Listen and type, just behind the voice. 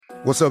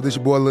What's up, this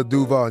your boy Lil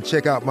Duval, and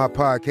check out my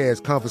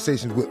podcast,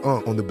 Conversations with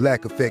Unc, on the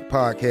Black Effect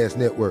Podcast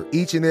Network.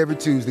 Each and every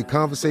Tuesday,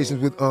 Conversations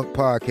with Unc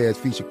podcast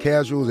feature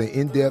casuals and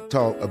in-depth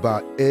talk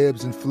about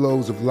ebbs and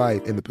flows of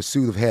life and the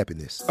pursuit of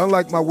happiness.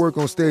 Unlike my work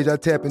on stage, I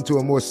tap into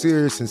a more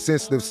serious and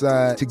sensitive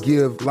side to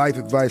give life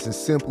advice and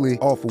simply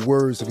offer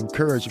words of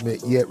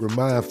encouragement, yet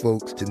remind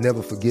folks to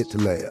never forget to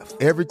laugh.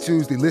 Every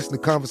Tuesday, listen to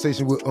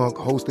Conversations with Unc,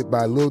 hosted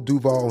by Lil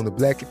Duval on the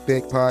Black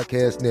Effect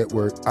Podcast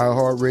Network,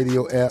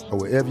 iHeartRadio app, or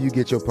wherever you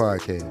get your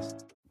podcasts.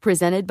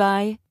 Presented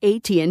by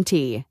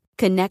AT&T.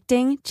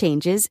 Connecting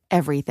changes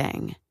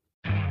everything.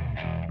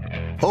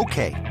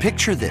 Okay,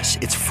 picture this.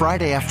 It's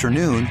Friday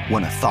afternoon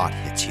when a thought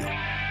hits you.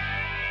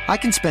 I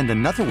can spend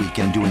another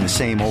weekend doing the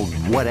same old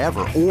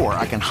whatever, or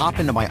I can hop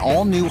into my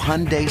all-new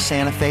Hyundai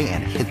Santa Fe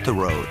and hit the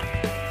road.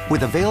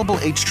 With available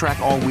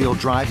H-Track all-wheel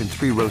drive and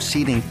 3-row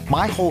seating,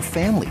 my whole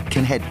family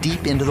can head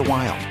deep into the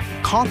wild.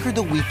 Conquer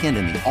the weekend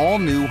in the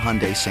all-new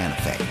Hyundai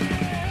Santa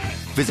Fe.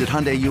 Visit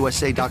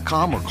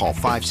HyundaiUSA.com or call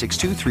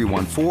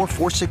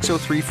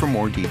 562-314-4603 for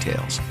more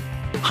details.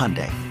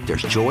 Hyundai,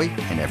 there's joy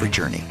in every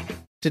journey.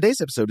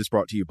 Today's episode is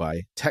brought to you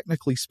by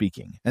Technically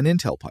Speaking, an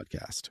Intel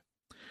podcast.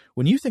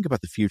 When you think about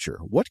the future,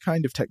 what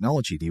kind of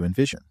technology do you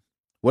envision?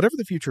 Whatever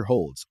the future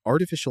holds,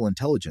 artificial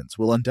intelligence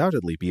will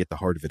undoubtedly be at the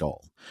heart of it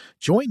all.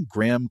 Join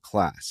Graham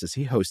Class as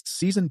he hosts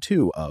Season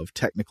 2 of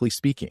Technically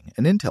Speaking,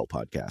 an Intel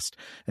podcast,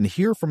 and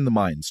hear from the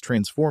minds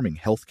transforming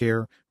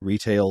healthcare,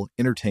 retail,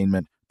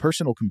 entertainment,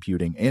 personal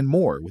computing, and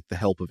more with the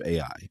help of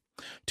AI.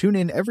 Tune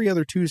in every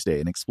other Tuesday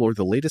and explore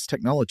the latest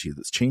technology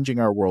that's changing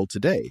our world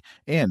today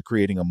and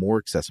creating a more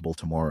accessible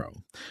tomorrow.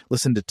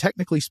 Listen to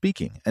Technically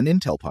Speaking, an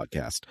Intel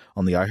podcast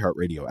on the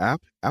iHeartRadio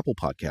app, Apple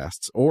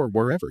Podcasts, or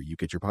wherever you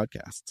get your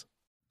podcasts.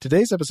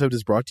 Today's episode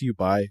is brought to you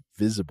by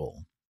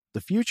Visible.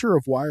 The future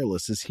of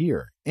wireless is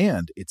here,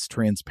 and it's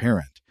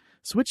transparent.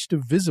 Switch to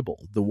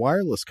Visible, the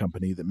wireless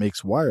company that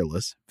makes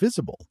wireless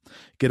visible.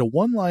 Get a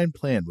one-line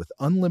plan with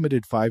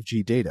unlimited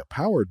 5G data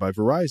powered by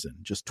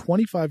Verizon, just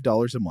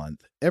 $25 a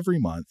month, every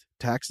month,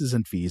 taxes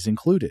and fees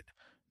included.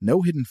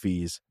 No hidden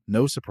fees,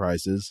 no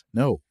surprises,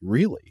 no,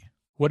 really.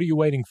 What are you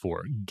waiting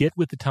for? Get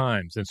with the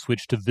times and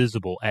switch to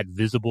Visible at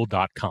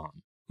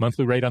Visible.com.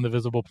 Monthly rate on the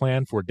Visible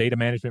plan for data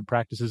management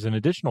practices and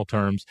additional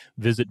terms,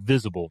 visit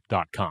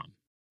Visible.com.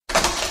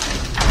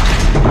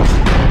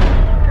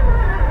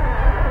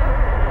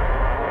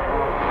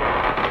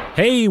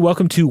 Hey,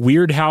 welcome to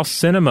Weird House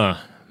Cinema.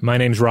 My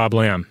name's Rob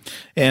Lamb.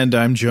 And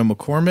I'm Joe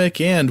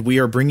McCormick, and we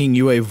are bringing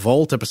you a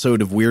Vault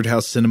episode of Weird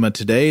House Cinema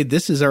today.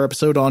 This is our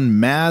episode on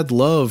Mad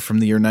Love from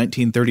the year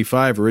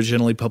 1935,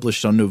 originally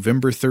published on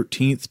November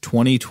 13th,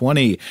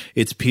 2020.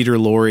 It's Peter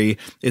Lorre.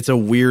 It's a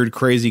weird,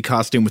 crazy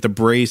costume with a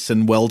brace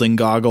and welding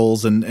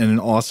goggles and an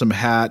awesome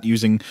hat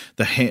using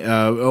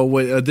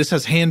the this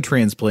has hand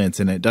transplants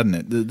in it, doesn't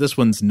it? This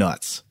one's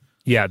nuts.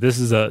 Yeah, this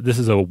is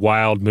a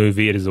wild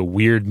movie. It is a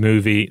weird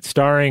movie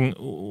starring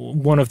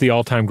one of the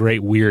all-time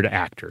great weird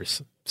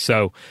actors.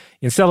 So,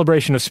 in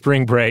celebration of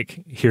spring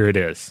break, here it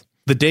is.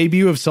 The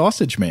debut of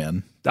Sausage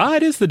Man.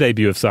 It is the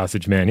debut of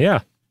Sausage Man,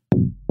 yeah.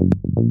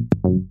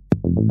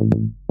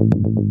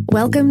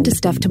 Welcome to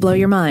Stuff to Blow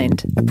Your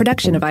Mind, a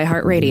production of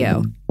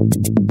iHeartRadio.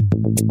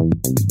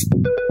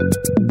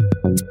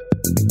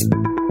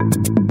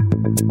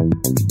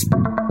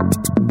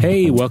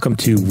 Hey, welcome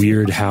to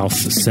Weird House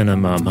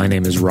Cinema. My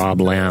name is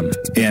Rob Lamb.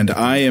 And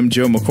I am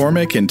Joe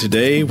McCormick, and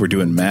today we're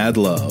doing Mad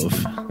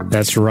Love.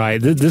 That's right.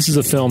 This is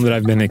a film that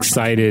I've been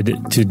excited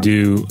to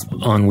do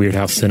on Weird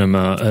House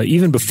Cinema,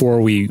 even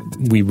before we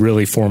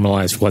really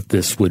formalized what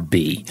this would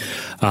be.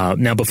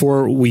 Now,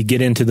 before we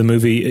get into the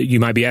movie,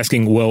 you might be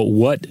asking, well,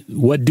 what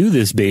do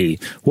this be?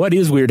 What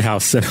is Weird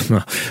House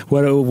Cinema?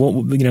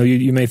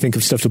 You may think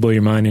of Stuff to Blow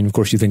Your Mind, and of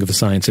course you think of a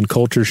science and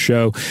culture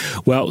show.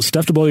 Well,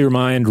 Stuff to Blow Your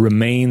Mind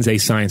remains a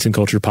science and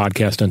culture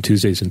podcast on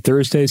Tuesdays and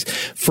Thursdays.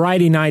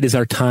 Friday night is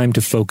our time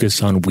to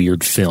focus on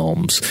weird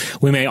films.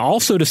 We may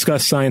also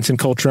discuss science and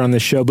culture on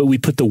this show, but we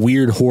put the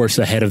weird horse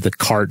ahead of the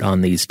cart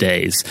on these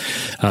days.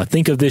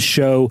 Think of this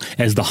show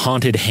as the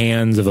haunted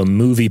hands of a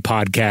movie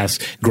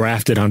podcast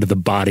grafted onto the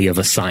body of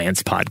a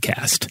science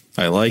podcast.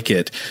 I like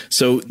it.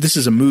 So this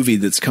is a movie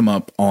that's come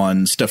up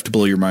on Stuff to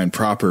Blow Your Mind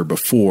proper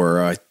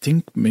before. I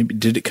think maybe,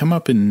 did it come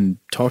up in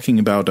talking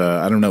about,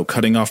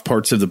 cutting off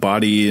parts of the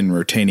body and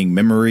retaining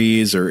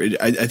memories? Or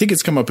I think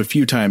it's come up a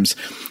few times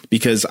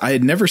because I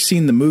had never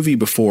seen the movie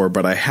before,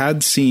 but I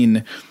had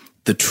seen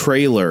the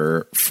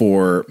trailer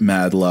for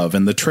Mad Love.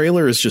 And the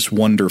trailer is just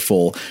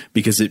wonderful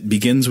because it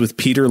begins with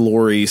Peter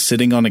Lorre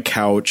sitting on a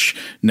couch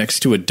next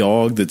to a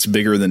dog that's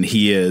bigger than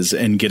he is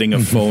and getting a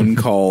phone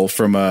call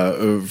from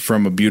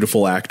a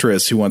beautiful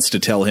actress who wants to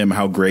tell him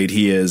how great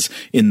he is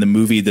in the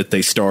movie that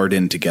they starred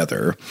in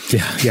together.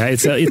 Yeah,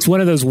 it's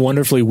one of those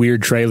wonderfully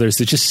weird trailers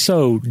that's just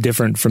so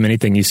different from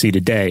anything you see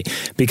today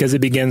because it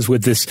begins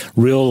with this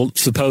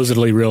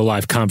supposedly real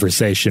life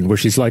conversation where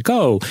she's like,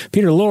 "Oh,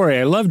 Peter Lorre,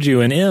 I loved you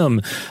in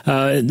M.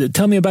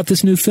 Tell me about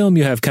this new film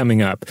you have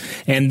coming up."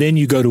 And then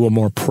you go to a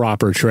more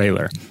proper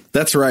trailer.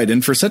 That's right.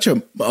 And for such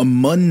a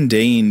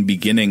mundane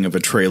beginning of a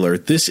trailer,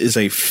 this is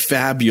a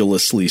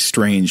fabulously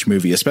strange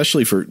movie,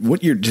 especially for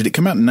what year did it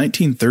come out in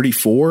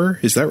 1934?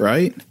 Is that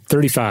right?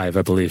 35,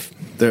 I believe.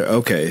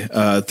 Okay.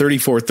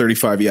 34,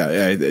 35.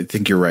 Yeah, I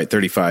think you're right.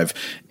 35.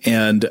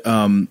 And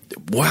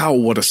wow,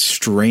 what a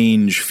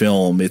strange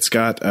film. It's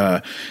got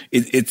one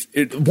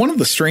of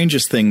the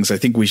strangest things I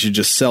think we should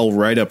just sell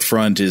right up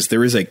front is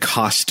there is a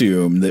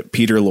costume that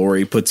Peter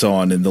Lorre puts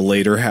on in the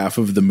later half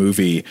of the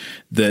movie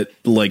that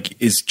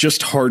like is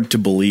just hard to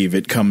believe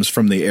it comes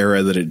from the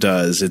era that it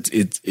does.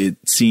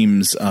 It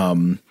seems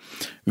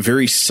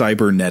very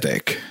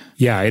cybernetic.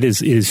 Yeah, it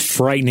is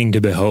frightening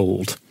to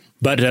behold.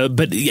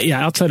 But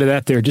yeah, outside of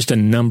that, there are just a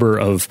number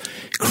of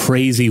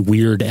crazy,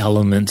 weird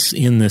elements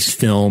in this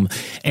film,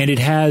 and it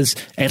has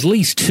at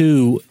least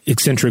two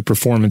eccentric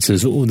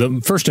performances.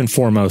 The first and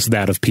foremost,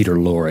 that of Peter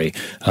Lorre,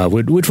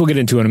 which we'll get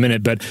into in a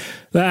minute. But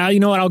you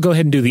know what? I'll go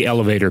ahead and do the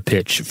elevator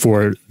pitch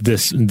for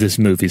this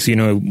movie. So, you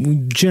know,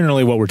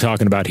 generally what we're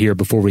talking about here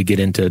before we get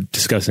into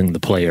discussing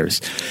the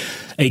players.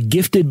 A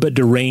gifted but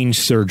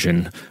deranged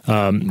surgeon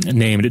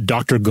named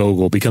Dr.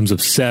 Gogol becomes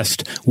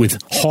obsessed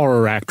with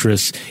horror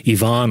actress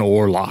Yvonne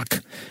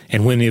Orlok.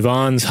 And when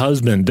Yvonne's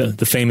husband,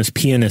 the famous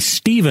pianist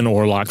Stephen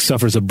Orlok,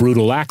 suffers a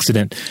brutal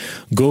accident,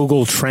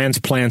 Gogol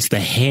transplants the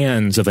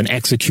hands of an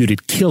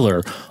executed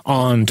killer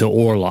onto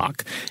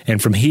Orlok.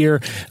 And from here,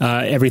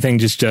 everything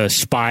just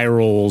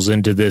spirals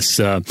into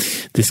this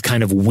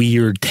kind of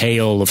weird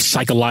tale of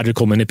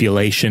psychological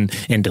manipulation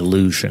and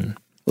delusion.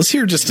 Let's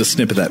hear just a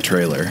snip of that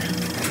trailer.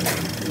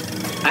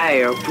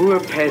 I, a poor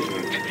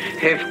peasant,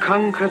 have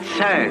conquered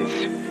science.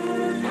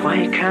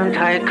 Why can't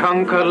I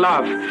conquer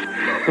love?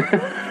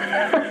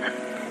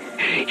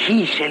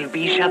 He shall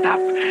be shut up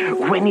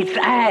when it's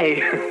I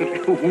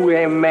who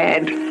am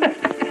mad.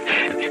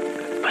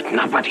 But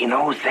nobody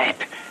knows that.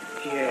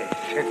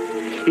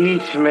 Yes,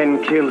 each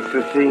man kills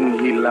the thing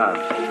he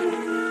loves.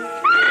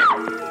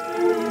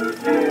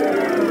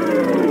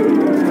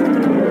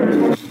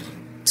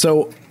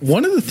 So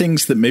one of the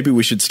things that maybe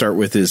we should start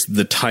with is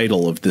the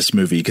title of this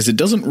movie, because it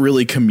doesn't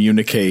really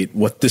communicate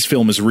what this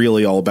film is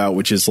really all about,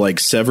 which is like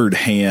severed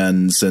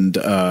hands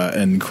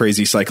and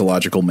crazy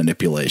psychological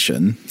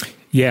manipulation.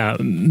 Yeah,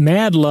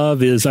 Mad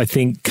Love is, I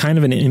think, kind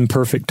of an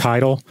imperfect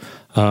title.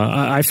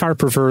 I far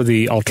prefer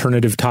the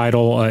alternative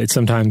title. It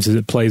sometimes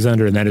it plays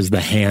under, and that is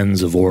The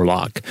Hands of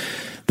Orlok.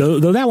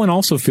 Though that one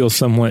also feels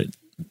somewhat,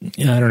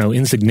 I don't know,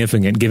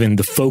 insignificant, given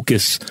the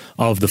focus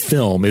of the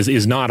film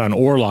is not on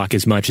Orlok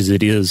as much as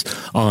it is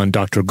on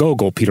Dr.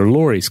 Gogol, Peter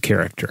Lorre's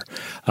character.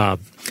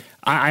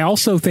 I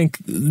also think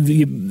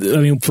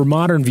for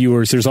modern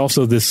viewers, there's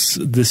also this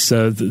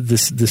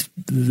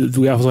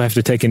we also have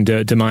to take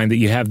into mind that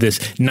you have this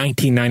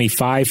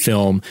 1995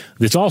 film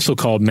that's also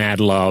called Mad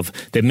Love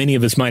that many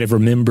of us might have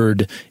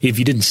remembered. If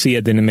you didn't see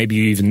it, then maybe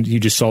you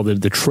just saw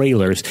the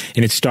trailers,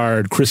 and it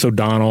starred Chris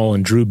O'Donnell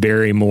and Drew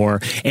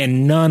Barrymore,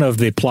 and none of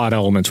the plot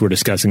elements we're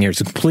discussing here.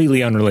 It's a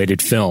completely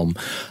unrelated film.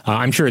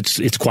 I'm sure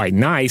it's quite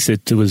nice.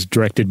 It was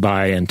directed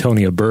by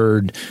Antonia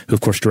Bird, who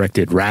of course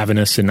directed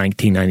Ravenous in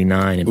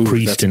 1999 and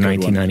Priest in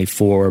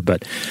 1994,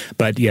 but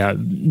yeah,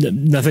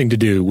 nothing to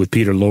do with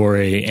Peter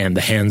Lorre and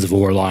The Hands of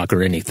Orlok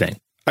or anything.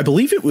 I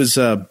believe it was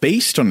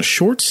based on a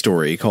short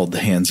story called The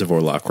Hands of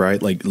Orlok, right?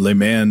 Like Les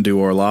Mains du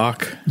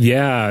Orlok.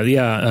 Yeah.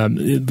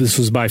 This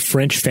was by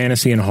French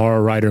fantasy and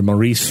horror writer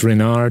Maurice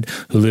Renard,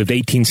 who lived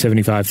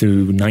 1875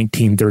 through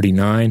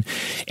 1939.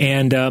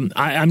 And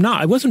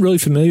I wasn't really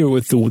familiar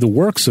with the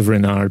works of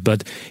Renard,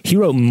 but he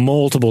wrote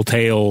multiple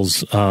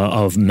tales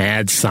of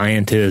mad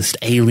scientists,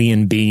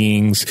 alien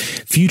beings,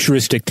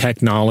 futuristic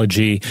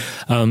technology.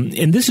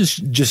 And this is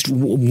just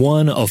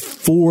one of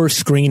 4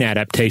 screen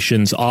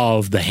adaptations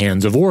of The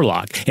Hands of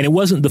Orlok, and it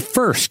wasn't the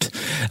first.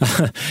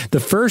 The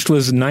first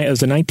was a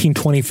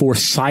 1924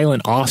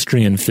 silent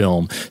Austrian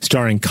film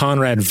starring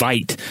Conrad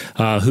Veidt,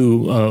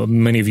 who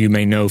many of you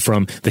may know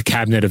from The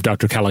Cabinet of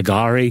Dr.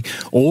 Caligari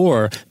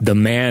or The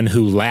Man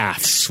Who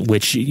Laughs,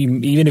 which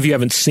even if you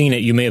haven't seen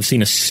it, you may have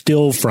seen a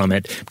still from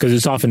it because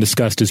it's often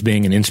discussed as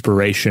being an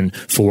inspiration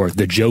for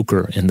the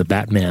Joker in the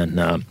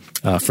Batman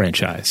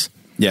franchise.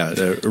 Yeah,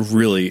 a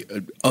really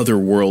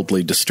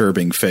otherworldly,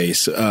 disturbing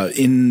face.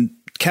 In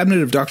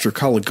Cabinet of Dr.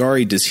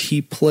 Caligari, does he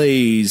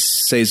play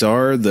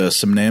Cesar, the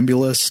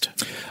somnambulist?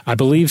 I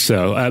believe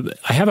so.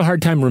 I have a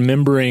hard time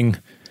remembering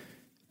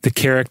the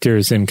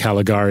characters in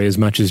Caligari as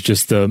much as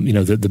just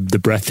the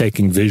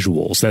breathtaking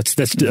visuals.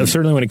 That's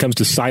certainly when it comes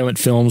to silent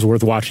films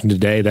worth watching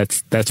today.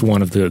 That's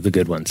one of the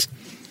good ones.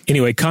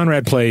 Anyway,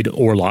 Conrad played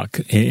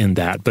Orlok in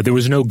that, but there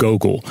was no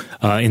Gogol.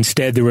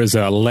 Instead, there was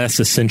a less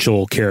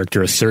essential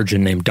character, a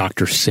surgeon named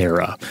Dr.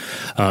 Sarah.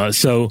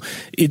 So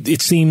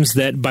it seems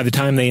that by the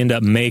time they end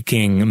up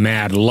making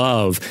Mad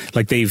Love,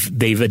 like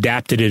they've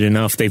adapted it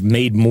enough, they've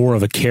made more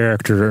of a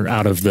character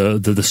out of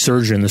the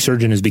surgeon. The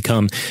surgeon has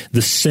become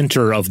the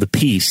center of the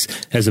piece,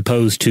 as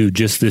opposed to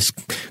just this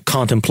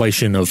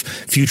contemplation of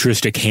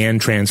futuristic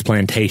hand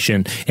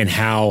transplantation and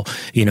how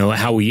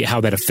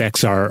that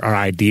affects our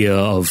idea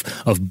of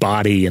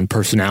body and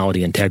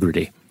personality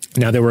integrity.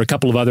 Now, there were a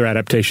couple of other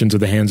adaptations of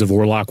The Hands of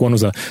Orlok. One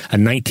was a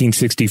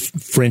 1960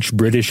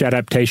 French-British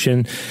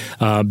adaptation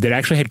that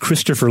actually had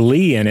Christopher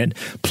Lee in it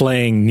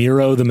playing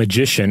Nero the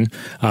Magician,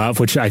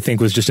 which I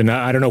think was just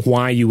I don't know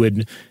why you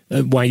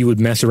would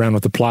mess around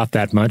with the plot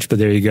that much, but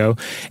there you go.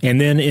 And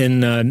then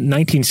in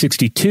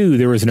 1962,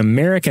 there was an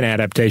American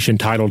adaptation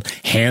titled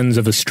Hands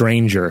of a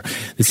Stranger.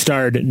 It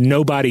starred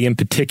nobody in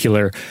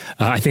particular.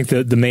 I think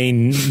the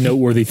main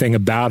noteworthy thing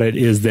about it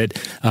is that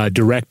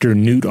director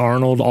Newt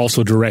Arnold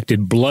also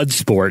directed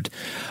Bloodsport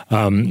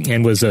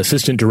and was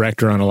assistant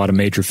director on a lot of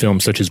major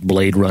films such as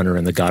Blade Runner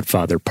and The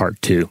Godfather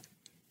Part 2.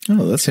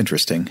 Oh, that's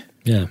interesting.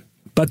 Yeah.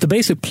 But the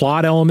basic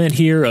plot element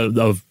here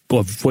of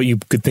what you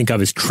could think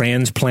of as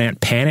transplant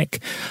panic,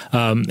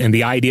 and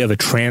the idea of a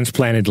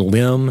transplanted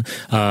limb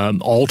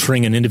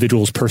altering an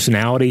individual's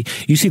personality.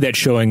 You see that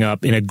showing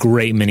up in a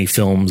great many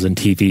films and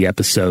TV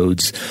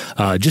episodes.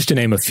 Just to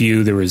name a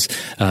few, there was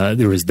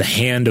The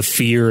Hand of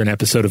Fear, an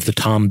episode of the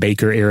Tom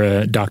Baker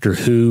era Doctor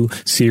Who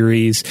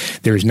series.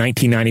 There's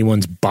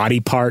 1991's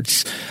Body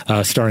Parts,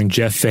 starring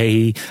Jeff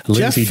Fahey.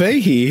 Jeff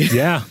Fahey?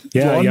 Yeah.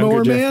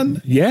 Lawnmower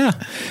Man? Yeah.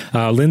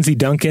 Lindsay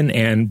Duncan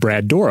and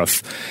Brad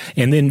Dourif.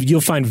 And then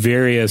you'll find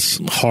various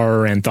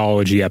horror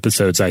anthology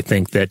episodes, I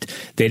think, that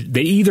they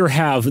either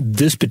have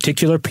this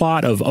particular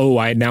plot of,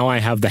 now I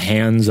have the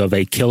hands of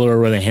a killer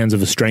or the hands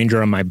of a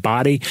stranger on my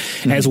body,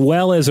 as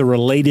well as a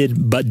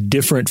related but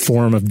different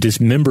form of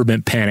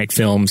dismemberment panic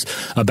films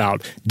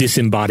about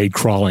disembodied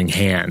crawling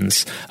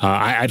hands.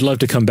 I'd love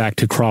to come back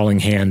to crawling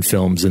hand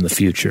films in the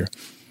future.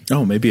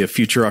 Oh, maybe a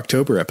future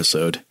October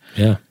episode.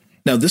 Yeah.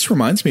 Now, this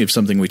reminds me of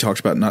something we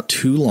talked about not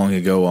too long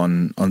ago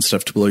on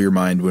Stuff to Blow Your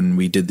Mind when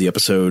we did the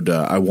episode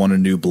I Want a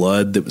New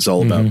Blood that was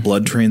all about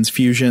blood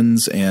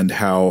transfusions and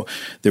how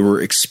there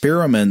were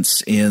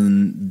experiments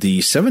in the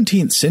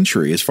 17th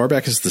century, as far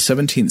back as the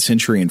 17th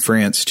century in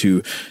France,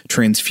 to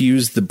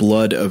transfuse the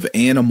blood of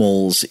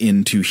animals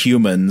into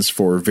humans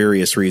for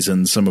various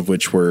reasons, some of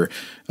which were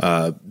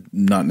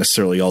not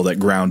necessarily all that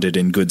grounded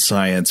in good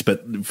science.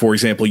 But, for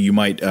example, you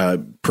might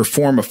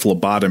perform a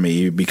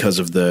phlebotomy because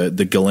of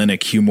the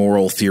Galenic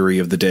humoral theory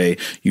of the day.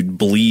 You'd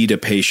bleed a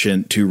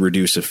patient to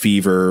reduce a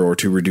fever or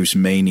to reduce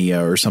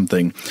mania or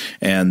something.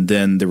 And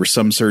then there were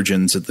some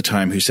surgeons at the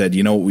time who said,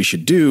 what we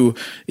should do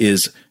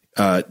is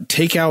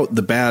take out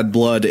the bad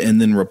blood and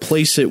then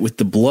replace it with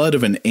the blood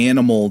of an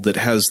animal that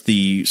has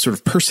the sort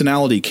of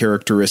personality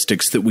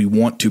characteristics that we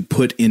want to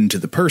put into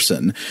the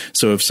person.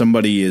 So if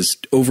somebody is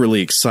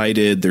overly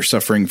excited, they're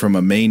suffering from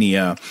a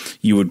mania,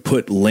 you would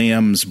put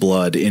lamb's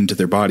blood into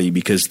their body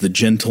because the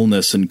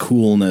gentleness and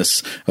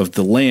coolness of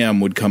the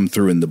lamb would come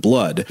through in the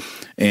blood.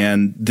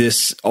 And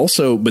this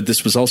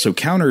was also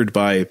countered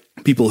by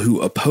people who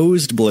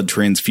opposed blood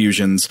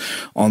transfusions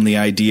on the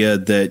idea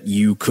that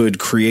you could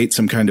create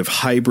some kind of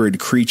hybrid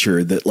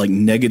creature that, like,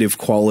 negative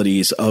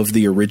qualities of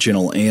the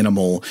original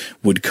animal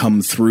would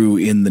come through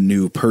in the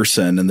new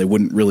person and they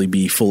wouldn't really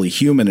be fully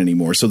human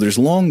anymore. So there's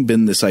long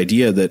been this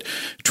idea that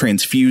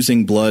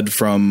transfusing blood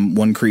from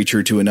one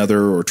creature to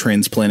another or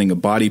transplanting a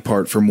body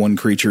part from one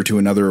creature to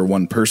another or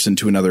one person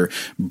to another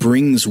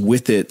brings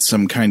with it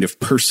some kind of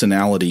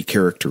personality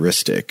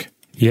characteristic.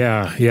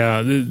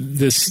 Yeah.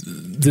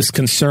 This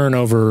concern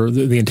over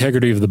the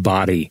integrity of the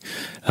body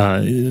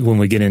when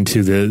we get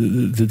into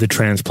the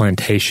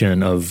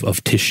transplantation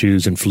of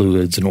tissues and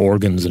fluids and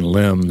organs and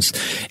limbs.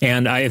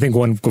 And I think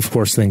one, of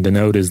course, thing to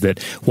note is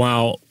that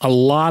while a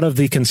lot of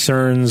the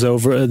concerns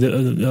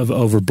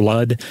over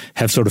blood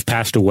have sort of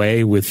passed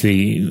away with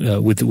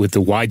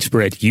the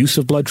widespread use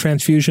of blood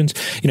transfusions,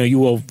 you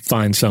will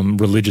find some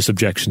religious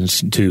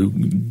objections to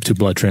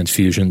blood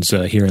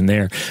transfusions here and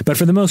there. But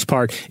for the most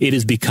part, it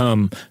has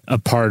become a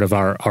part of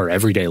our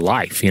everyday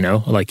life,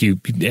 like even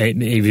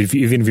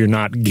if you're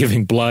not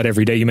giving blood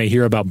every day, you may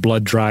hear about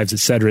blood drives, et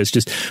cetera. It's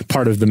just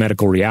part of the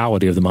medical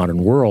reality of the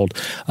modern world.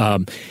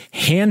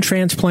 Hand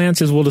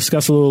transplants, as we'll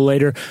discuss a little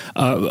later,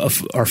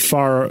 are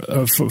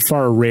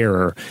far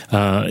rarer.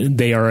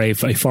 They are a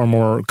far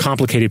more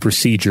complicated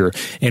procedure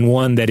and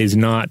one that is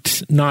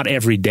not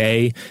every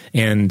day,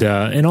 and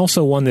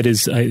also one that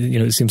is,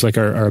 it seems like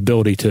our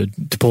ability to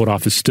pull it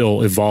off is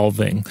still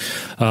evolving.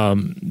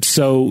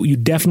 So you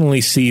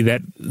definitely see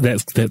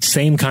that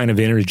same kind of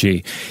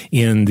energy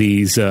in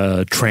these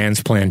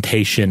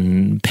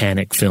transplantation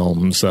panic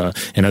films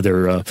and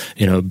other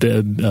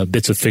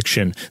bits of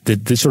fiction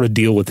that sort of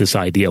deal with this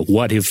idea: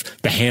 what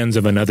if the hands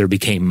of another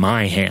became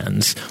my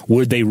hands?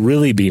 Would they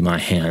really be my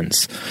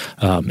hands?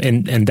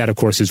 And that, of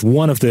course, is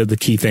one of the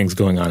key things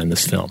going on in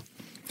this film.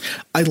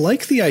 I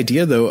like the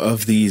idea, though,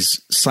 of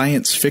these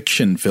science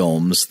fiction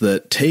films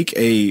that take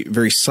a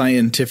very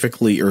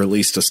scientifically, or at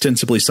least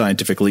ostensibly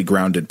scientifically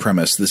grounded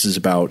premise. This is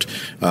about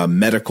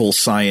medical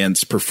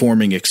science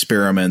performing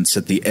experiments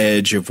at the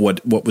edge of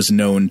what was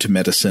known to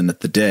medicine at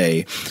the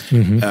day.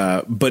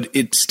 But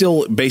it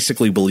still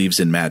basically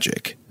believes in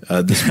magic.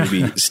 This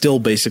movie still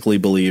basically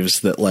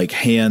believes that like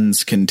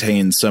hands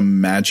contain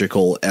some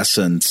magical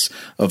essence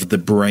of the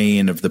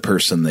brain of the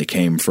person they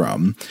came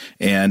from.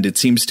 And it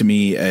seems to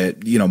me,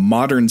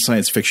 modern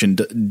science fiction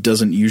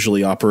doesn't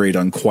usually operate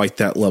on quite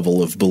that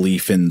level of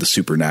belief in the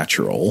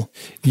supernatural.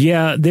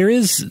 Yeah,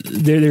 there's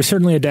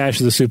certainly a dash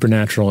of the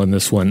supernatural in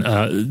this one.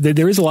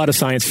 There is a lot of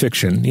science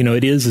fiction.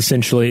 It is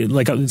essentially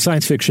like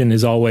science fiction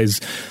is always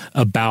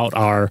about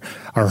our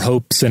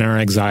hopes and our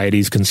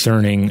anxieties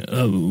concerning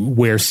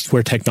where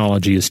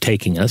technology is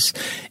taking us.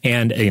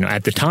 And,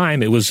 at the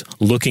time, it was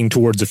looking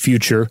towards a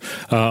future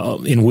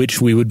in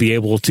which we would be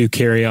able to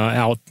carry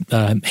out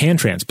hand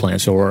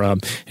transplants or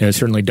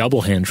certainly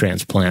double hand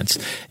transplants.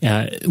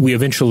 We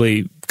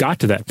eventually got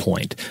to that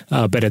point,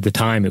 but at the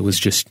time it was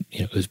just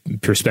it was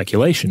pure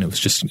speculation. It was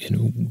just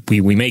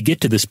we may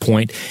get to this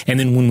point, and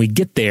then when we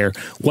get there,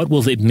 what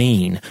will it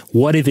mean?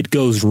 What if it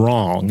goes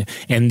wrong?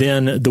 And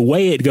then the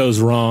way it goes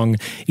wrong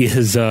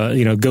is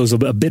goes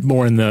a bit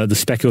more in the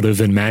speculative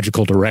and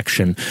magical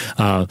direction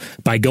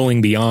by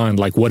going beyond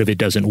like what if it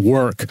doesn't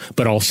work,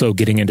 but also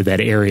getting into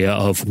that area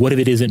of what if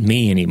it isn't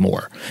me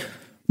anymore.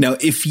 Now,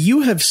 if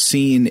you have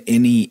seen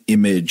any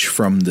image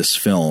from this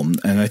film,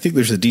 and I think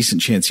there's a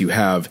decent chance you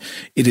have,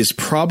 it is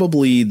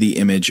probably the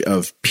image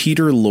of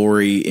Peter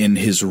Lorre in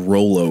his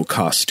Rollo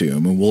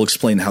costume. And we'll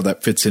explain how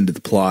that fits into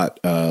the plot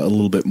a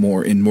little bit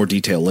more in more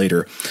detail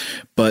later.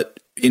 But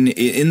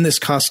in this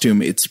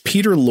costume, it's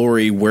Peter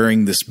Lorre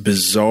wearing this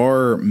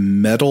bizarre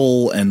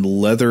metal and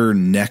leather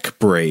neck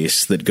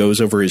brace that goes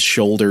over his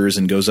shoulders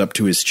and goes up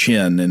to his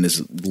chin and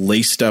is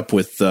laced up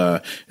with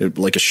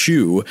like a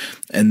shoe,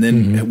 and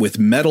then with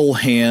metal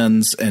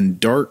hands and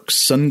dark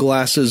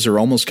sunglasses or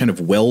almost kind of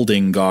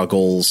welding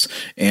goggles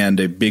and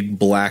a big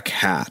black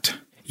hat.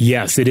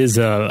 Yes, it is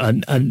a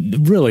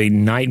really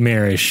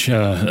nightmarish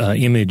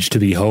image to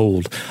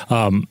behold.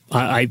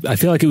 I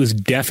feel like it was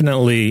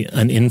definitely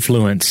an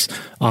influence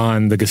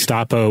on the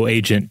Gestapo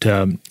agent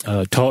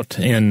Todt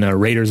in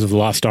Raiders of the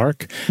Lost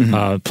Ark,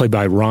 played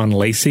by Ron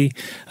Lacey.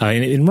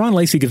 And Ron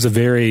Lacey gives a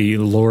very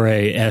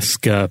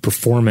Lorre-esque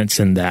performance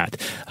in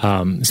that,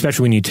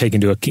 especially when you take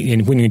into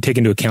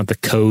account the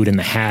code and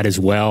the hat as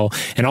well,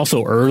 and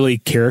also early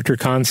character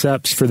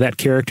concepts for that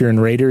character in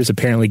Raiders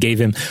apparently gave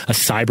him a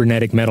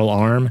cybernetic metal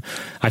arm.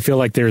 I feel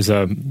like there's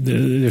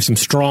some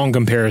strong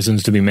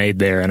comparisons to be made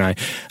there, and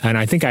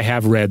I think I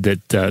have read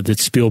that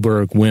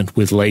Spielberg went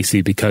with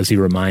Lacey because he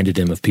reminded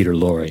him of Peter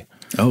Lorre.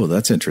 Oh,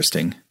 that's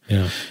interesting.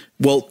 Yeah.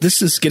 Well,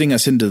 this is getting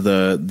us into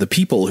the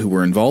people who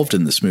were involved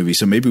in this movie,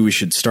 so maybe we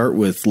should start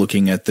with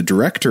looking at the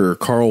director,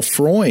 Karl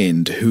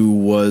Freund, who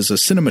was a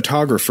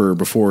cinematographer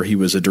before he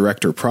was a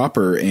director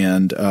proper,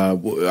 and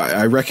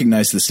I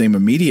recognized this name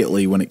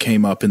immediately when it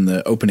came up in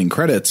the opening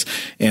credits,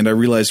 and I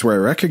realized where I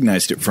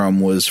recognized it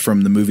from was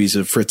from the movies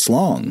of Fritz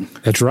Lang.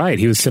 That's right.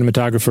 He was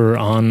cinematographer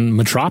on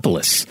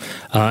Metropolis,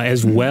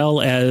 as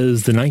well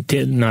as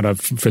not a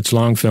Fritz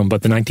Lang film,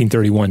 but the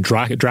 1931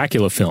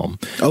 Dracula film.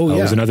 Oh,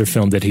 yeah. Was another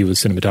film that he was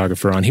cinematographer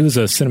on. He was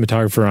a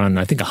cinematographer on,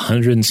 I think,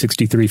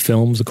 163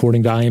 films,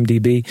 according to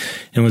IMDb,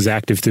 and was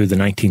active through the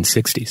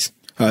 1960s.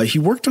 He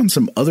worked on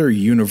some other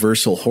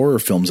Universal horror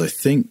films, I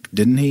think,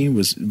 didn't he?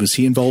 Was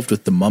he involved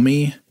with The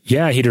Mummy?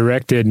 Yeah, he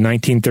directed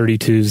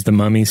 1932's The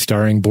Mummy,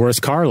 starring Boris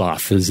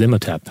Karloff as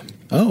Imhotep.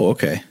 Oh,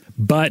 okay.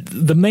 But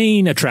the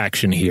main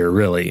attraction here,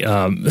 really,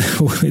 the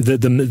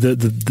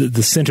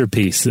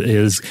centerpiece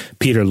is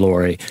Peter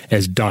Lorre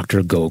as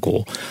Dr.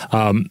 Gogol.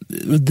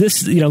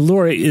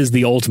 Lorre is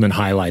the ultimate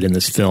highlight in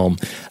this film,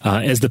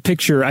 as the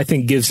picture, I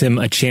think, gives him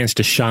a chance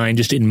to shine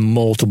just in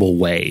multiple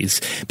ways.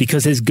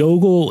 Because as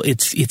Gogol,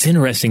 it's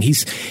interesting.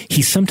 He's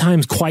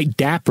sometimes quite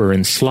dapper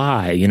and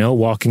sly,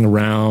 walking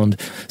around,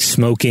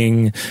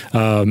 smoking,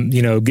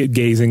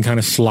 gazing kind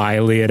of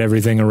slyly at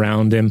everything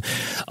around him.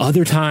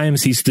 Other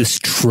times, he's this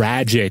tragic,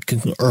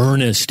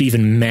 earnest,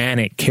 even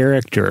manic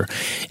character.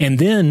 And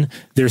then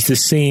there's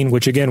this scene,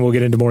 which again, we'll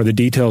get into more of the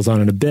details on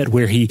in a bit,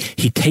 where he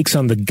takes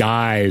on the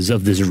guise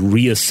of this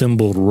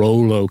reassembled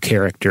Rollo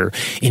character,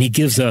 and he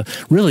gives a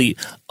really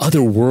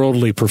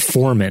otherworldly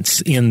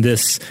performance in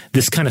this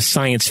kind of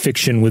science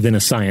fiction within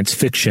a science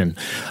fiction.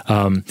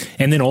 And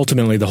then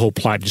ultimately the whole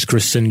plot just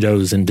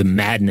crescendos into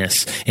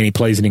madness, and he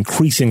plays an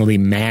increasingly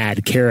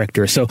mad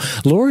character. So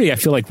Lorre, I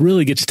feel like,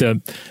 really gets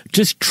to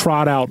just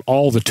trot out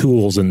all the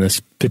tools in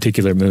this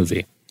particular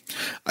movie.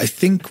 I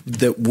think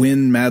that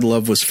when Mad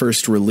Love was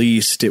first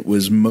released, it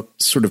was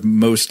sort of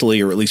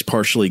mostly, or at least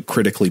partially,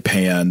 critically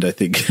panned. I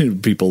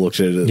think people looked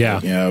at it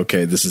like,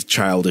 okay, this is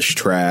childish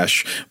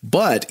trash.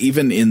 But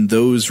even in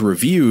those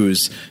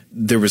reviews,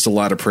 there was a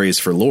lot of praise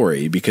for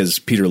Lorre, because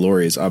Peter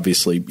Lorre is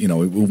obviously,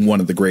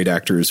 one of the great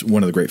actors,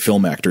 one of the great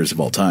film actors of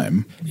all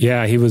time.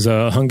 Yeah, he was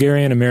a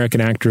Hungarian-American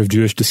actor of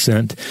Jewish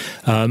descent,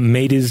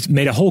 made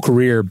a whole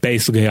career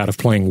basically out of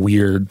playing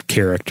weird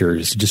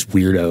characters, just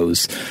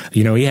weirdos.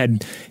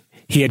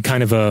 he had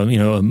kind of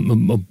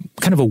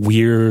a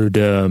weird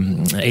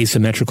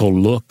asymmetrical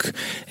look,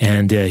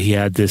 and he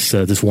had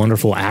this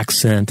wonderful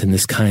accent and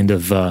this kind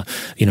of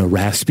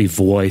raspy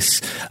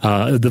voice.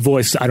 The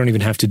voice, I don't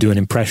even have to do an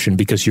impression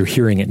because you're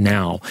hearing it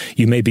now.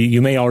 You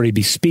may already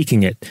be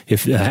speaking it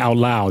out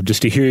loud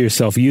just to hear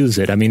yourself use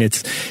it. I mean,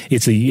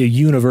 it's a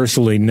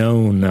universally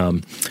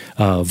known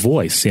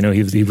voice. You know,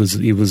 he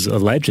was a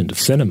legend of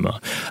cinema.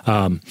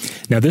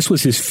 Now, this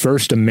was his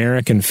first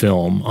American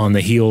film on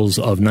the heels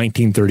of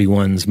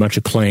 1931's much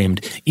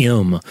acclaimed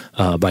M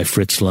by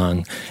Fritz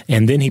Lang,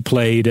 and then he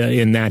played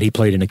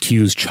an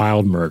accused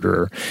child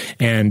murderer,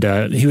 and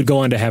he would go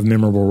on to have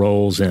memorable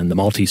roles in The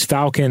Maltese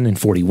Falcon in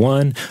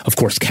 41, of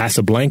course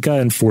Casablanca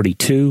in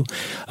 42,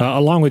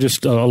 along with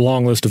just a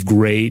long list of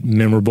great,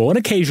 memorable, and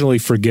occasionally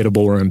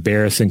forgettable or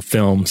embarrassing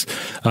films.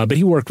 But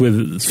he worked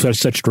with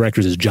such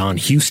directors as John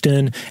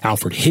Huston,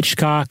 Alfred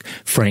Hitchcock,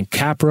 Frank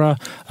Capra.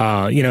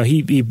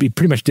 He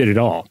pretty much did it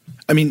all.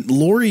 I mean,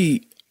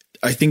 Laurie,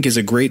 I think, is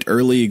a great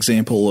early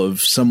example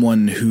of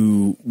someone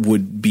who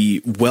would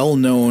be well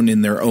known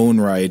in their own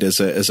right as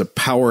a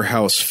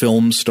powerhouse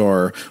film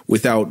star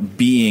without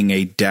being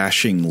a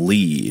dashing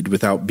lead,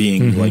 without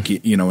being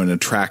an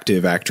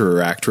attractive actor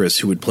or actress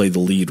who would play the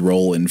lead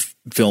role in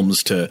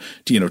films to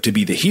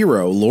be the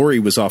hero. Laurie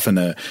was often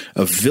a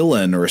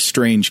villain or a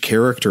strange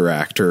character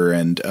actor.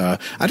 And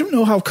I don't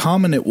know how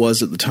common it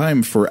was at the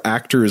time for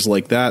actors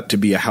like that to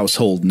be a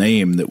household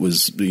name that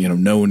was,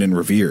 known and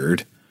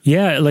revered.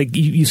 Yeah, like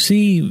you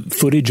see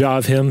footage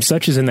of him,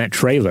 such as in that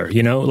trailer,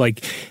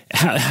 like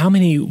how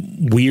many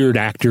weird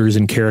actors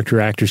and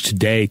character actors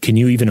today can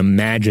you even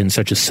imagine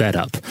such a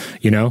setup,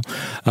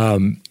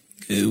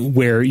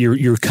 where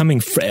you're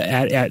coming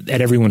at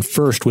everyone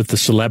first with the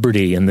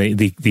celebrity and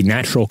the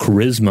natural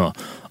charisma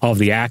of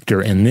the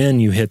actor, and then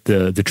you hit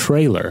the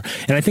trailer.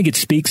 And I think it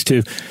speaks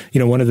to,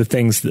 one of the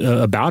things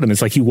about him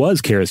is like he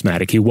was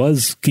charismatic. He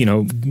was,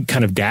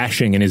 kind of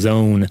dashing in his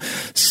own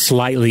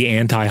slightly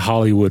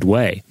anti-Hollywood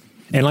way.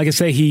 And like I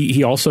say,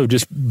 he also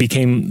just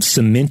became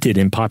cemented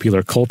in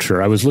popular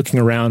culture. I was looking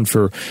around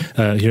for,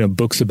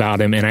 books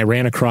about him, and I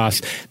ran across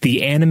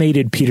The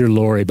Animated Peter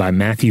Lorre by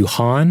Matthew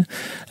Hahn.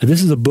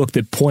 This is a book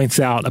that points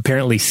out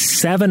apparently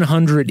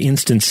 700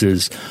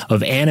 instances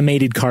of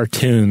animated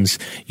cartoons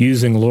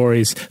using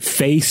Lorre's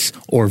face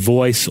or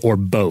voice or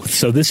both.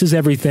 So this is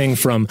everything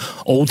from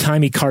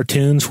old-timey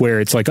cartoons where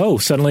it's like, oh,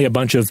 suddenly a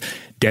bunch of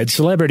dead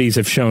celebrities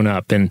have shown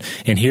up, and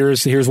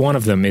here's one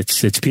of them.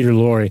 It's Peter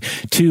Lorre.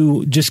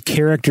 To just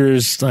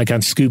characters like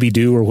on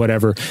Scooby-Doo or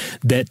whatever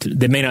that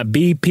may not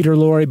be Peter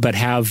Lorre but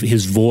have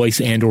his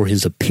voice and or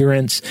his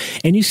appearance.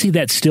 And you see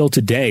that still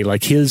today.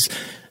 Like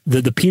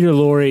the Peter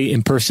Lorre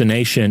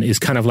impersonation is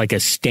kind of like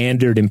a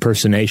standard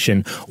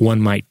impersonation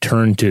one might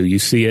turn to. You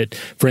see it,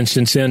 for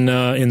instance, in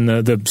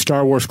the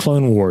Star Wars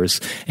Clone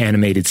Wars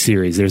animated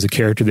series. There's a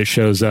character that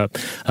shows up,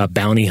 a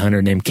bounty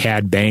hunter named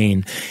Cad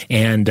Bane,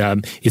 and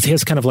it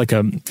has kind of like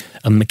a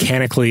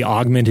mechanically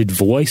augmented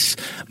voice,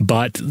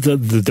 but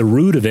the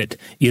root of it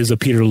is a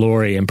Peter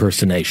Lorre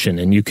impersonation,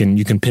 and you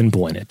can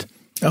pinpoint it.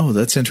 Oh,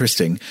 that's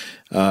interesting.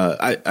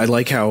 I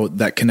like how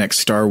that connects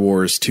Star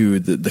Wars to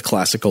the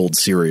classic old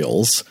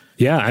serials.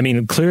 Yeah, I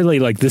mean, clearly,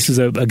 like, this is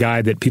a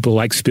guy that people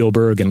like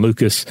Spielberg and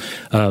Lucas,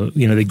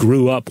 they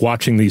grew up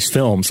watching these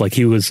films. Like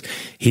he was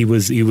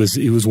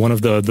one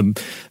of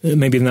the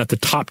maybe not the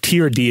top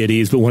tier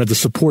deities, but one of the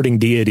supporting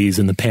deities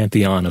in the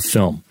pantheon of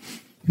film.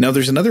 Now,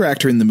 there's another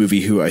actor in the movie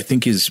who I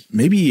think is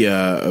maybe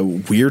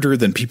weirder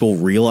than people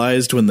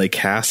realized when they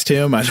cast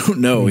him. I don't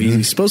know. Mm-hmm.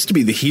 He's supposed to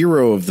be the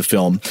hero of the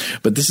film,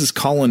 but this is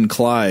Colin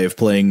Clive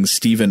playing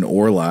Stephen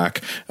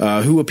Orlac,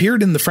 who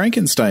appeared in the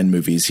Frankenstein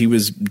movies. He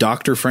was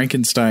Dr.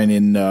 Frankenstein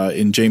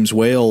in James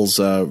Whale's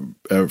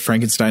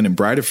Frankenstein and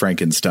Bride of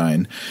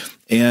Frankenstein.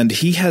 And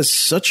he has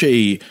such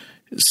a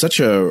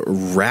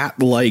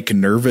rat-like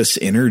nervous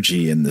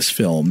energy in this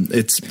film.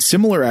 It's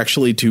similar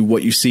actually to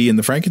what you see in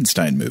the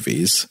Frankenstein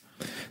movies.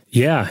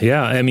 Yeah.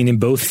 I mean, in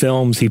both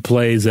films, he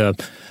plays an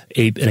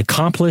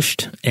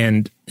accomplished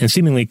and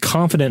seemingly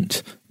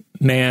confident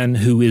man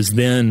who is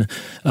then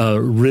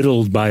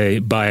riddled by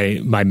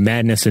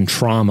madness and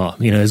trauma.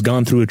 Has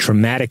gone through a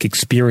traumatic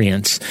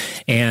experience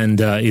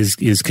and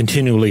is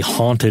continually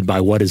haunted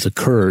by what has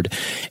occurred.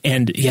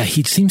 And yeah,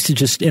 he seems to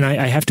just. And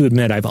I have to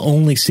admit, I've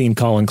only seen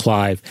Colin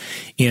Clive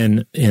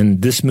in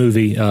this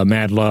movie,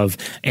 Mad Love,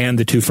 and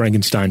the two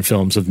Frankenstein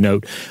films of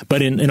note.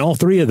 But in all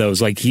three of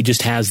those, like, he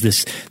just has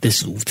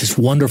this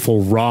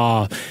wonderful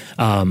raw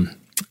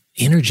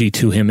energy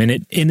to him,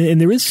 and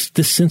there is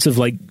this sense of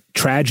like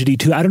tragedy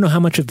too. I don't know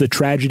how much of the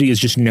tragedy is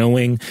just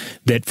knowing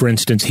that, for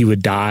instance, he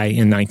would die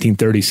in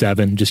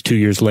 1937, just 2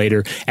 years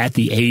later, at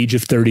the age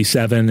of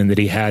 37, and that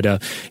he had a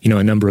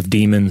number of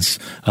demons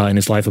in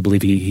his life. I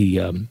believe he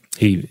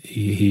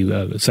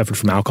suffered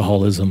from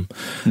alcoholism,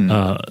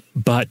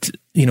 but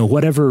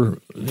whatever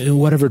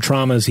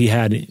traumas he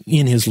had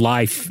in his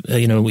life,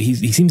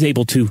 he seems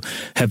able to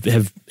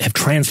have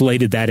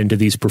translated that into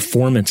these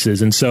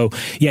performances. And so,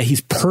 yeah,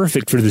 he's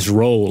perfect for this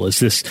role as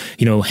this,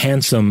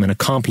 handsome and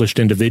accomplished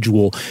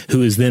individual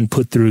who is then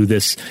put through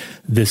this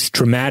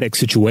traumatic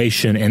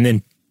situation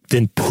and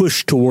then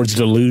pushed towards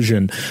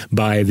delusion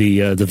by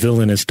the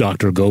villainous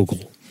Dr.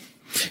 Gogol.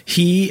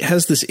 He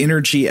has this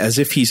energy as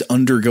if he's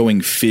undergoing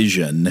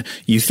fission.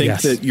 You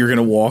think that you're going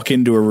to walk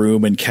into a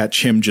room and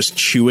catch him just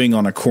chewing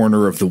on a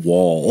corner of the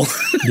wall.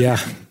 Yeah.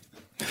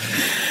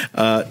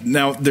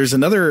 Now, there's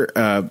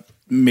another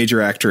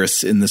major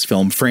actress in this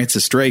film,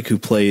 Frances Drake, who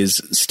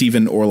plays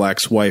Stephen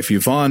Orlak's wife,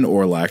 Yvonne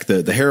Orlak,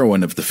 the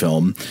heroine of the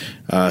film,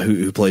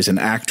 who plays an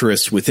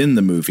actress within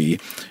the movie.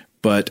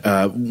 But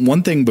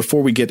one thing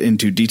before we get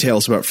into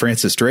details about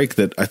Frances Drake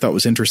that I thought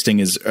was interesting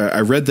is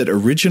I read that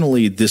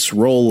originally this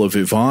role of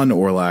Yvonne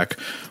Orlak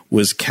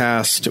was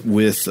cast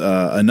with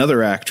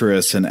another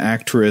actress, an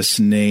actress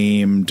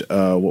named,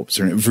 what was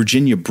her name?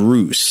 Virginia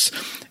Bruce.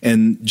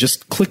 And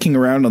just clicking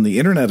around on the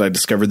internet, I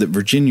discovered that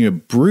Virginia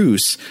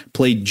Bruce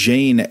played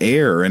Jane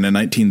Eyre in a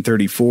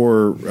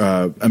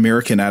 1934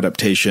 American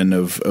adaptation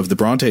of the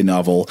Bronte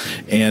novel.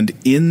 And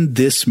in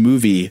this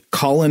movie,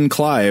 Colin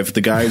Clive,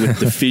 the guy with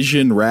the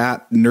fission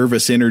rat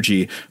nervous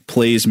energy,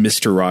 plays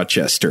Mr.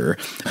 Rochester.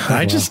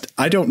 I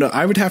don't know.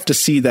 I would have to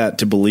see that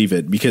to believe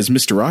it, because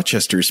Mr.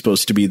 Rochester is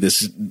supposed to be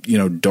this,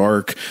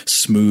 dark,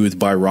 smooth,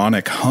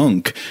 Byronic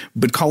hunk.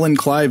 But Colin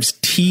Clive's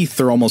teeth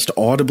are almost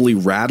audibly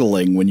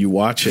rattling when you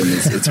watch him.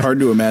 It's hard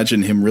to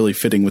imagine him really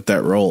fitting with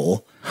that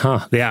role.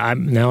 Huh. Yeah.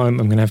 I'm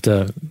going to have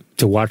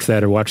to watch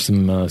that or watch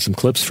some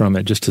clips from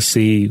it just to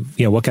see,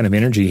 what kind of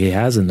energy he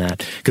has in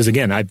that. Because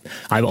again, I've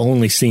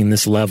only seen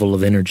this level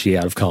of energy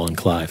out of Colin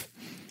Clive.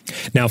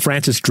 Now,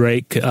 Frances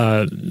Drake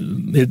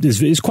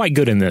is quite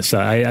good in this.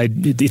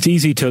 It's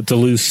easy to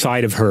lose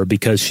sight of her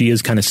because she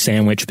is kind of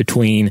sandwiched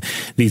between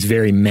these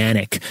very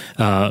manic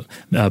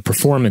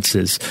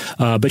performances.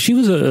 But she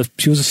was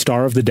a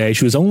star of the day.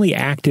 She was only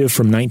active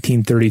from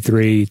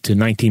 1933 to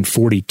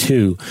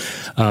 1942,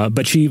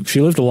 but she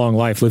lived a long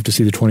life, lived to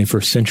see the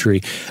 21st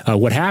century.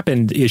 What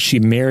happened is she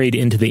married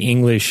into the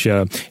English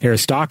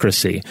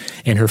aristocracy,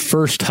 and her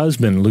first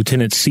husband,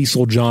 Lieutenant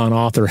Cecil John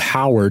Arthur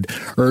Howard,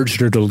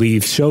 urged her to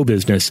leave show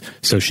business,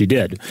 so she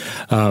did.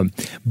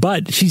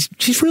 But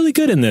she's really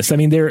good in this. I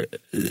mean,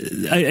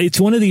 it's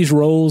one of these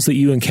roles that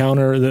you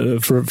encounter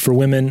for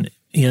women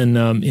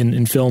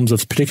in films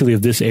of particularly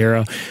of this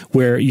era,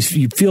 where you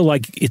feel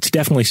like it's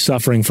definitely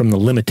suffering from the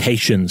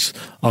limitations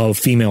of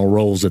female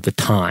roles at the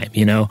time.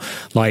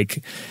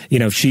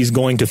 She's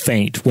going to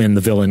faint when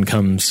the villain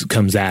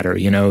comes at her.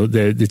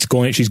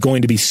 She's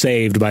going to be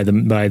saved by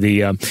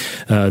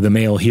the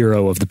male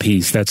hero of the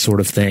piece, that sort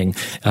of thing.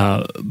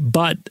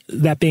 But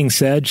that being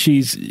said,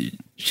 she's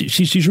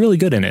really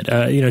good in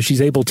it.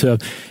 She's able to.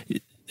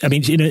 I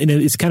mean,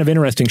 it's kind of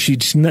interesting. She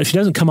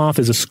doesn't come off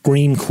as a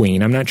scream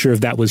queen. I'm not sure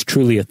if that was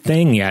truly a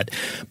thing yet,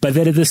 but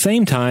that at the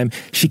same time,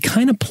 she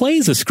kind of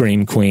plays a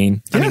scream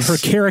queen. Yes. I mean, her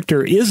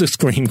character is a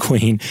scream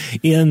queen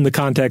in the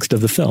context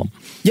of the film.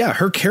 Yeah,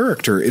 her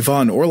character,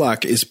 Yvonne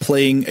Orlak, is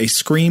playing a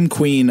scream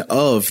queen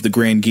of the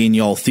Grand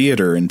Guignol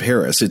Theater in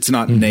Paris. It's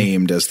not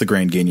named as the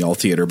Grand Guignol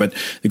Theater, but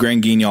the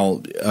Grand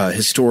Guignol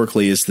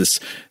historically is this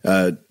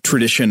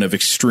tradition of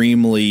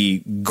extremely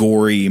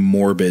gory,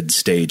 morbid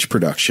stage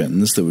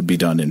productions that would be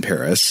done in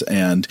Paris.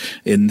 And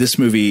in this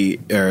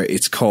movie,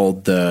 it's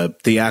called the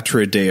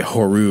Théâtre des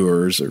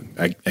Horreurs, or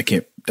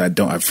I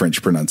don't have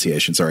French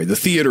pronunciation. Sorry. The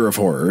Theater of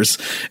Horrors.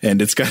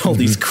 And it's got all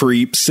these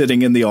creeps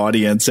sitting in the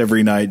audience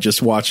every night,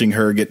 just watching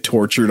her get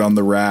tortured on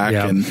the rack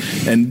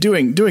and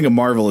doing a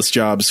marvelous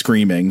job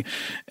screaming.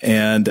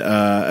 And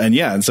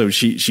so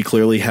she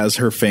clearly has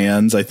her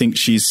fans. I think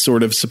she's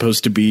sort of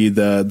supposed to be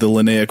the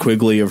Linnea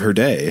Quigley of her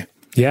day.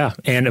 Yeah,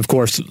 and of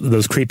course,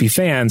 those creepy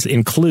fans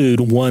include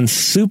one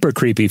super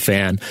creepy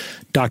fan,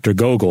 Dr.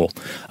 Gogol.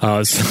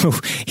 So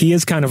he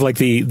is kind of like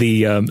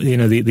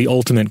the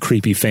ultimate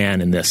creepy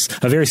fan in this.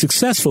 A very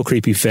successful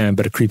creepy fan,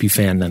 but a creepy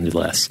fan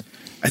nonetheless.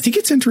 I think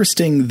it's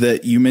interesting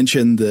that you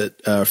mentioned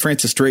that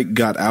Frances Drake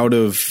got out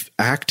of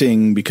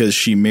acting because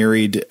she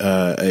married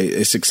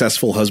a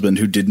successful husband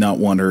who did not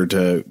want her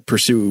to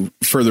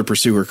further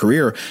pursue her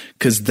career,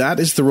 because that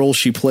is the role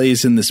she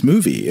plays in this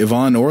movie.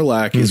 Yvonne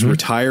Orlak is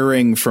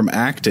retiring from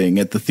acting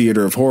at the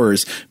Theater of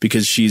Horrors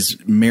because she's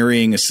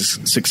marrying a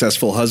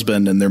successful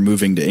husband and they're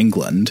moving to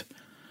England.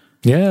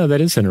 Yeah, that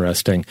is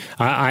interesting.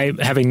 I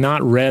having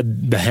not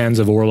read The Hands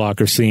of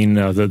Orlak or seen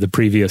the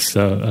previous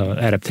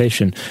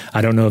adaptation,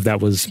 I don't know if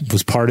that was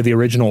part of the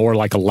original or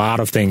like a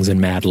lot of things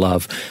in Mad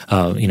Love,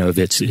 if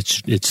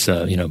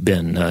it's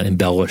been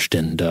embellished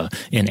and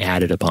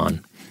added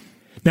upon.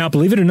 Now,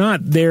 believe it or not,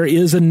 there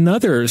is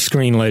another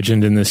screen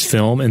legend in this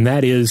film, and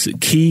that is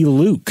Key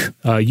Luke.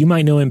 You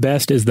might know him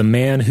best as the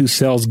man who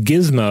sells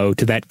Gizmo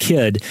to that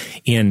kid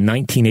in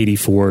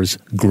 1984's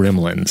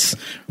Gremlins.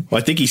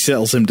 Well, I think he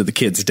sells him to the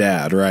kid's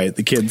dad, right?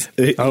 The kid's.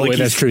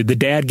 That's true. The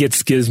dad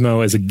gets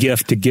Gizmo as a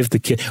gift to give the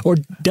kid. Or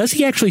does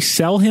he actually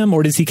sell him,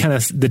 or does he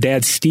the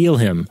dad steal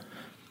him?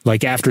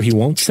 Like after he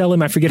won't sell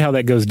him? I forget how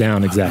that goes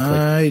down exactly.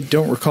 I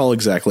don't recall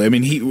exactly. I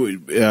mean,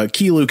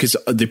 Key Luke is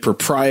the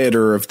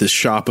proprietor of the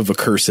shop of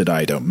accursed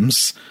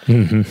items.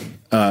 Mm-hmm.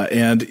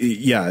 And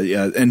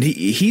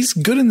he's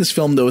good in this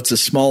film, though it's a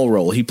small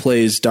role. He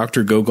plays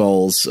Dr.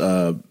 Gogol's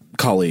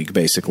colleague,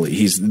 basically.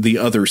 He's the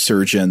other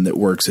surgeon that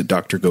works at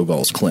Dr.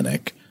 Gogol's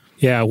clinic.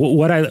 Yeah,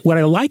 what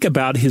I like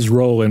about his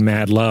role in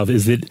Mad Love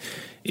is that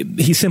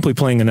he's simply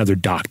playing another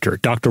doctor,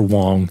 Dr.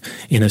 Wong,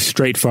 in a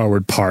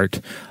straightforward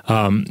part,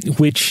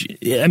 which,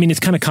 I mean, it's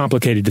kind of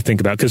complicated to think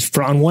about because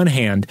on one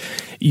hand,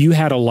 you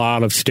had a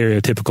lot of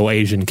stereotypical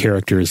Asian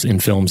characters in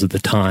films at the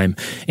time,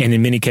 and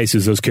in many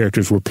cases, those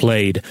characters were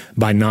played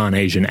by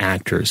non-Asian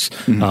actors.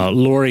 Mm-hmm.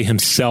 Laurie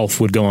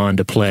himself would go on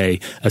to play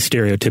a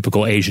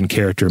stereotypical Asian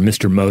character,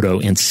 Mr. Moto,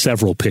 in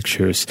several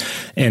pictures,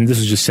 and this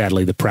was just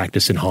sadly the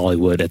practice in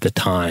Hollywood at the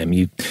time.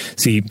 You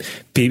see,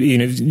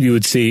 you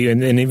would see,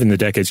 and even the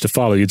decades to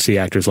follow, you'd see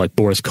actors like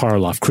Boris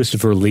Karloff,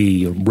 Christopher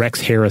Lee, Rex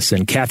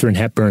Harrison, Katharine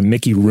Hepburn,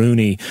 Mickey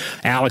Rooney,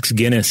 Alex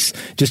Guinness,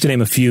 just to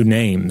name a few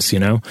names,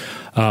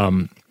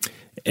 And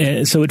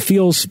so it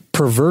feels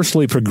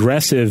perversely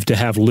progressive to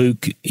have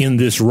Luke in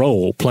this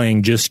role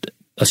playing just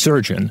a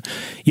surgeon.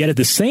 Yet at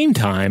the same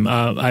time,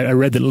 I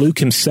read that Luke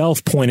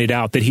himself pointed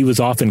out that he was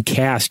often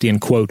cast in,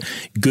 quote,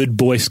 good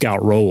Boy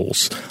Scout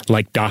roles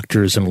like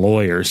doctors and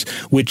lawyers,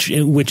 which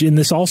in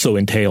this also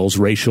entails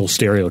racial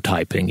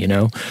stereotyping,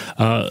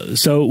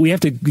 So we have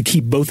to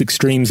keep both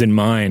extremes in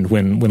mind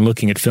when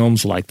looking at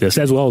films like this,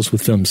 as well as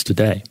with films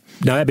today.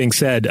 Now, that being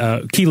said,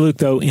 Key Luke,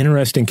 though,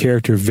 interesting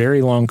character,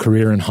 very long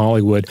career in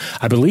Hollywood.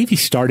 I believe he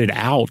started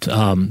out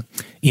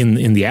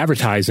in the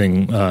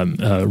advertising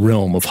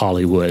realm of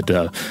Hollywood,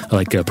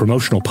 like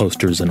promotional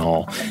posters and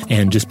all,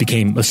 and just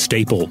became a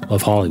staple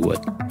of Hollywood.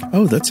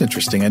 Oh, that's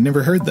interesting. I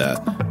never heard that.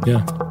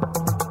 Yeah.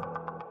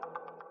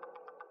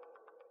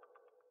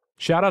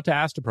 Shout out to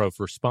Astepro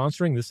for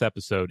sponsoring this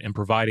episode and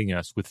providing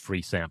us with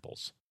free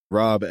samples.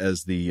 Rob,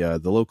 as the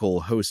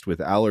local host with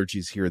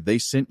allergies here, they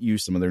sent you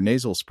some of their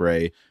nasal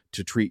spray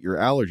to treat your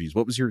allergies.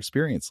 What was your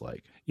experience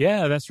like?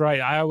 Yeah, that's right.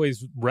 I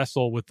always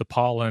wrestle with the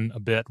pollen a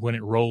bit when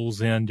it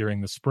rolls in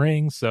during the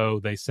spring, so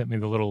they sent me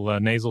the little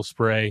nasal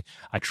spray.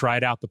 I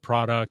tried out the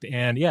product,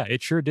 and yeah,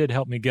 it sure did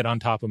help me get on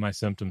top of my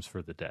symptoms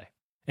for the day.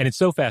 And it's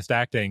so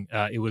fast-acting,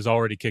 it was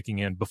already kicking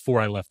in before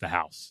I left the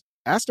house.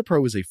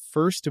 Astepro is a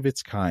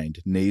first-of-its-kind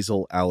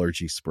nasal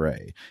allergy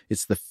spray.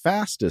 It's the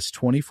fastest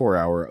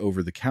 24-hour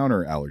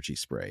over-the-counter allergy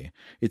spray.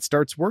 It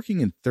starts working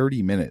in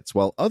 30 minutes,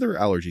 while other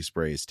allergy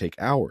sprays take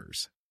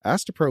hours.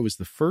 Astepro is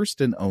the first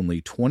and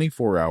only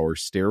 24-hour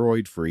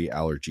steroid-free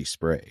allergy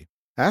spray.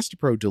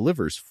 Astepro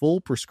delivers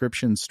full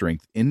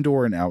prescription-strength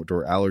indoor and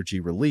outdoor allergy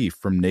relief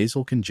from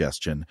nasal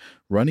congestion,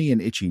 runny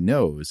and itchy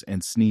nose,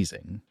 and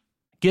sneezing.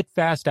 Get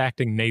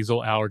fast-acting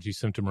nasal allergy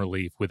symptom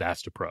relief with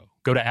Astepro.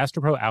 Go to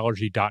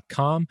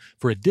asteproallergy.com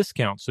for a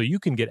discount so you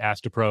can get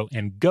Astepro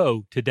and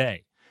go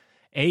today.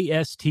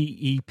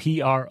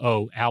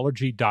 ASTEPRO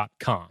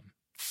allergy.com.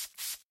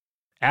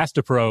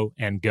 Astepro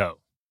and go.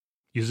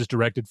 Use as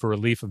directed for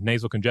relief of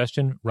nasal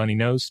congestion, runny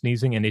nose,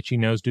 sneezing, and itchy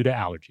nose due to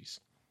allergies.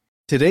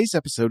 Today's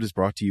episode is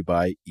brought to you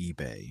by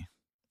eBay.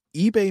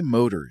 eBay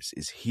Motors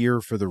is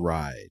here for the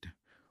ride.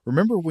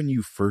 Remember when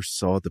you first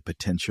saw the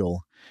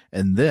potential?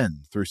 And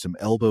then, through some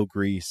elbow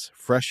grease,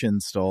 fresh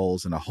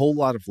installs, and a whole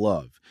lot of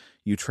love,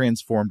 you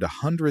transformed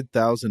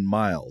 100,000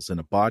 miles and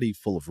a body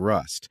full of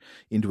rust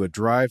into a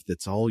drive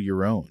that's all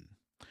your own.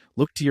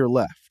 Look to your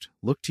left.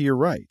 Look to your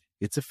right.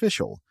 It's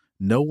official.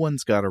 No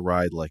one's got a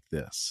ride like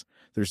this.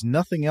 There's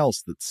nothing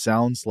else that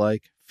sounds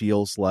like,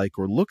 feels like,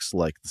 or looks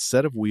like the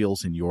set of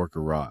wheels in your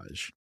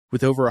garage.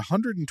 With over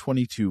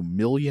 122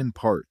 million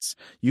parts,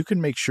 you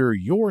can make sure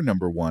your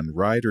number one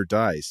ride or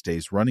die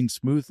stays running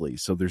smoothly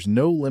so there's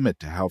no limit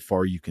to how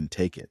far you can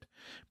take it.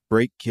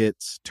 Brake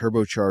kits,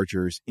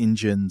 turbochargers,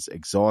 engines,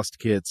 exhaust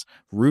kits,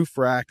 roof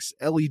racks,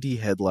 LED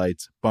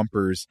headlights,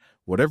 bumpers,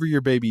 whatever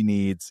your baby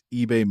needs,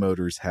 eBay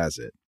Motors has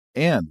it.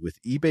 And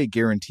with eBay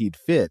Guaranteed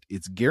Fit,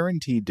 it's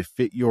guaranteed to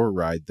fit your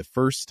ride the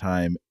first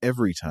time,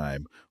 every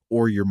time,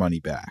 or your money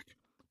back.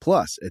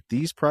 Plus, at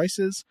these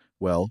prices,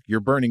 well, you're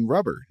burning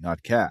rubber,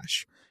 not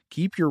cash.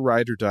 Keep your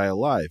ride or die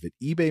alive at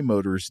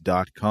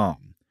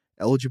ebaymotors.com.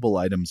 Eligible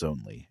items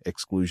only.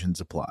 Exclusions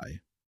apply.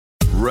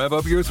 Rev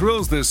up your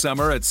thrills this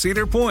summer at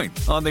Cedar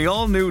Point on the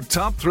all-new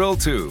Top Thrill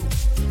 2.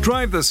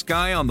 Drive the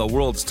sky on the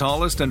world's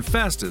tallest and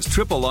fastest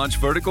triple-launch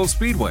vertical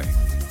speedway.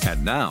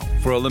 And now,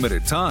 for a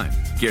limited time,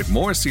 get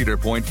more Cedar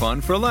Point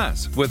fun for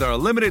less with our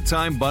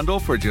limited-time bundle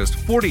for just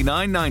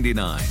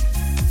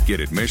 $49.99. Get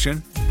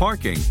admission,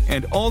 parking,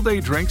 and all-day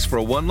drinks for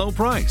one low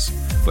price.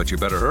 But you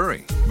better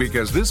hurry,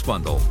 because this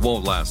bundle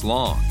won't last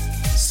long.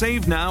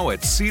 Save now at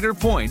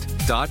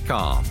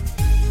cedarpoint.com.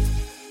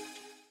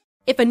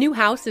 If a new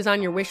house is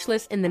on your wish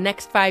list in the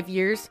next 5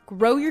 years,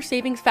 grow your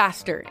savings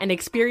faster and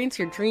experience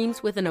your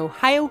dreams with an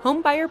Ohio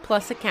Homebuyer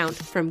Plus account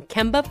from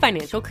Kemba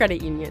Financial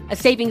Credit Union. A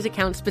savings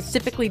account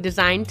specifically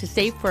designed to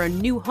save for a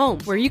new home,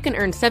 where you can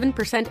earn 7%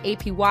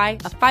 APY,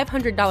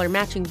 a $500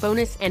 matching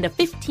bonus, and a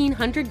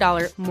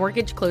 $1,500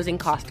 mortgage closing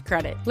cost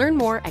credit. Learn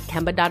more at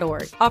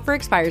Kemba.org. Offer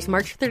expires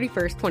March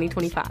 31st,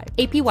 2025.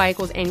 APY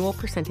equals annual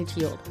percentage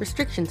yield.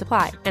 Restrictions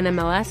apply.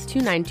 NMLS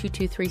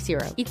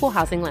 292230. Equal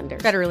housing lender.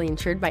 Federally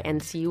insured by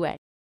NCUA.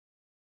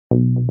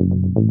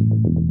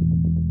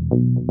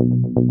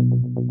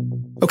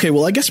 Okay,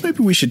 well, I guess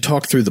maybe we should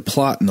talk through the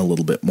plot in a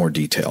little bit more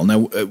detail. Now,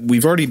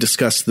 we've already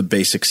discussed the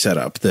basic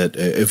setup that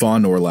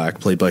Yvonne Orlac,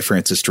 played by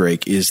Frances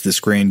Drake, is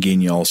this grand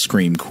guignol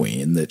scream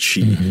queen, that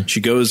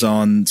she goes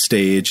on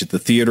stage at the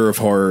Theater of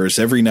Horrors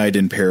every night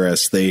in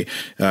Paris. They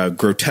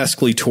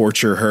grotesquely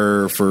torture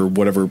her for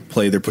whatever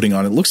play they're putting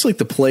on. It looks like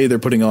the play they're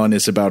putting on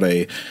is about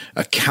a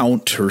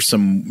count or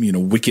some,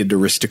 wicked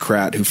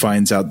aristocrat who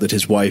finds out that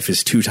his wife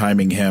is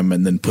two-timing him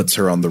and then puts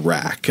her on the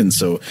rack. And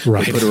so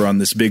they put her on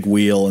this big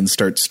wheel and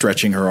start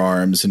stretching her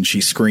arms, and she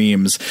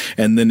screams.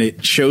 And then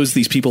it shows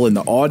these people in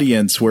the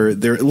audience where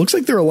it looks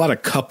like there are a lot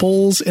of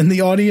couples in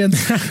the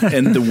audience,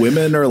 and the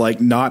women are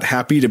like not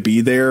happy to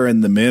be there,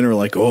 and the men are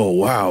like, oh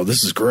wow,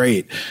 this is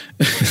great.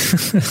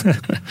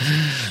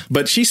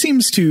 But she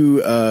seems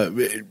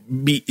to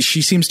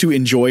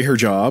enjoy her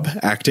job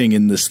acting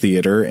in this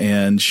theater,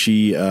 and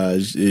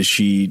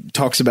she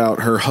talks about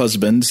her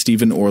husband,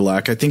 Stephen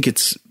Orlac. I think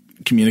it's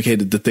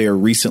communicated that they are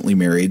recently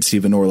married.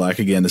 Stephen Orlac,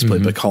 again, is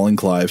played by Colin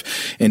Clive,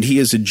 and he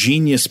is a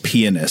genius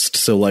pianist.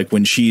 So like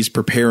when she's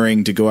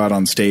preparing to go out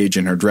on stage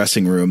in her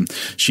dressing room,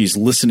 she's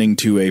listening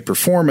to a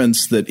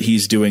performance that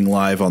he's doing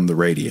live on the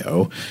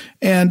radio.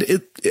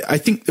 And I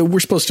think that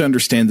we're supposed to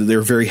understand that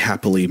they're very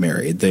happily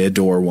married. They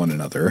adore one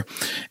another.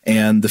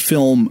 And the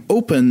film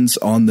opens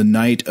on the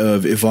night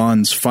of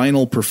Yvonne's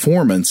final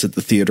performance at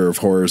the Theater of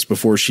Horrors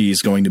before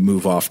she's going to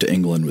move off to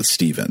England with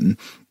Stephen.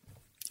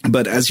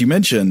 But as you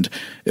mentioned,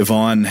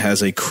 Yvonne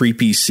has a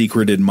creepy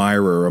secret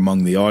admirer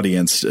among the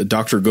audience.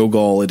 Dr.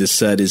 Gogol, it is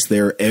said, is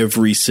there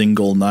every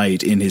single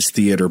night in his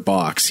theater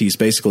box. He's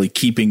basically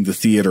keeping the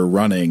theater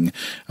running,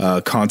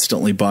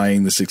 constantly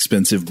buying this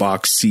expensive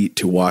box seat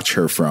to watch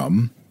her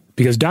from.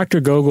 Because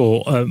Dr.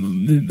 Gogol,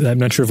 I'm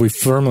not sure if we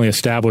firmly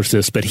established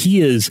this, but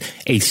he is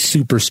a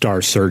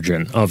superstar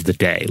surgeon of the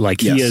day.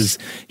 Like he is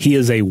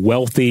a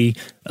wealthy,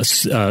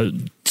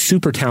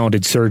 super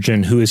talented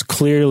surgeon who is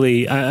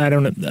clearly, I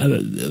don't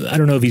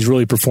know if he's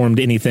really performed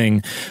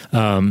anything,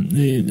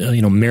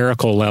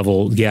 miracle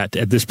level yet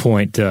at this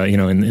point,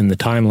 in the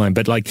timeline.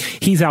 But like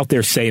he's out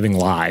there saving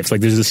lives. Like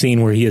there's a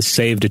scene where he has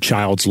saved a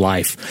child's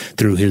life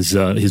through his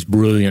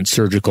brilliant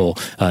surgical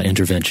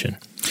intervention.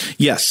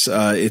 Yes,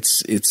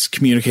 it's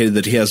communicated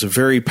that he has a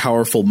very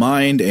powerful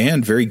mind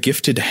and very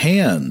gifted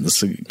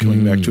hands,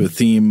 coming back to a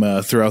theme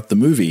throughout the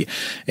movie.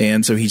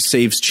 And so he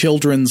saves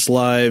children's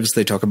lives.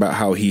 They talk about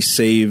how he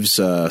saves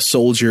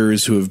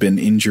soldiers who have been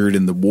injured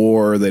in the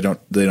war. They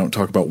don't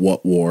talk about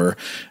what war.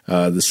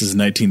 This is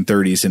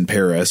 1930s in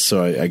Paris,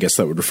 so I guess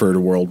that would refer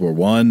to World War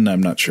I.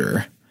 I'm not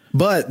sure.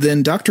 But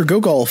then Dr.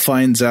 Gogol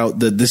finds out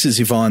that this is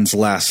Yvonne's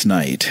last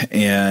night,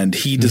 and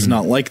he does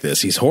not like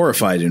this. He's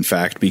horrified, in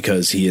fact,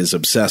 because he is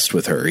obsessed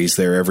with her. He's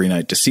there every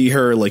night to see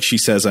her. Like she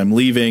says, I'm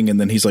leaving. And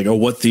then he's like, oh,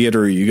 what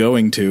theater are you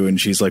going to?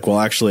 And she's like, well,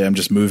 actually, I'm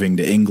just moving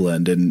to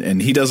England.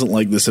 And he doesn't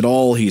like this at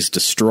all. He's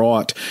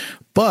distraught.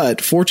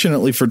 But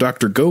fortunately for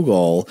Dr.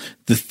 Gogol,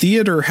 the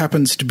theater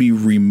happens to be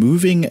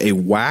removing a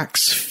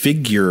wax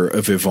figure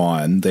of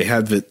Yvonne. They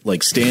have it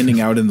like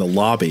standing out in the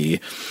lobby,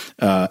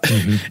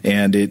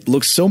 and it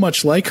looks so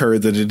much like her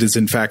that it is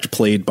in fact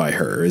played by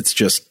her. It's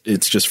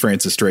just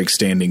Frances Drake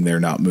standing there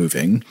not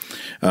moving.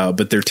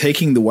 But they're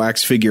taking the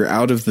wax figure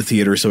out of the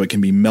theater so it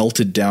can be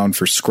melted down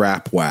for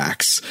scrap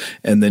wax.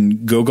 And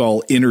then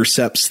Gogol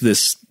intercepts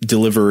this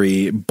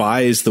delivery,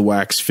 buys the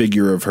wax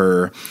figure of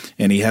her,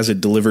 and he has it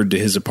delivered to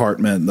his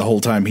apartment. The whole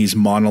time he's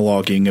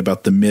monologuing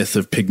about the myth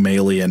of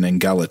Pygmalion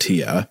and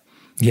Galatea.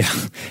 Yeah,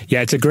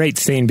 it's a great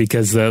scene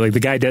because the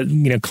guy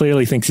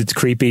clearly thinks it's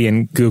creepy,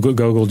 and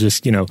Gogol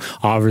just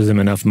offers him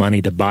enough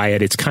money to buy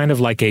it. It's kind of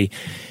like a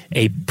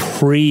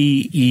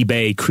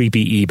pre-eBay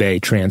creepy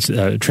eBay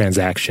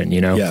transaction.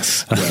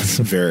 Yes,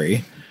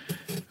 very.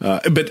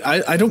 But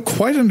I don't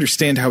quite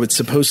understand how it's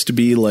supposed to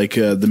be like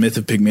the myth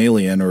of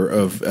Pygmalion or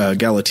of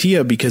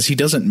Galatea, because he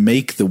doesn't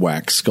make the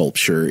wax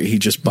sculpture. He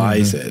just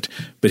buys it.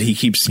 But he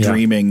keeps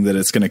dreaming that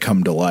it's going to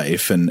come to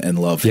life and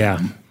love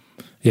him.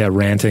 Yeah,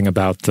 ranting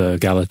about the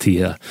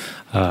Galatea.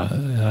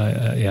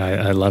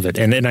 I love it.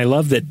 And I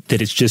love that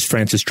it's just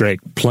Frances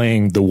Drake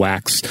playing the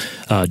wax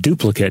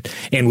duplicate,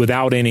 and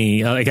without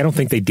any, I don't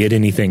think they did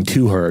anything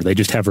to her. They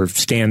just have her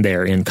stand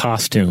there in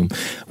costume,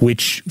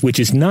 which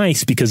is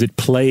nice because it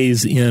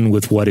plays in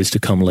with what is to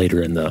come later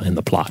in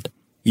the plot.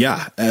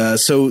 Yeah.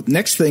 So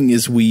next thing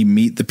is we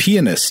meet the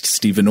pianist,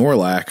 Stephen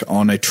Orlak,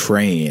 on a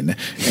train.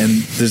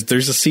 And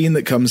there's a scene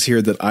that comes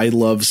here that I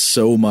love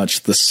so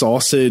much. The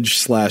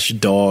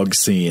sausage/dog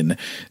scene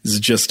is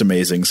just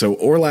amazing. So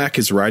Orlak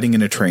is riding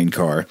in a train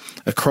car.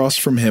 Across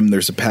from him,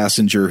 there's a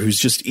passenger who's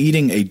just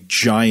eating a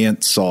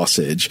giant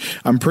sausage.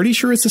 I'm pretty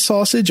sure it's a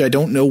sausage. I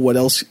don't know what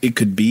else it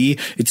could be.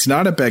 It's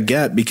not a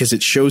baguette because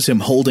it shows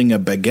him holding a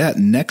baguette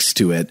next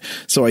to it.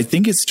 So I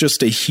think it's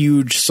just a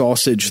huge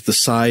sausage the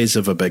size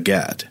of a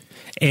baguette.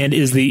 And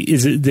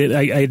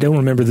I don't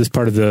remember this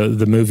part of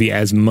the movie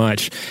as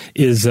much.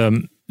 Does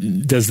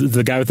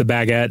the guy with the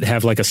baguette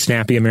have like a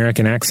snappy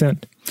American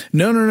accent?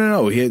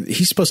 No.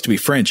 He's supposed to be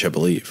French, I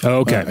believe. Oh,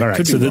 okay. All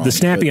right. So the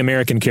snappy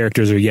American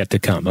characters are yet to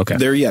come. Okay.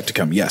 They're yet to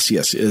come. Yes.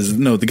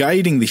 The guy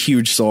eating the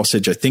huge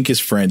sausage, I think, is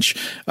French.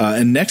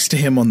 And next to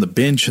him on the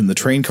bench in the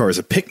train car is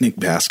a picnic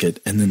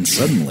basket. And then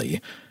suddenly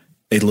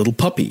a little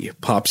puppy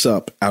pops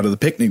up out of the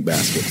picnic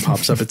basket,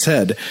 pops up its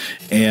head,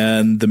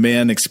 and the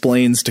man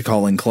explains to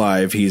Colin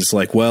Clive, he's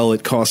like, well,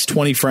 it costs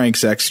 20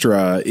 francs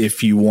extra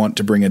if you want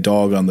to bring a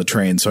dog on the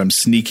train, so I'm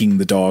sneaking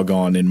the dog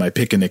on in my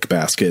picnic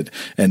basket,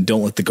 and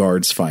don't let the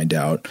guards find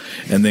out.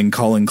 And then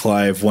Colin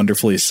Clive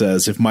wonderfully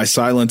says, if my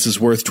silence is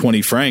worth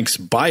 20 francs,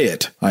 buy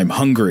it. I'm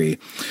hungry.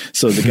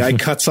 So the guy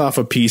cuts off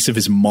a piece of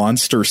his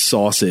monster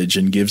sausage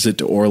and gives it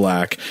to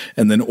Orlak,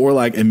 and then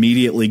Orlak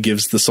immediately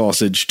gives the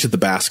sausage to the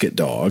basket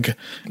dog.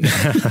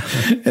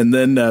 And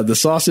then the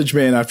sausage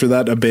man after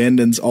that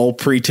abandons all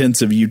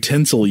pretense of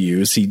utensil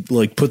use. He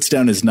puts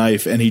down his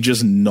knife and he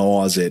just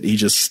gnaws it. He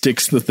just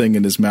sticks the thing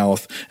in his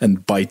mouth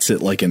and bites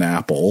it like an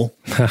apple.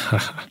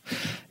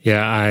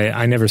 Yeah,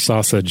 I never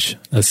sausage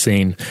a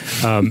scene.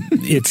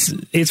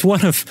 It's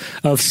one of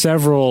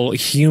several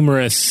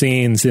humorous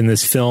scenes in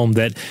this film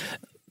that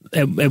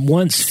at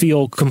once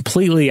feel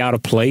completely out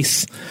of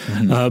place,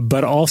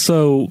 but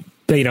also,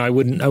 I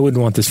wouldn't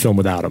want this film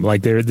without them.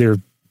 Like they're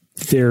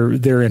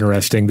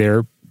interesting.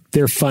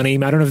 They're funny.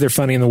 I don't know if they're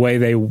funny in the way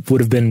they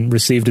would have been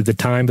received at the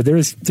time, but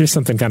there's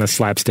something kind of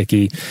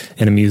slapsticky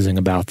and amusing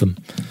about them.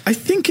 I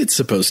think it's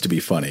supposed to be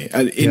funny.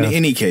 In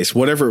any case,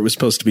 whatever it was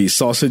supposed to be,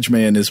 Sausage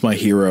Man is my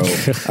hero.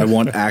 I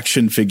want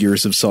action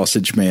figures of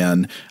Sausage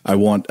Man. I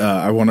want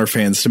our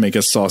fans to make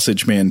us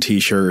Sausage Man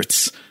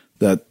t-shirts.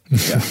 It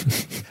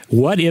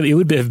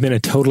would have been a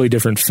totally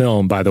different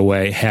film, by the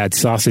way, had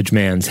Sausage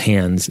Man's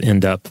hands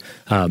end up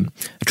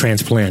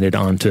transplanted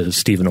onto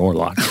Stephen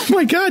Orlak. Oh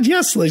my God,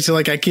 yes!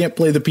 Like I can't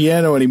play the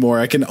piano anymore.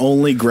 I can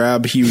only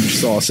grab huge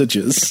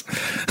sausages.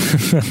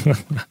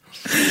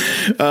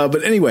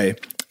 But anyway,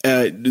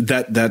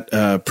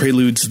 that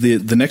preludes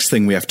the next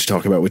thing we have to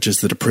talk about, which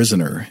is that a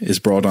prisoner is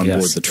brought on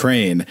board the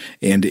train,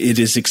 and it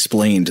is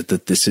explained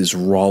that this is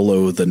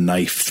Rollo the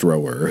knife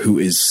thrower, who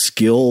is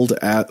skilled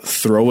at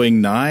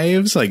throwing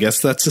knives. I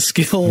guess that's a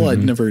skill.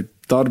 I'd never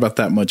thought about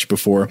that much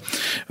before.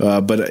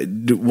 But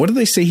what do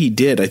they say he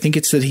did? I think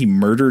it's that he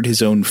murdered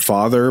his own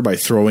father by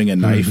throwing a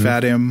knife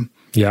at him.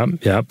 Yeah,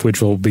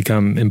 which will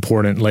become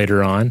important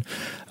later on.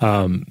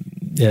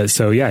 He's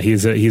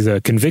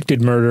a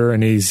convicted murderer,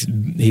 and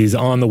he's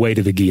on the way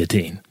to the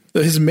guillotine.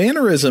 His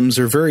mannerisms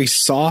are very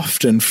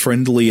soft and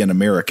friendly and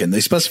American. They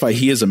specify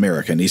he is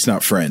American. He's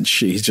not French.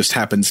 He just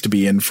happens to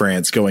be in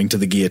France going to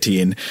the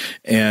guillotine.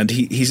 And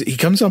he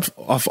comes off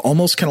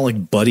almost kind of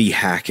like Buddy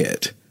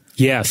Hackett.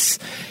 Yes.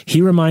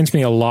 He reminds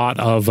me a lot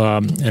of,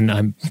 and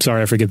I'm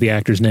sorry I forget the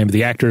actor's name, but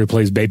the actor who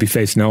plays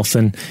Babyface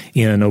Nelson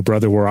in Oh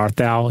Brother, Where Art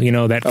Thou?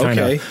 That kind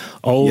of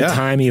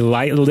old-timey,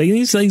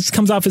 he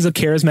comes off as a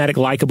charismatic,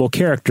 likable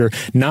character,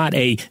 not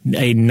a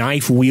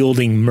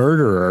knife-wielding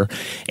murderer.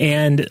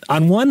 And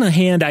on one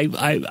hand,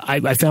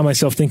 I found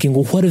myself thinking,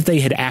 well, what if they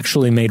had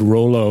actually made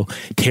Rollo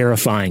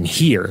terrifying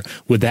here?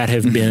 Would that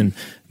have been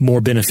more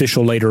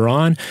beneficial later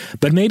on?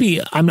 But maybe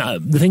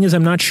the thing is,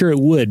 I'm not sure it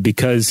would,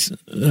 because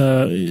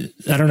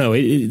I don't know,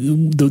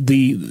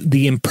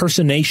 the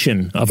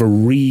impersonation of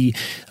a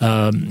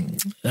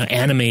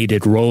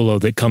animated Rollo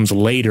that comes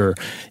later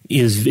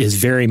is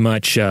very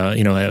much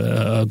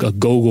a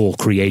Gogol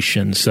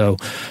creation. So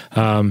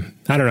I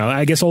don't know.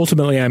 I guess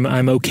ultimately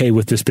I'm okay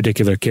with this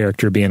particular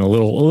character being a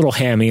little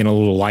hammy and a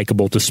little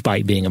likable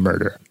despite being a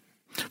murderer.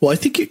 Well, I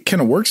think it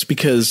kind of works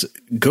because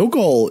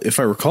Gogol, if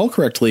I recall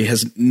correctly,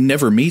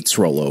 never meets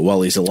Rollo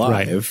while he's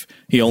alive. Right.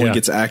 He only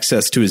gets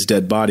access to his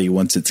dead body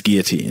once it's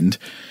guillotined.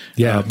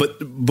 Yeah.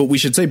 But we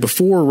should say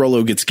before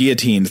Rollo gets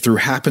guillotined, through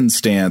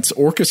happenstance,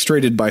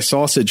 orchestrated by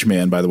Sausage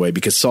Man, by the way,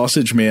 because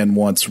Sausage Man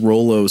wants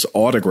Rollo's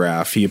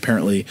autograph. He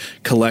apparently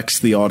collects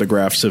the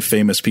autographs of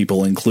famous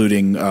people,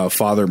 including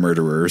father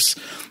murderers.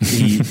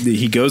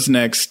 He goes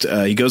next.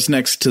 He goes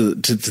next to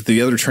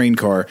the other train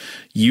car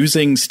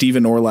using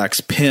Stephen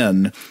Orlak's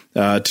pen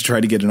to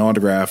try to get an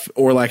autograph.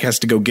 Orlak has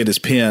to go get his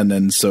pen,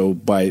 and so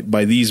by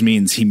these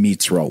means, he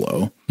meets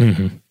Rollo.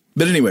 Mm-hmm.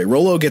 But anyway,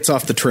 Rollo gets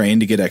off the train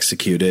to get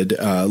executed.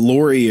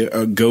 Laurie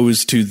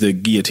goes to the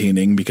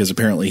guillotining because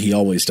apparently he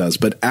always does.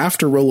 But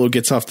after Rollo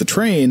gets off the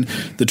train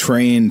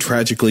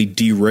tragically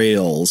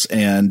derails,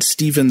 and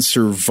Stephen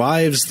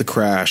survives the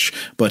crash,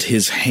 but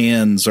his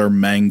hands are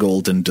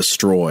mangled and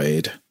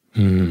destroyed.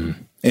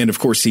 And of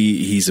course,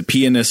 he's a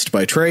pianist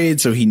by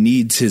trade, so he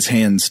needs his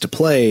hands to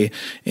play.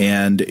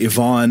 And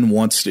Yvonne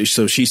wants to,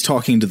 so she's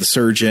talking to the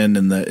surgeon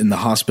in the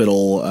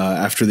hospital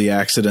after the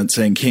accident,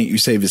 saying, "Can't you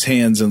save his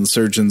hands?" And the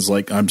surgeon's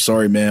like, "I'm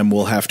sorry, ma'am,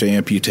 we'll have to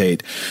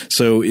amputate."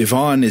 So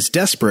Yvonne is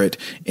desperate,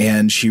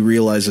 and she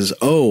realizes,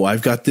 "Oh,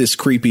 I've got this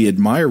creepy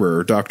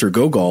admirer, Dr.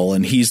 Gogol,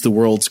 and he's the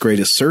world's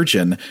greatest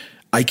surgeon.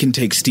 I can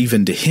take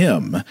Stephen to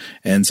him."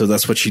 And so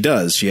that's what she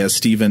does. She has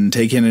Stephen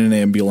taken in an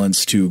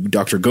ambulance to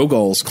Dr.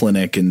 Gogol's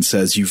clinic and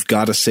says, "You've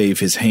got to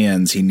save his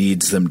hands. He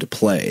needs them to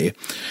play."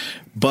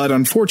 But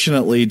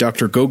unfortunately,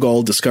 Dr.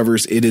 Gogol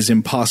discovers it is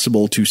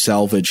impossible to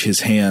salvage his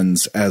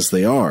hands as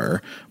they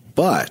are.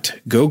 But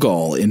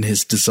Gogol, in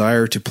his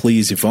desire to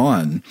please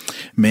Yvonne,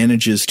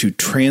 manages to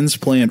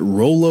transplant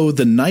Rollo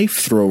the knife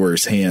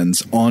thrower's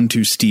hands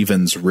onto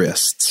Stephen's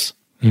wrists.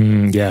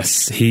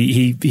 Yes,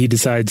 he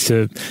decides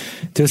to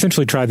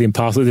essentially try the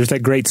impossible. There's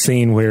that great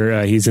scene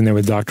where he's in there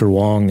with Dr.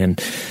 Wong,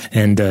 and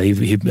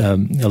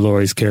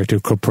Laurie's character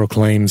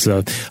proclaims,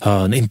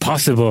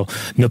 "Impossible.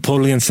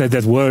 Napoleon said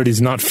that word is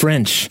not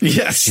French."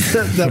 Yes,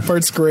 that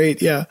part's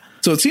great. Yeah.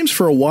 So it seems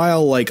for a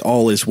while like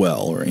all is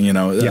well, or,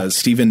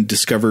 Stephen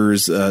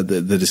discovers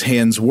that his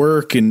hands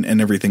work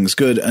and everything's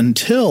good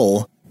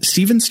until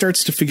Stephen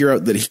starts to figure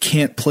out that he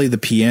can't play the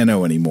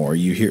piano anymore.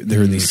 You hear there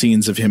are these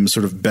scenes of him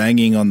sort of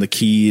banging on the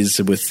keys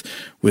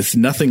with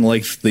nothing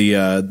like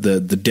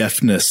the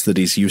deafness that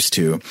he's used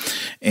to.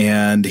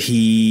 And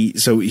he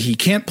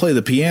can't play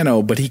the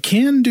piano, but he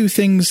can do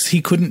things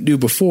he couldn't do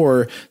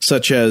before,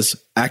 such as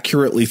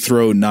accurately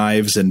throw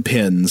knives and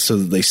pins so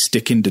that they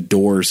stick into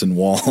doors and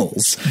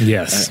walls.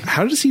 Yes.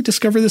 How does he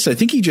discover this? I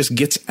think he just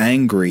gets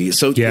angry.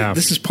 So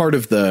this is part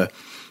of the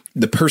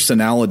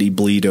personality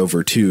bleed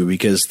over too,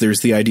 because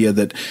there's the idea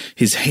that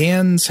his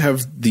hands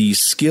have the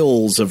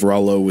skills of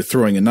Rollo with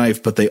throwing a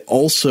knife, but they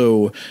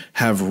also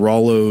have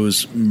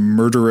Rollo's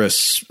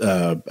murderous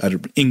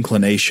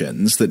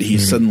inclinations, that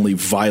he's suddenly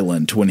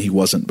violent when he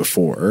wasn't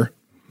before.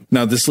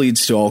 Now, this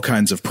leads to all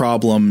kinds of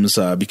problems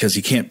because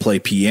he can't play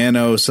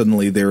piano.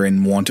 Suddenly, they're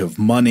in want of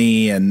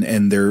money, and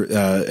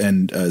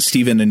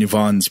Stephen and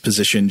Yvonne's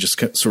position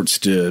just sorts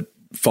to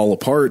fall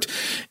apart,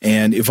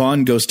 and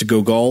Yvonne goes to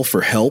Gogol for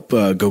help.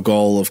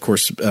 Gogol, of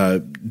course,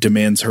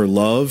 demands her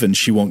love, and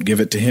she won't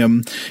give it to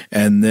him.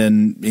 And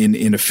then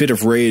in a fit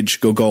of rage,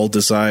 Gogol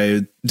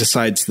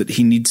decides that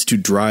he needs to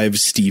drive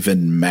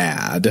Stephen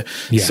mad.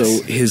 Yes.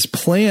 So his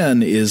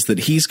plan is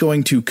that he's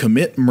going to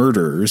commit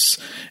murders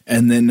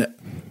and then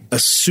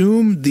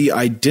assume the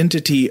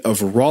identity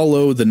of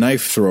Rollo the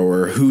knife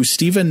thrower, who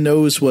Stephen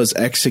knows was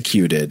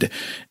executed,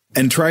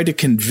 and try to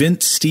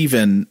convince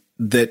Stephen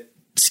that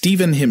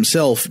Stephen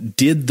himself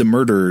did the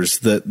murders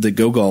that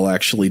Gogol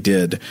actually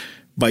did,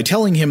 by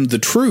telling him the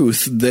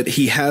truth that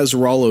he has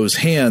Rollo's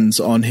hands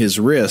on his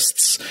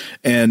wrists,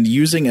 and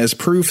using as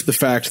proof the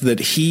fact that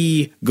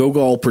he,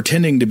 Gogol,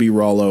 pretending to be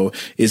Rollo,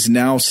 is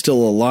now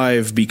still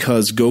alive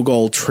because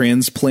Gogol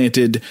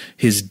transplanted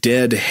his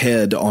dead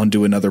head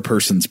onto another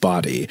person's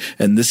body.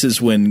 And this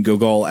is when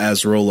Gogol,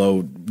 as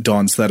Rollo,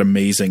 dons that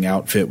amazing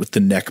outfit with the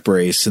neck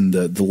brace and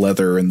the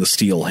leather and the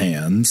steel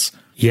hands.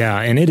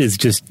 Yeah, and it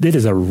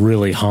is a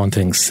really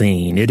haunting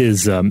scene. It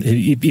is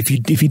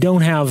if you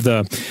don't have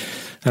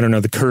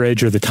the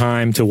courage or the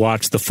time to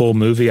watch the full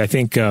movie, I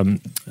think there's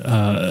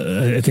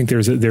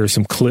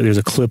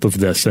a clip of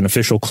this, an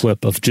official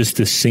clip of just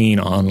this scene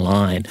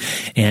online,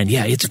 and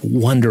yeah, it's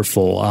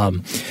wonderful.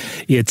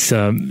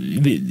 So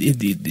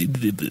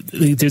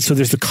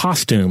there's the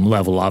costume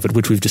level of it,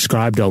 which we've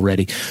described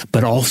already,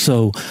 but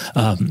also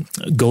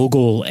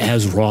Gogol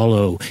as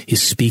Rollo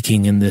is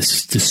speaking in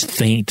this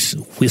feint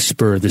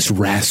whisper, this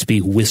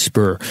raspy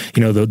whisper,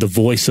 the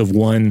voice of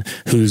one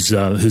whose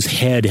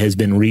head has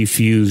been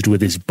refused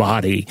with his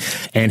body,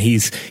 and he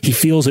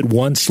feels at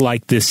once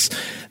like this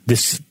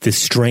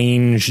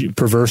strange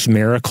perverse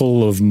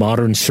miracle of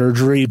modern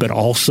surgery, but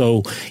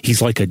also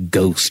he's like a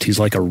ghost, he's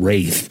like a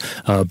wraith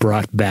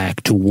brought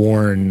back to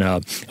warn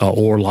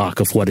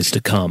Orlok of what is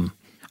to come.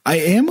 I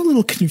am a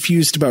little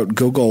confused about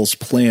Gogol's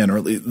plan,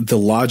 or the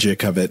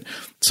logic of it.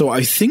 So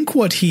I think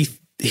what he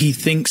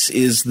thinks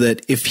is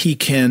that if he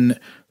can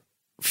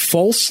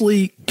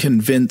falsely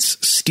convince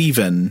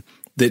Stephen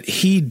that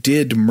he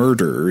did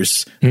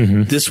murders,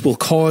 this will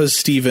cause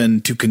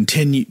Stephen to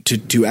continue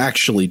to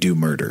actually do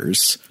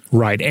murders.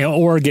 Right,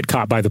 or get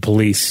caught by the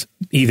police,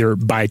 either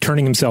by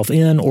turning himself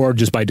in or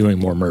just by doing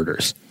more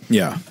murders.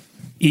 Yeah.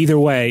 Either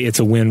way, it's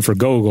a win for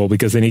Gogol,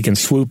 because then he can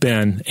swoop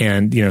in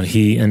and,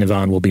 he and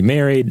Yvonne will be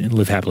married and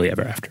live happily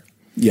ever after.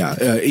 Yeah,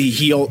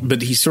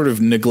 but he sort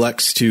of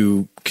neglects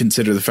to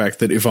consider the fact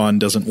that Yvonne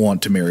doesn't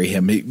want to marry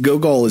him.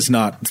 Gogol is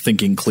not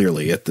thinking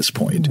clearly at this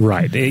point.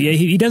 Right.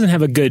 He doesn't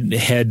have a good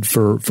head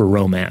for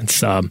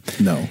romance.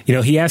 No.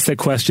 He asked that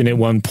question at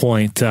one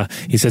point.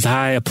 He says,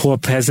 "I, a poor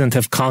peasant,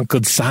 have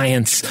conquered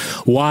science.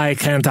 Why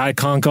can't I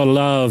conquer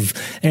love?"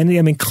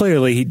 And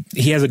clearly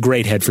he has a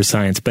great head for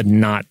science, but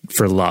not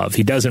for love.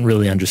 He doesn't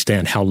really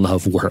understand how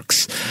love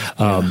works.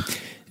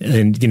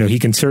 And, he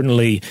can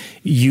certainly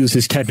use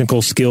his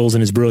technical skills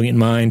and his brilliant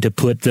mind to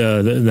put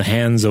the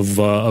hands of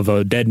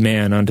a dead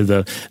man onto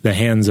the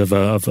hands of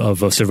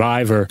a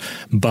survivor.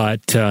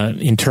 But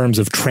in terms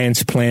of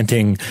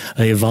transplanting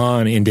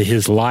Yvonne into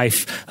his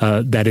life,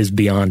 that is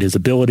beyond his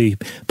ability.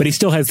 But he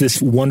still has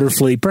this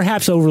wonderfully,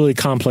 perhaps overly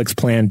complex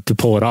plan to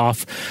pull it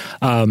off.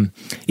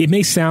 It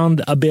may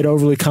sound a bit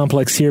overly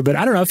complex here, but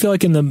I don't know. I feel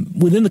like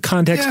within the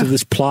context of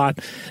this plot,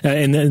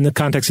 and in the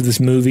context of this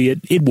movie,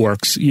 it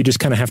works. You just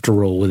kind of have to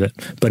roll with it,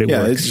 but it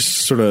works. It just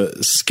sort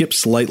of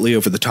skips lightly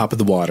over the top of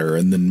the water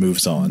and then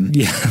moves on.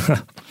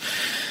 Yeah.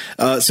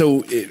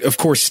 So, of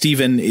course,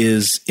 Stephen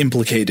is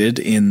implicated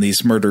in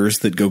these murders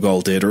that Gogol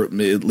did, or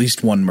at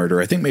least one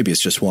murder. I think maybe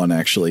it's just one,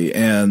 actually.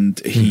 And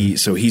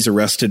he's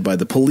arrested by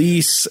the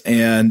police,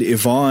 and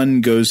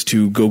Yvonne goes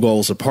to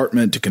Gogol's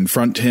apartment to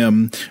confront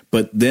him.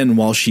 But then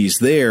while she's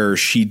there,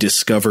 she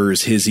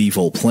discovers his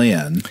evil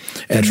plan.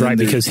 That's right,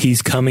 because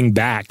he's coming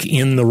back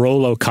in the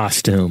Rollo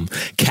costume,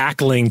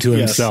 cackling to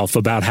himself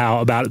about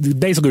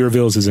basically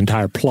reveals his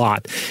entire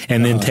plot,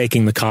 and then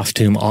taking the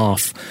costume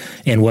off.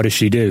 And what does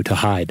she do to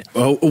hide?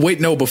 Oh, wait,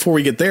 no, before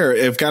we get there,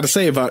 I've got to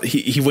say about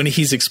when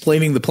he's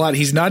explaining the plot,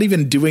 he's not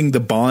even doing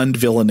the Bond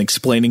villain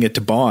explaining it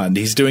to Bond.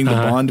 He's doing the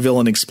Bond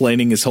villain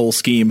explaining his whole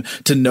scheme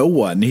to no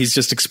one. He's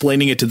just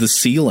explaining it to the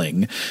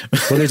ceiling.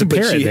 Well, there's a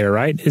parrot there,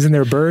 right? Isn't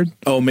there a bird?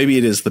 Oh, maybe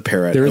it is the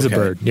parrot. There is a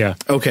bird, yeah.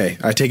 Okay,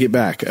 I take it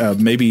back.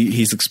 Maybe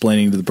he's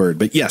explaining to the bird.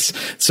 But yes,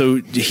 so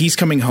he's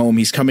coming home.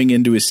 He's coming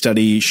into his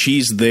study.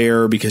 She's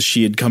there because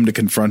she had come to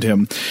confront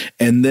him.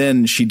 And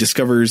then she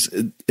discovers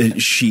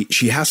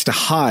she has to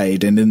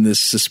hide. And in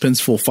this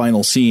suspenseful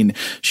final scene,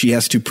 she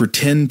has to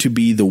pretend to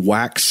be the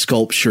wax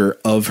sculpture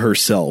of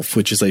herself,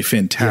 which is a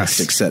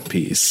fantastic set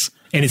piece.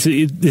 And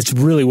it's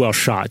really well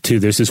shot, too.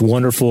 There's this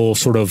wonderful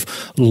sort of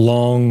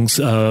long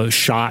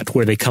shot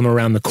where they come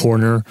around the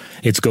corner.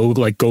 It's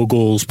like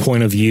Gogol's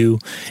point of view,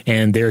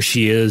 and there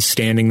she is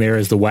standing there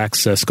as the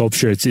wax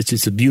sculpture.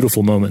 It's a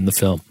beautiful moment in the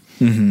film.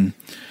 Mm-hmm.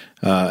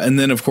 And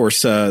then, of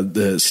course,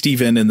 the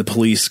Stephen and the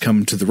police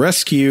come to the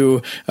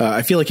rescue.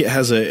 I feel like it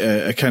has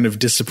a kind of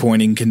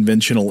disappointing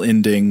conventional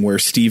ending where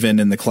Stephen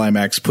in the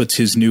climax puts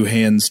his new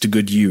hands to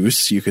good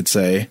use, you could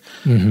say.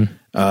 Mm-hmm.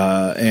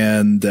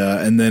 And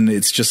then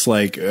it's just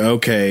like,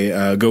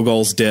 okay,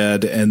 Gogol's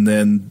dead. And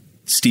then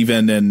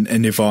Stephen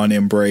and Yvonne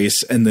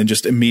embrace, and then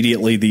just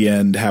immediately the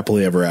end,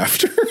 happily ever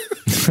after.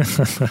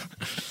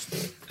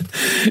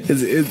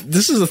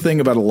 This is the thing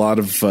about a lot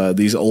of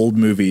these old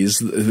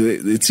movies.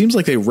 It seems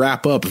like they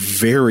wrap up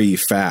very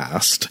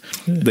fast.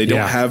 They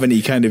don't have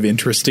any kind of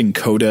interesting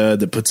coda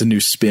that puts a new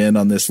spin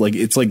on this. Like,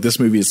 it's like this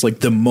movie. It's like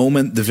the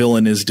moment the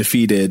villain is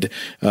defeated,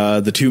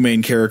 the two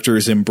main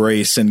characters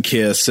embrace and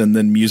kiss, and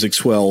then music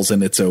swells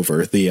and it's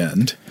over. The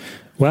end.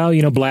 Well,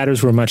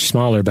 bladders were much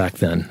smaller back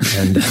then,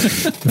 and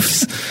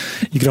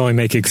you can only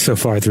make it so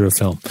far through a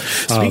film.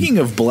 Speaking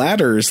of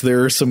bladders,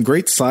 there are some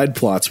great side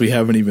plots we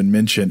haven't even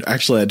mentioned.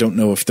 Actually, I don't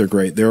know if they're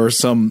great. There are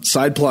some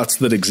side plots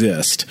that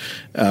exist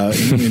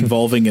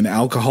involving an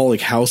alcoholic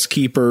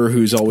housekeeper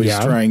who's always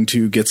trying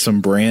to get some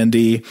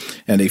brandy,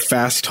 and a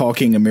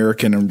fast-talking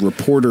American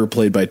reporter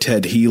played by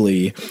Ted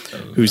Healy,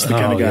 who's the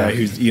kind of guy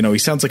who's, he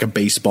sounds like a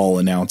baseball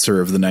announcer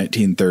of the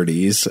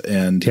 1930s,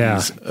 and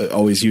he's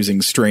always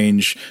using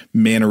strange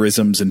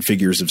mannerisms and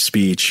figures of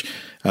speech.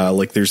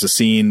 Like there's a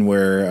scene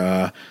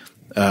where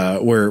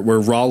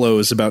Rollo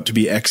is about to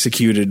be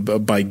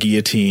executed by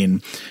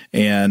guillotine,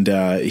 and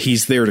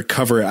he's there to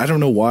cover it. I don't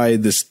know why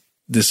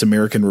this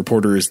American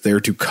reporter is there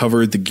to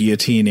cover the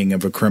guillotining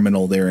of a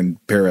criminal there in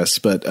Paris,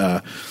 but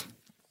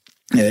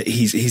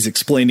he's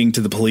explaining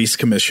to the police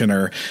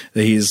commissioner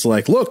that he's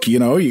like, look, you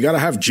got to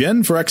have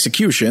gin for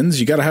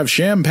executions. You got to have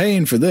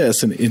champagne for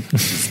this. And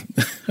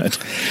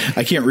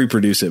I can't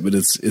reproduce it, but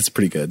it's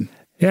pretty good.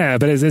 Yeah,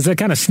 but it's a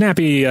kind of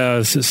snappy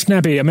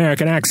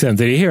American accent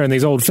that you hear in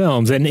these old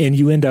films, and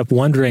you end up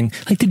wondering,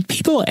 like, did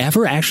people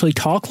ever actually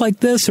talk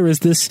like this, or is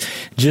this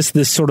just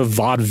this sort of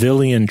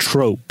vaudevillian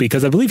trope?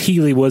 Because I believe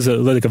Healy was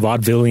like a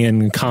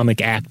vaudevillian comic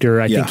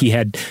actor. I think he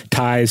had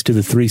ties to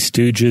the Three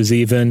Stooges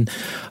even.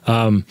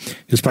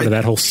 He was part of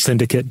that whole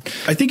syndicate.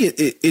 I think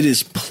it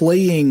is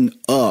playing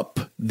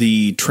up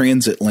the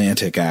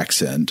transatlantic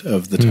accent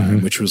of the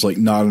time, which was like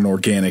not an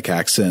organic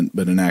accent,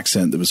 but an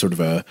accent that was sort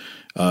of a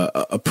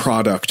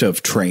product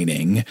of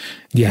training.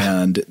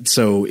 Yeah. And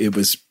so it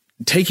was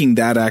taking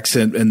that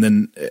accent and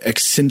then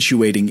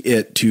accentuating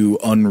it to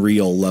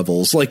unreal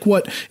levels.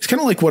 It's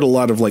kind of like what a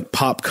lot of like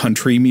pop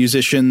country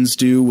musicians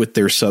do with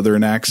their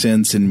Southern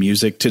accents in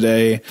music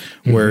today,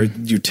 where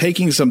you're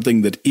taking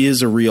something that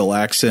is a real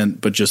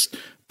accent, but just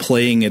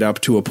playing it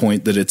up to a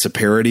point that it's a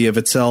parody of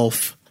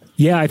itself.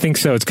 Yeah, I think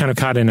so. It's kind of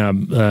caught in a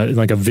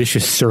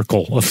vicious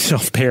circle of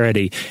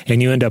self-parody,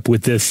 and you end up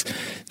with this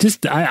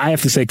I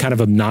have to say, kind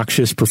of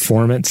obnoxious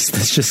performance.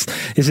 It's just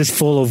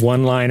full of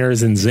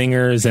one-liners and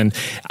zingers, and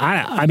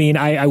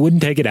I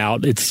wouldn't take it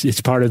out.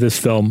 It's part of this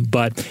film,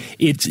 but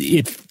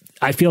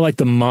I feel like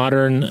the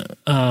modern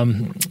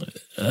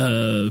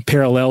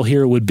parallel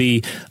here would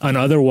be an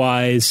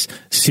otherwise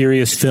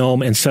serious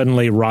film, and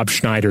suddenly Rob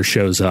Schneider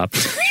shows up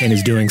and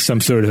is doing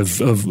some sort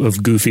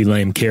of goofy,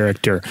 lame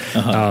character.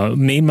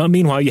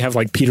 Meanwhile, you have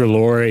like Peter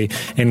Lorre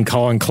and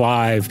Colin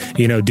Clive,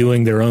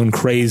 doing their own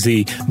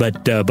crazy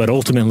but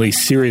ultimately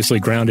seriously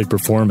grounded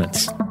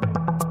performance.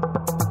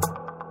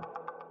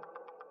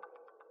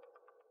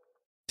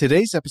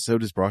 Today's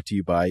episode is brought to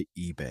you by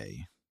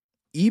eBay.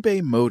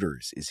 eBay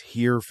Motors is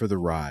here for the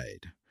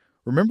ride.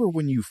 Remember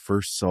when you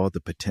first saw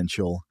the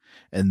potential?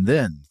 And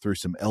then, through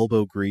some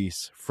elbow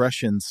grease,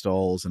 fresh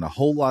installs, and a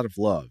whole lot of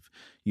love,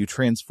 you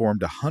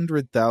transformed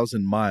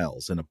 100,000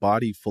 miles and a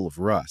body full of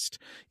rust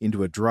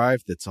into a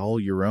drive that's all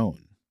your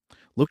own.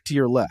 Look to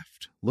your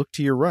left. Look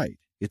to your right.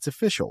 It's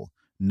official.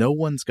 No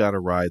one's got a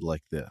ride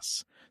like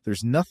this.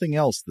 There's nothing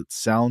else that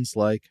sounds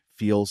like,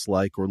 feels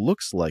like, or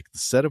looks like the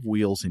set of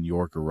wheels in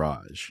your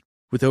garage.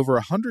 With over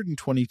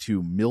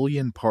 122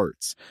 million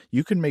parts,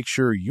 you can make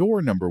sure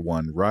your number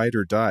one ride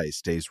or die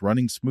stays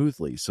running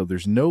smoothly, so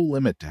there's no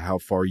limit to how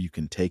far you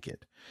can take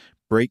it.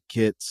 Brake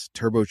kits,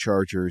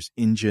 turbochargers,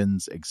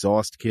 engines,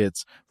 exhaust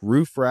kits,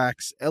 roof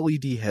racks,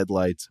 LED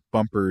headlights,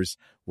 bumpers,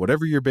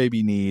 whatever your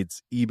baby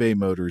needs, eBay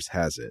Motors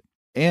has it.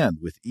 And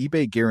with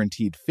eBay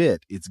Guaranteed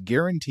Fit, it's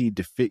guaranteed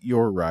to fit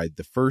your ride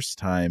the first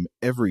time,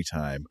 every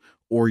time,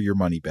 or your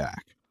money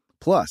back.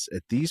 Plus,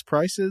 at these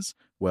prices,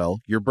 well,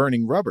 you're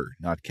burning rubber,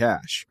 not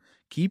cash.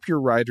 Keep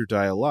your ride or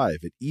die alive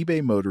at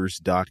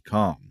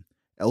ebaymotors.com.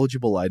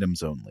 Eligible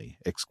items only.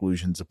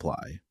 Exclusions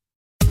apply.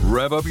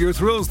 Rev up your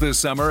thrills this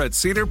summer at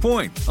Cedar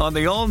Point on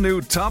the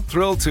all-new Top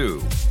Thrill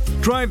 2.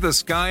 Drive the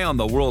sky on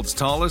the world's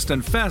tallest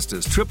and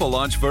fastest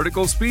triple-launch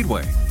vertical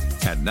speedway.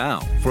 And now,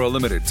 for a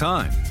limited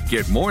time,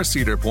 get more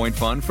Cedar Point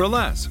fun for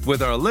less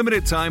with our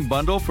limited-time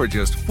bundle for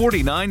just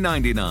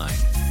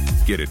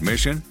 $49.99. Get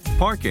admission,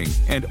 parking,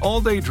 and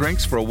all-day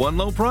drinks for one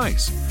low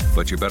price.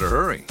 But you better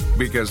hurry,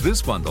 because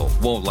this bundle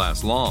won't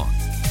last long.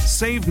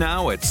 Save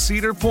now at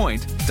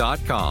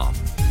cedarpoint.com.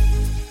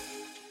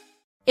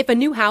 If a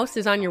new house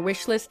is on your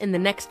wish list in the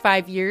next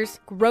 5 years,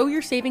 grow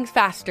your savings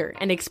faster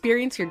and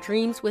experience your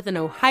dreams with an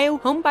Ohio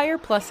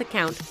Homebuyer Plus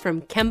account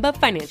from Kemba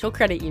Financial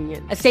Credit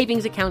Union. A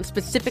savings account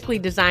specifically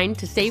designed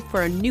to save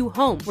for a new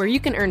home, where you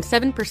can earn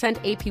 7%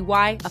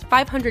 APY,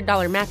 a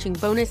 $500 matching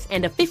bonus,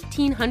 and a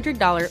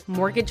 $1,500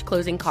 mortgage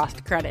closing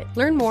cost credit.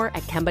 Learn more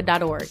at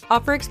Kemba.org.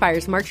 Offer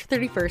expires March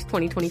 31st,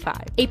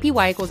 2025.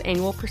 APY equals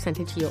annual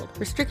percentage yield.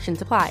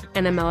 Restrictions apply.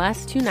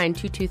 NMLS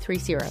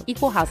 292230.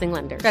 Equal housing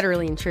lender.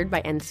 Federally insured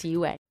by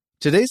NCUA.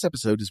 Today's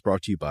episode is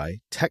brought to you by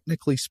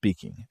Technically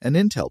Speaking, an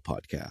Intel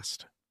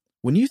podcast.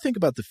 When you think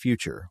about the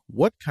future,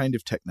 what kind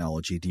of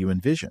technology do you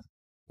envision?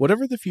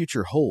 Whatever the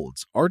future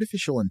holds,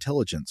 artificial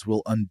intelligence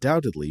will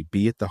undoubtedly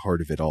be at the heart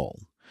of it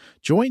all.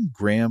 Join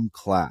Graham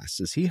Class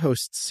as he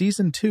hosts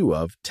Season 2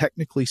 of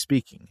Technically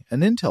Speaking,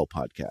 an Intel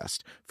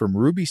podcast from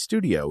Ruby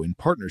Studio in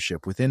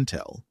partnership with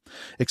Intel.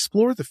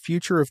 Explore the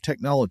future of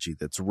technology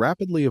that's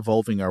rapidly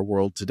evolving our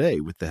world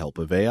today with the help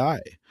of AI.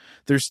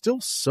 There's still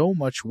so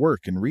much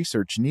work and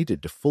research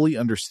needed to fully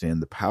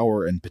understand the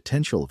power and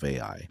potential of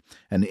AI,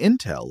 and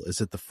Intel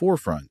is at the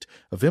forefront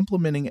of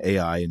implementing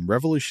AI in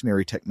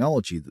revolutionary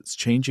technology that's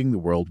changing the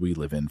world we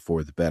live in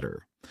for the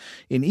better.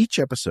 In each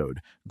episode,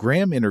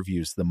 Graham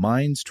interviews the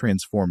minds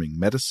transforming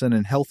medicine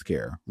and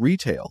healthcare,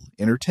 retail,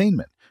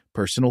 entertainment,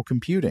 personal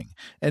computing,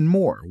 and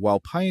more, while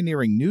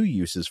pioneering new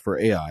uses for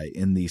AI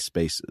in these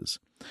spaces.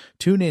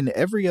 Tune in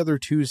every other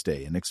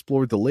Tuesday and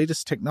explore the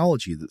latest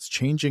technology that's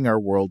changing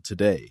our world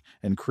today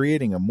and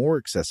creating a more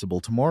accessible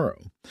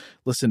tomorrow.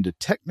 Listen to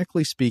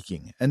Technically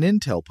Speaking, an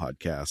Intel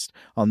podcast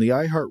on the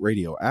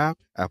iHeartRadio app,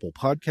 Apple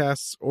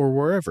Podcasts, or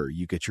wherever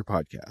you get your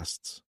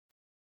podcasts.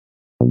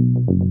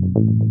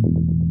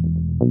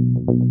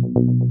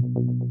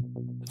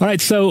 All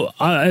right, so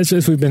as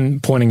we've been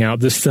pointing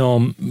out, this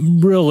film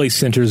really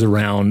centers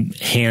around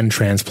hand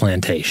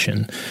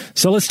transplantation.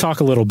 So let's talk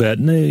a little bit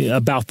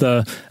about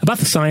the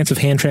science of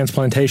hand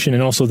transplantation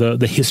and also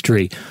the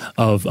history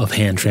of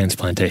hand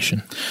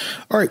transplantation.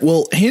 All right,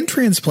 well, hand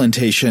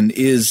transplantation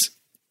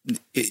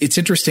it's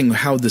interesting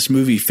how this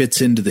movie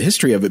fits into the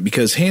history of it,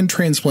 because hand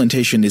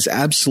transplantation is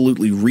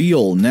absolutely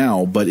real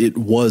now, but it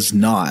was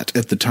not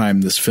at the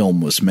time this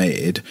film was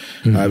made.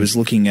 Mm-hmm. I was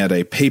looking at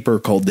a paper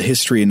called The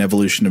History and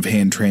Evolution of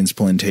Hand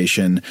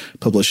Transplantation,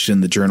 published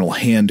in the journal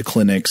Hand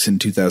Clinics in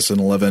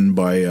 2011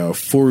 by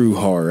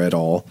Foruhar et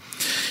al.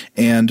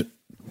 And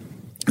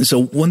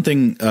so one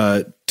thing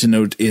to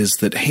note is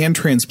that hand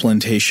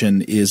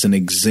transplantation is an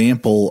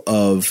example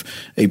of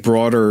a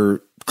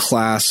broader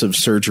class of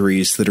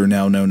surgeries that are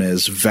now known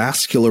as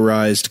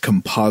vascularized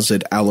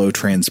composite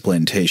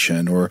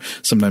allotransplantation, or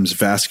sometimes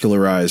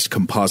vascularized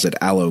composite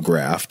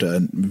allograft,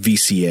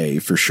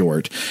 VCA for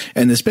short.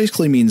 And this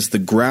basically means the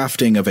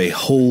grafting of a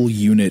whole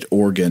unit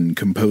organ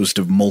composed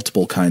of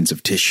multiple kinds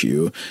of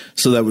tissue.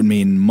 So that would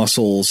mean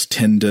muscles,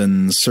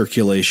 tendons,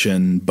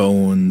 circulation,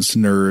 bones,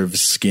 nerves,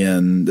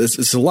 skin.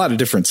 It's a lot of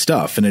different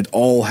stuff, and it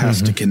all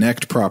has to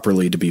connect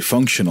properly to be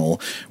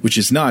functional, which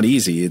is not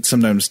easy. It's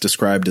sometimes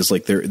described as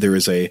like there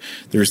is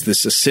there's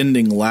this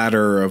ascending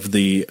ladder of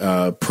the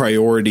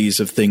priorities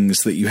of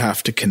things that you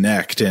have to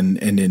connect, and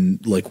in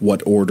like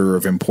what order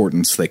of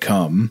importance they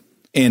come.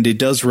 And it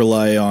does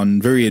rely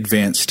on very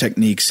advanced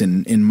techniques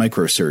in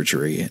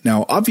microsurgery.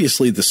 Now,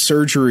 obviously, the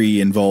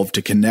surgery involved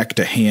to connect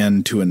a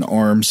hand to an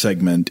arm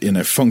segment in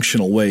a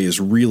functional way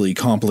is really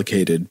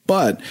complicated,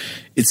 but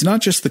it's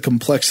not just the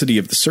complexity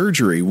of the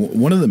surgery.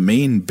 One of the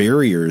main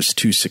barriers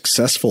to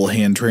successful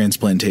hand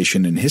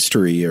transplantation in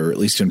history, or at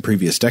least in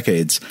previous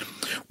decades,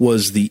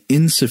 was the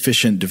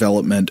insufficient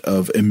development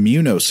of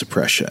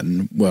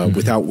immunosuppression,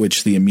 without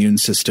which the immune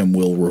system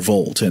will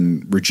revolt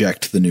and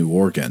reject the new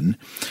organ.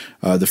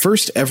 The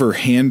first ever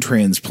hand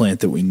transplant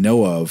that we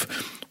know of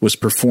was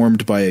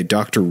performed by a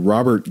Dr.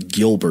 Robert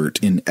Gilbert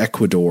in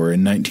Ecuador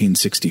in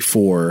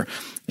 1964,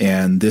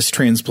 and this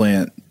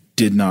transplant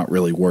did not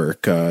really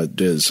work. So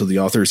the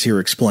authors here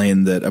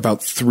explain that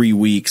about 3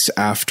 weeks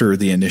after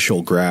the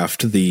initial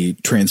graft, the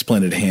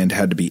transplanted hand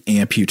had to be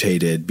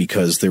amputated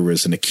because there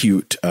was an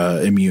acute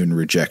immune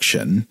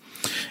rejection.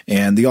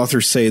 And the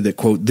authors say that,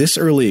 quote, this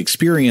early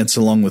experience,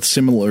 along with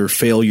similar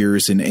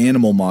failures in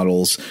animal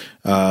models,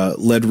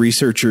 led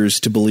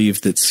researchers to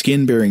believe that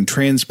skin-bearing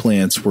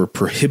transplants were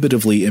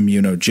prohibitively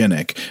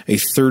immunogenic. A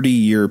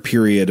 30-year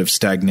period of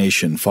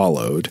stagnation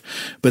followed.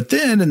 But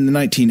then in the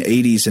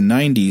 1980s and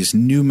 90s,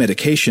 new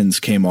medications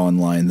came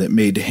online that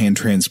made hand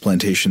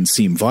transplantation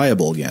seem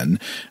viable again.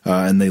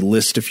 And they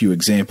list a few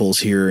examples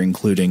here,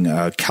 including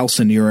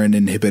calcineurin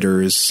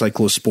inhibitors,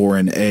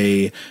 cyclosporin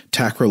A,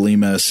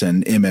 tacrolimus,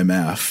 and MMF.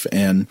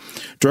 And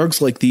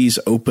drugs like these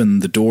open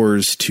the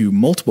doors to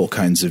multiple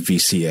kinds of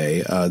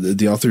VCA.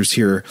 The authors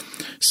here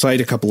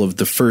cite a couple of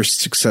the first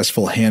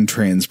successful hand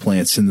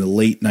transplants in the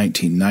late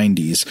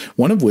 1990s,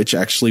 one of which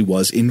actually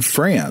was in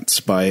France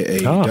by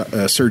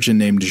a surgeon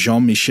named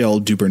Jean-Michel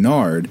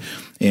Dubernard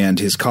and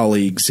his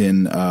colleagues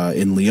in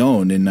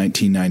Lyon in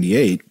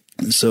 1998.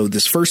 So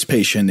this first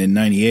patient in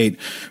 98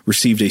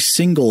 received a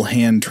single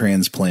hand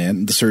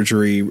transplant. The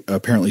surgery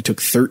apparently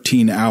took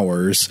 13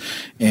 hours,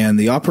 and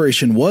the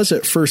operation was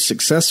at first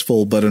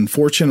successful, but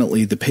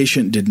unfortunately the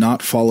patient did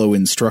not follow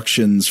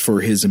instructions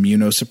for his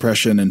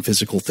immunosuppression and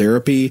physical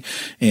therapy,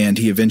 and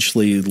he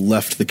eventually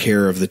left the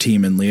care of the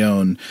team in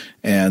Lyon,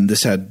 and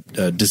this had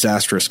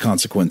disastrous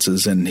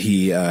consequences, and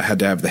he had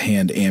to have the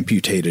hand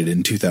amputated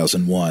in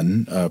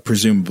 2001.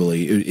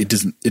 Presumably, it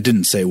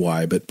didn't say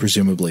why, but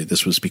presumably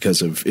this was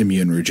because of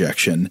immune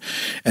rejection.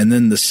 And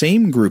then the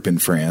same group in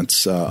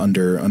France,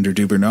 under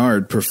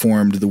Dubernard,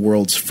 performed the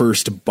world's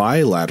first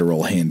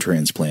bilateral hand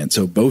transplant,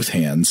 so both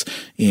hands,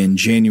 in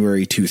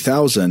January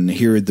 2000.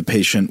 Here, the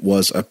patient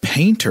was a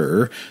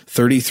painter,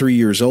 33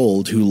 years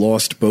old, who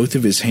lost both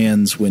of his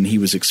hands when he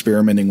was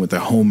experimenting with a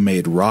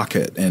homemade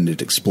rocket, and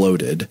it exploded.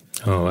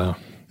 Oh, wow.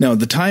 Now, at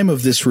the time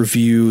of this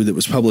review that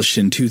was published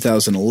in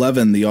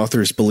 2011, the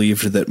authors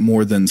believed that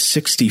more than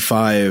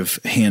 65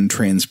 hand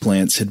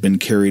transplants had been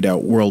carried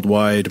out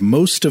worldwide.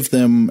 Most of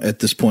them at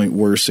this point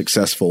were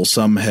successful.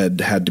 Some had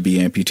to be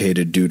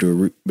amputated due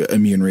to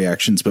immune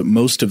reactions, but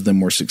most of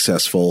them were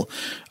successful.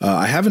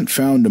 I haven't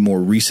found a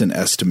more recent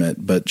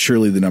estimate, but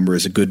surely the number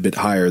is a good bit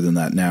higher than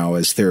that now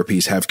as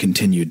therapies have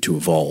continued to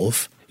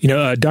evolve. You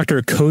know,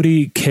 Dr.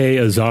 Kody K.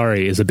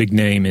 Azari is a big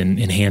name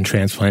in hand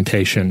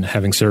transplantation,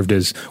 having served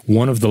as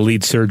one of the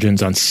lead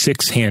surgeons on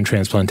 6 hand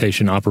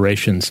transplantation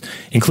operations,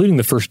 including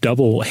the first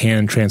double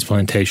hand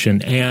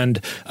transplantation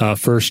and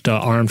first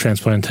arm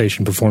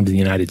transplantation performed in the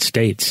United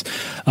States.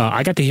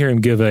 I got to hear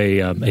him give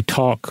a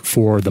talk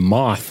for The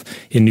Moth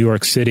in New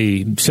York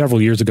City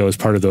several years ago as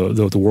part of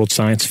the World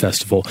Science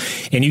Festival.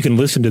 And you can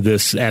listen to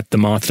this at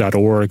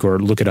themoth.org or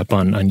look it up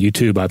on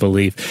YouTube, I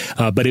believe.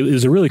 But it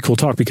was a really cool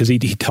talk because he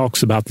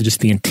talks about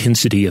just the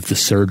intensity of the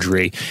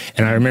surgery.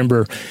 And I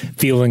remember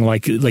feeling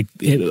like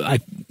I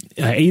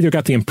either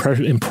got the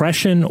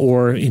impression,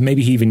 or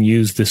maybe he even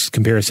used this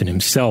comparison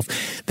himself,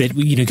 that,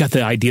 got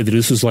the idea that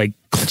this was like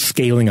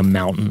scaling a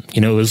mountain.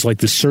 It was like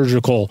the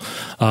surgical,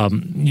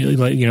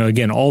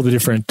 again, all the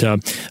different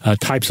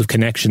types of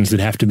connections that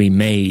have to be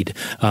made,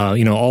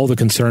 all the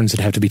concerns that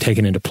have to be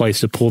taken into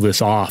place to pull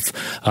this off.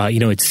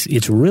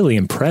 It's really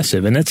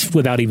impressive. And that's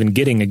without even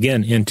getting,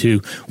 again, into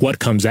what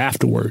comes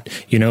afterward.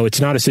 It's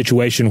not a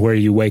situation where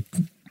you wake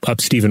up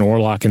Stephen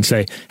Orlock and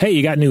say, "Hey,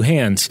 you got new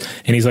hands,"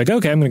 and he's like,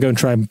 "Okay, I'm going to go and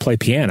try and play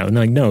piano."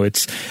 And no,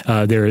 it's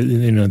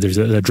there's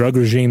a drug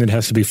regime that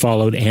has to be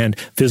followed, and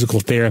physical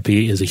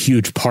therapy is a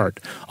huge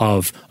part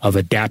of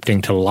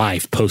adapting to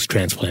life post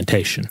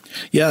transplantation.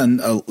 Yeah,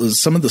 and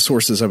some of the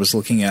sources I was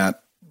looking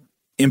at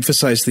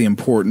emphasize the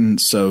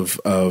importance of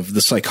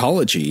the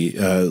psychology,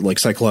 like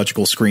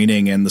psychological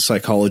screening and the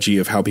psychology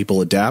of how people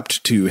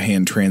adapt to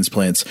hand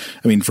transplants.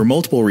 I mean, for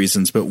multiple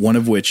reasons, but one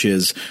of which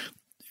is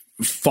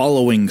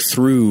following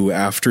through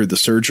after the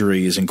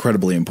surgery is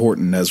incredibly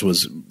important, as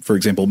was, for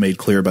example, made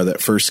clear by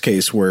that first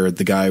case where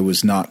the guy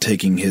was not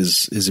taking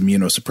his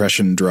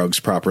immunosuppression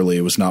drugs properly.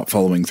 It was not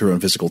following through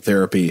on physical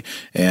therapy,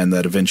 and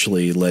that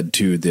eventually led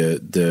to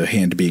the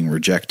hand being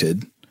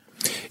rejected.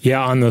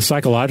 Yeah, on the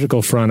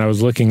psychological front, I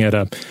was looking at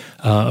a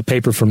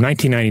paper from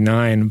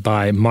 1999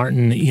 by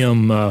Martin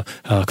M.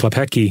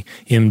 Klepecki,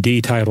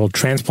 MD, titled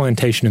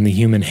Transplantation in the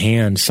Human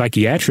Hand,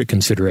 Psychiatric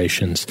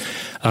Considerations.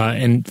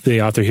 And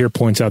the author here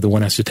points out that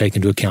one has to take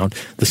into account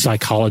the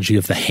psychology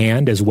of the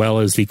hand, as well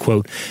as the,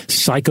 quote,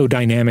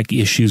 psychodynamic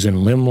issues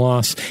in limb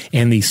loss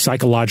and the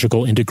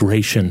psychological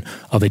integration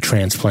of a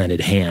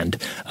transplanted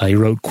hand. He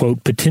wrote,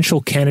 quote,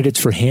 potential candidates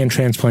for hand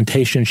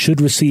transplantation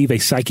should receive a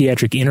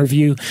psychiatric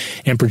interview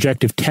and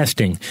projective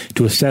testing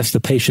to assess the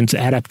patient's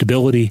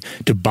adaptability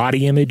to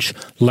body image,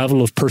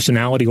 level of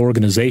personality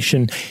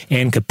organization,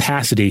 and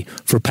capacity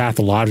for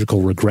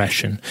pathological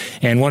regression.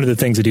 And one of the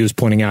things that he was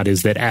pointing out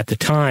is that at the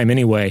time,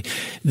 anyway,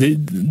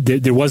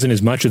 there wasn't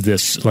as much of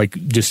this, like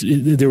just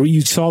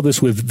you saw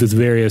this with the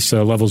various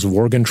levels of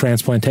organ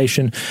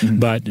transplantation,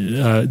 but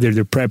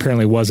there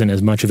apparently wasn't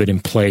as much of it in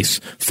place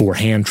for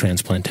hand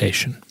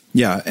transplantation.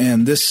 Yeah,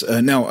 and this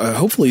now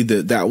hopefully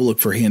the outlook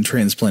for hand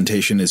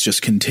transplantation is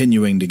just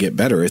continuing to get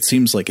better. It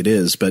seems like it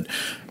is, but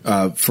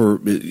for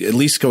at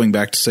least going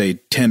back to, say,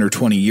 10 or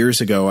 20 years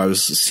ago, I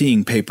was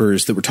seeing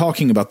papers that were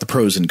talking about the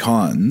pros and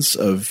cons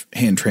of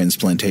hand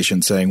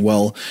transplantation, saying,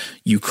 well,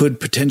 you could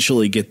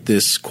potentially get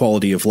this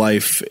quality of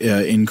life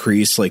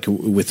increase like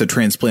with a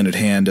transplanted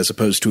hand as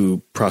opposed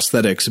to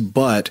prosthetics,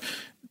 but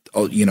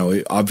you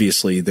know,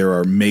 obviously there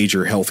are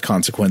major health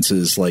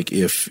consequences, like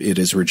if it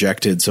is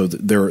rejected. So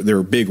there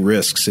are big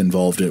risks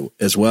involved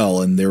as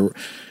well. And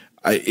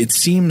it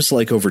seems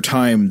like over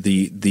time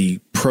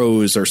the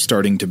pros are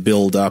starting to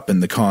build up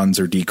and the cons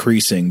are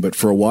decreasing. But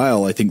for a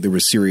while, I think there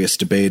was serious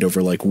debate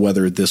over like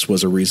whether this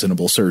was a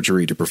reasonable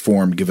surgery to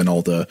perform, given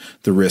all the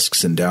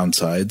risks and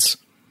downsides.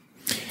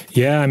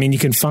 Yeah, I mean, you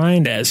can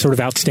find sort of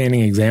outstanding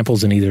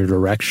examples in either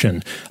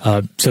direction.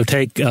 So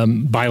take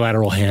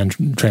bilateral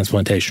hand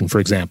transplantation, for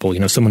example. You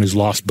know, someone who's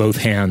lost both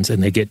hands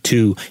and they get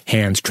two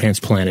hands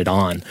transplanted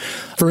on.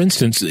 For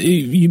instance,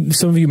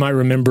 some of you might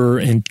remember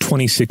in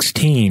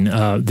 2016,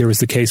 there was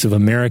the case of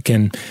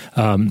American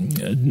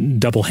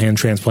double hand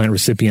transplant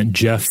recipient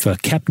Jeff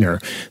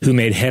Kepner, who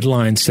made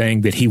headlines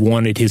saying that he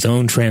wanted his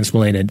own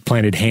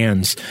transplanted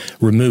hands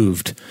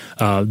removed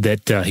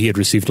that he had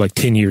received like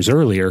 10 years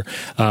earlier.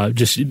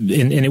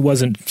 And it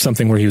wasn't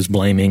something where he was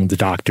blaming the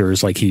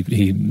doctors. Like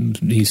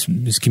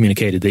he's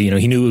communicated that, you know,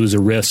 he knew it was a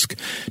risk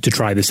to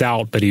try this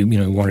out, but he, you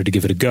know, wanted to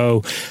give it a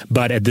go.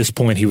 But at this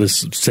point, he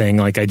was saying,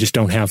 like, I just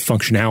don't have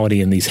functionality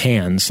in these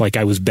hands. Like,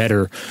 I was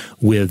better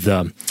with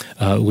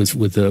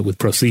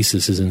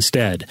prostheses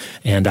instead,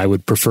 and I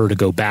would prefer to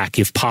go back,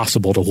 if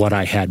possible, to what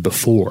I had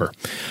before.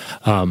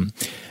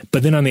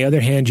 But then on the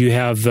other hand, you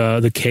have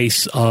the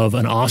case of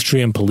an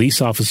Austrian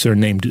police officer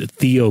named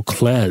Theo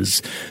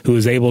Kles, who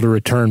was able to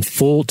return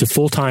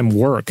full-time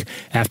work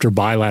after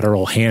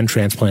bilateral hand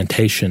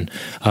transplantation.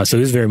 So it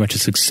was very much a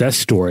success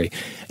story.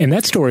 And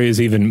that story is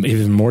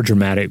even more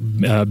dramatic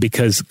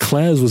because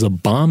Kles was a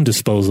bomb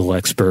disposal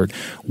expert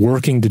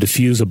working to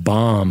defuse a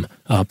bomb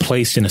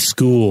placed in a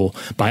school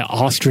by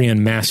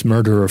Austrian mass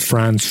murderer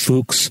Franz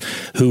Fuchs,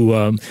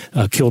 who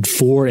killed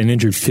 4 and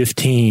injured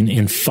 15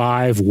 in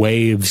 5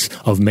 waves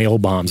of mail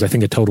bombs. I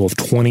think a total of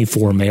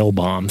 24 mail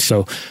bombs.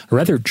 So a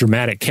rather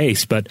dramatic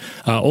case, but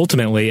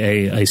ultimately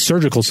a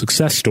surgical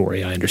success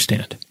story, I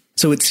understand.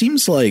 So it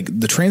seems like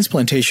the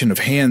transplantation of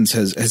hands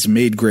has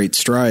made great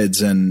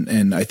strides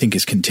and I think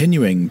is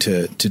continuing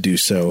to do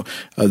so.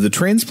 The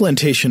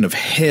transplantation of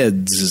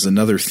heads is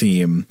another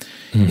theme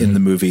in the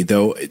movie,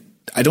 though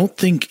I don't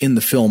think in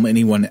the film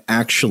anyone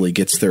actually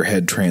gets their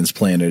head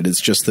transplanted.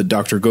 It's just that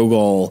Dr.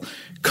 Gogol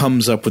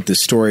comes up with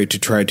this story to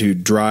try to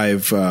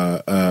drive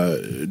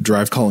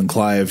Colin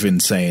Clive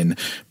insane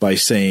by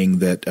saying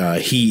that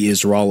he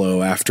is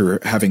Rollo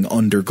after having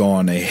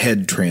undergone a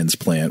head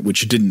transplant,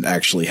 which didn't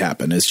actually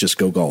happen. It's just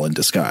Gogol in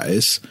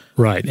disguise.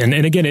 Right. And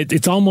again,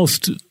 it's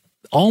almost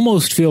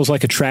feels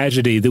like a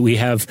tragedy that we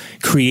have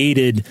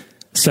created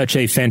such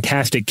a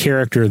fantastic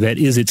character that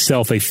is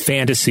itself a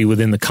fantasy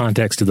within the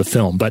context of the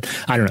film. But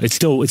I don't know. It's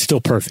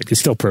still perfect. It's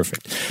still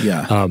perfect.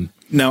 Yeah.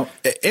 Now,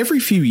 every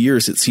few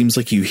years, it seems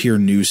like you hear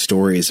news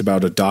stories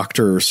about a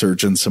doctor or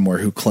surgeon somewhere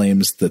who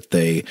claims that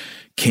they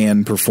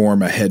can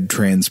perform a head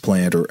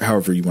transplant, or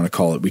however you want to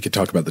call it. We could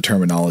talk about the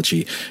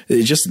terminology.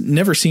 It just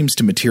never seems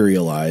to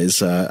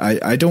materialize.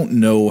 I don't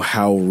know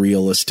how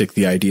realistic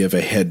the idea of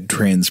a head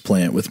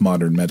transplant with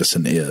modern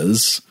medicine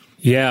is.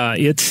 Yeah,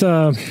 it's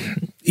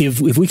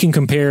if we can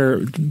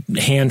compare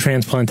hand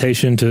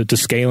transplantation to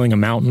scaling a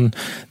mountain,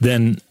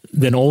 then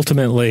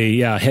ultimately,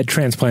 yeah, head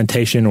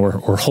transplantation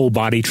or whole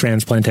body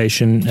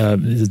transplantation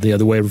is the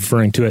other way of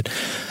referring to it.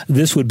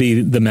 This would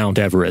be the Mount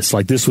Everest.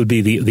 Like, this would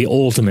be the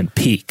ultimate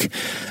peak.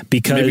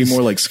 Because maybe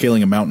more like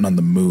scaling a mountain on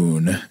the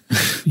moon.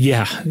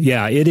 Yeah,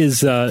 it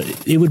is.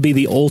 It would be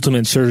the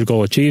ultimate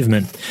surgical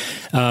achievement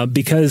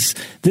because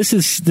this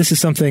is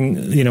something,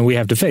 you know, we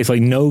have to face.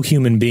 Like, no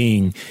human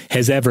being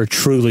has ever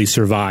truly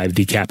survived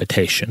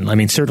decapitation. I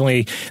mean,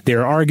 certainly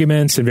there are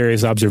arguments and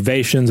various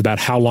observations about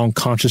how long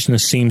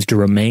consciousness seems to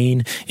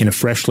remain in a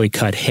freshly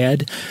cut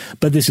head,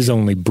 but this is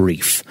only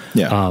brief.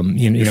 Yeah,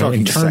 you're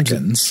talking in terms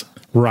seconds.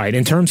 Right.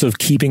 In terms of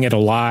keeping it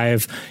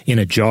alive in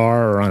a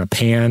jar or on a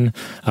pan,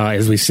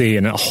 as we see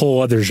in a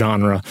whole other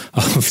genre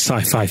of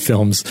sci-fi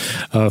films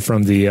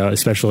from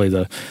especially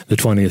the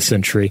 20th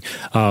century,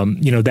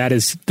 that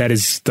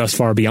is thus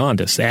far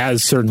beyond us,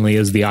 as certainly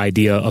is the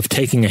idea of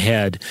taking a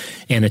head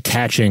and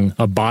attaching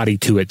a body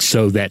to it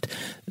so that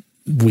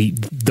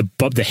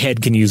the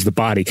head can use the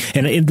body.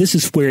 And this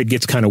is where it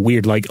gets kind of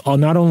weird. Like,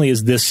 not only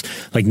is this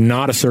like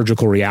not a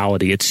surgical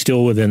reality, it's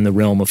still within the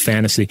realm of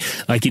fantasy.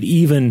 Like it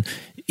even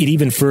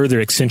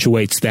further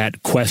accentuates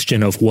that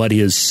question of what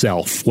is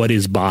self, what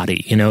is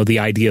body, the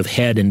idea of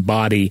head and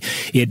body,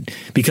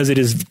 because it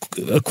is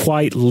a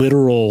quite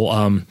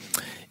literal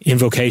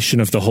invocation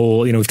of the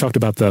whole, we've talked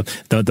about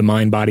the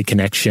mind-body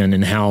connection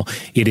and how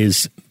it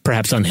is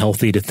perhaps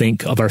unhealthy to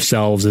think of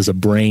ourselves as a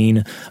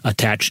brain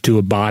attached to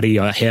a body,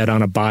 a head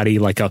on a body,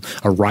 like a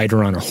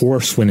rider on a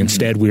horse, when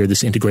instead we are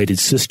this integrated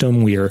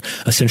system. We are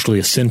essentially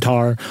a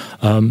centaur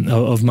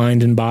of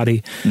mind and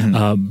body.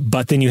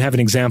 But then you have an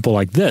example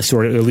like this,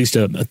 or at least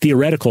a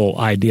theoretical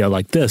idea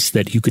like this,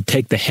 that you could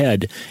take the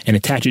head and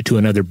attach it to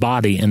another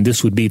body, and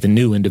this would be the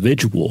new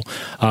individual.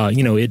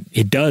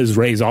 It does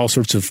raise all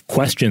sorts of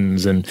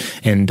questions and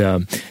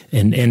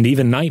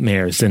even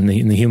nightmares in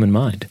the human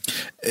mind.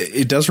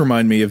 It does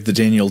remind me of the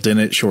Daniel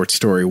Dennett short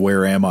story,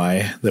 Where Am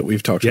I?, that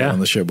we've talked about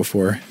on the show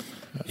before.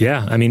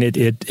 Yeah, I mean,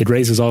 it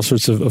raises all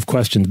sorts of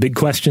questions, big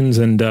questions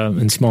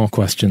and small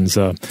questions,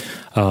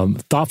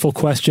 thoughtful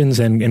questions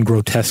and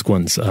grotesque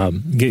ones. I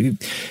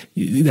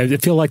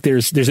feel like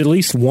there's at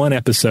least one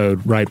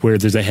episode, right, where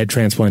there's a head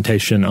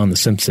transplantation on The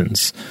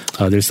Simpsons.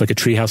 There's like a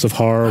Treehouse of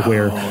Horror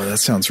where... Oh, that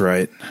sounds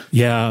right.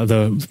 Yeah,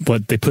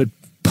 they put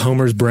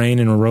Homer's brain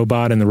in a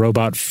robot, and the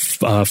robot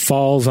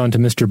falls onto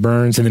Mr.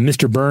 Burns, and then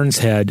Mr. Burns'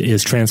 head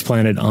is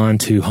transplanted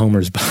onto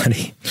Homer's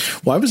body.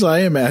 Why was I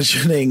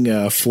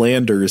imagining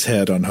Flanders'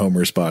 head on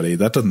Homer's body?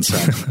 That doesn't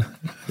sound...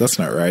 That's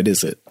not right,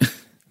 is it?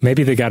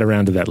 Maybe they got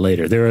around to that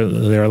later.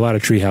 There are a lot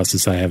of tree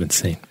houses I haven't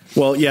seen.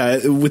 Well,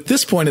 yeah, with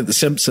this point at The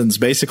Simpsons,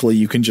 basically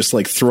you can just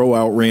like throw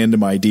out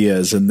random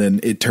ideas, and then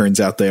it turns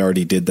out they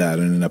already did that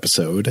in an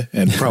episode,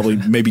 and probably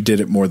maybe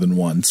did it more than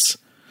once.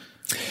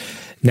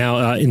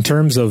 Now, in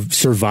terms of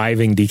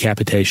surviving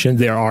decapitation,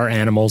 there are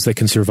animals that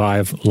can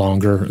survive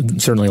longer,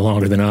 certainly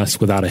longer than us,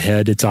 without a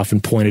head. It's often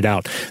pointed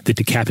out that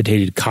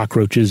decapitated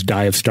cockroaches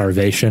die of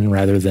starvation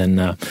rather than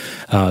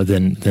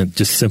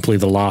just simply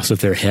the loss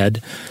of their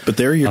head. But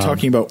there you're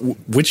talking about,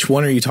 which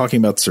one are you talking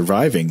about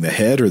surviving, the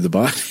head or the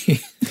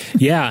body?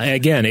 Yeah,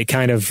 again, it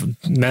kind of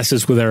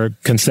messes with our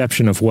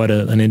conception of what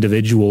an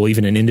individual,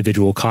 even an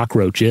individual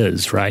cockroach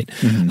is, right?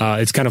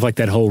 Mm-hmm. It's kind of like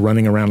that whole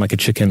running around like a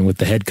chicken with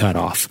the head cut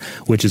off,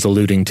 which is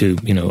alluding to,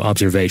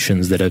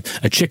 observations that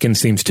a chicken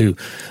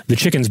the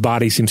chicken's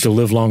body seems to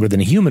live longer than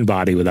a human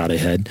body without a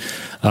head.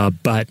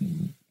 But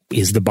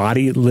is the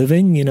body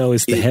living?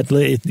 Is the head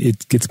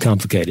it gets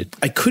complicated.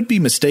 I could be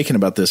mistaken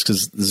about this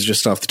because this is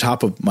just off the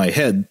top of my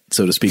head,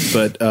 so to speak.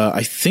 But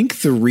I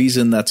think the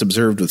reason that's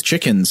observed with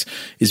chickens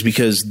is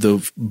because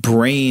the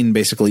brain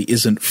basically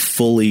isn't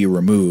fully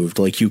removed.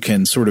 Like you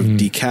can sort of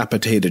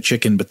decapitate a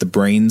chicken, but the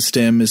brain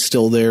stem is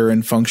still there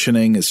and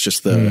functioning. It's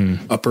just the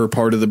upper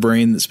part of the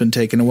brain that's been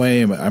taken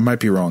away. I might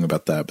be wrong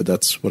about that, but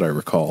that's what I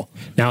recall.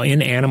 Now,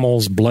 in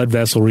animals, blood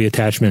vessel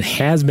reattachment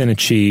has been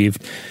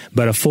achieved,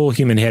 but a full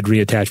human head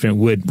reattachment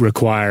would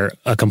require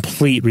a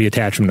complete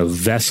reattachment of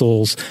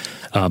vessels,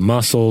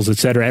 muscles,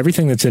 etc.,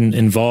 everything that's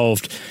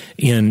involved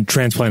in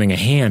transplanting a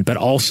hand, but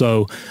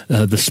also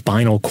the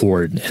spinal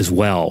cord as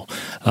well.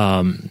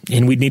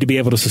 And we'd need to be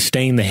able to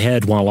sustain the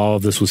head while all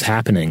of this was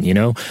happening,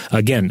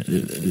 Again,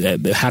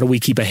 how do we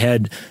keep a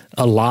head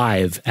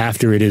alive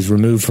after it is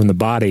removed from the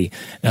body?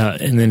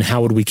 And then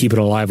how would we keep it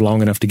alive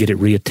long enough to get it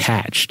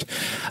reattached?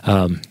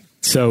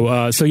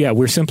 So yeah,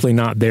 we're simply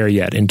not there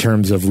yet in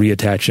terms of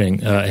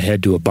reattaching a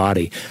head to a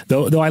body.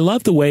 Though I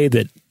love the way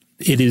that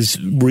it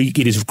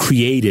is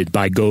created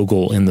by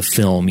Gogol in the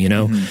film.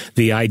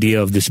 The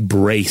idea of this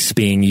brace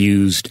being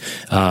used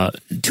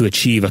to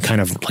achieve a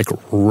kind of like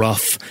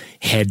rough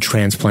head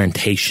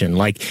transplantation.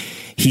 Like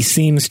he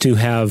seems to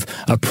have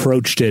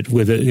approached it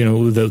with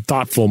a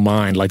thoughtful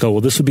mind. Like, oh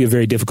well, this would be a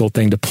very difficult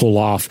thing to pull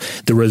off.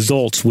 The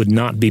results would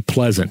not be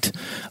pleasant.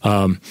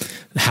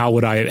 How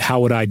would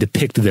I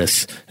depict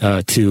this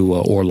to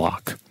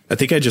Orlok? I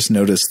think I just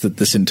noticed that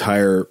this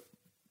entire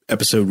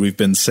episode we've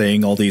been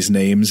saying all these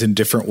names in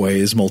different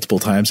ways multiple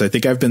times. I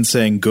think I've been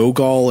saying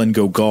Gogol and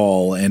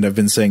Gogol, and I've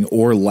been saying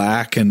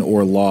Orlak and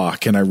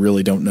Orlok, and I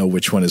really don't know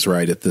which one is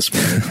right at this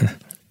point.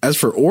 As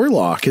for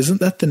Orlok, isn't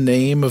that the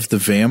name of the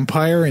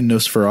vampire in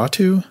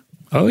Nosferatu?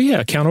 Oh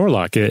yeah, Count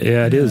Orlok.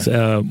 Yeah, it is.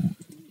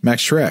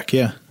 Max Schreck,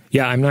 yeah.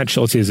 Yeah, I'm not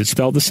sure. Let's see, is it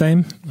spelled the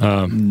same?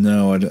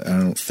 No, I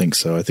don't think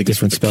so. I think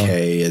different it's with a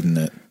K, isn't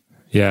it?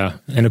 Yeah,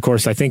 and of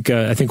course, I think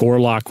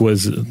Orlok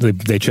was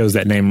they chose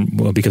that name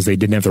because they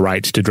didn't have the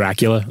rights to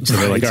Dracula, so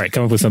they're like, all right,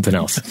 come up with something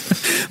else.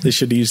 They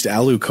should have used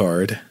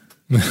Alucard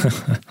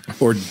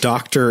or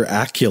Dr.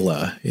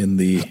 Acula in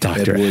the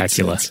Dr.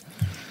 Acula.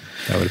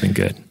 That would have been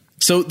good.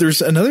 So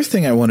there's another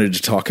thing I wanted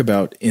to talk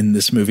about in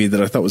this movie that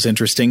I thought was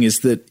interesting is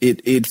that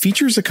it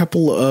features a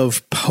couple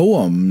of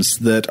poems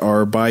that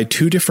are by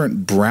two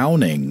different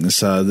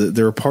Brownings.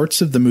 There are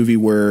parts of the movie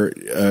where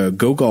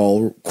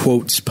Gogol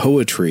quotes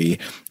poetry.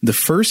 The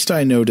first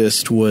I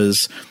noticed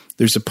was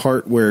there's a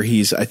part where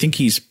he's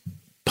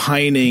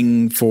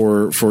pining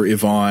for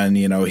Yvonne.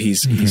 You know,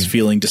 he's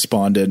feeling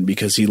despondent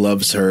because he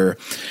loves her,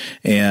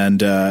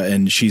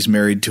 and she's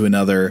married to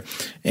another.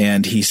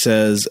 And he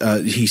says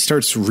he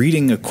starts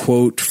reading a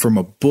quote from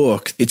a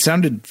book. It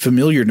sounded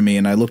familiar to me,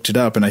 and I looked it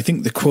up. And I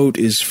think the quote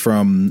is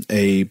from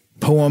a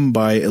poem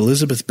by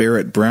Elizabeth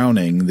Barrett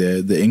Browning,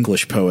 the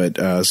English poet,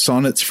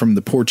 Sonnets from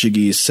the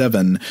Portuguese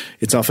Seven.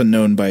 It's often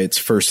known by its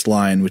first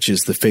line, which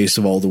is "The face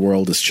of all the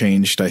world has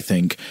changed," I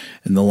think.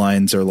 And the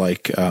lines are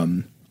like,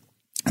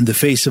 "The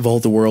face of all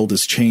the world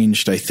has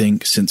changed, I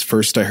think, since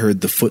first I heard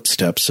the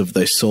footsteps of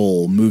thy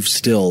soul move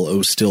still,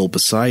 oh still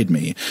beside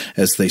me,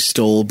 as they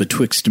stole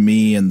betwixt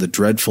me and the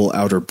dreadful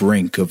outer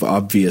brink of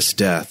obvious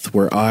death,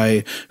 where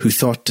I, who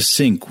thought to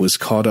sink, was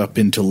caught up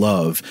into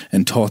love,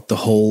 and taught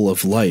the whole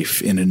of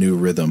life in a new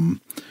rhythm."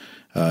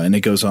 And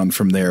it goes on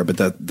from there, but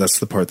that's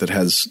the part that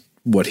has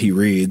what he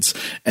reads.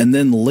 And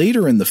then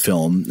later in the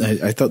film,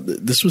 I thought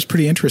this was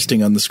pretty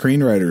interesting on the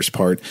screenwriter's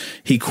part.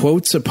 He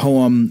quotes a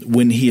poem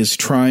when he is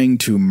trying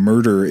to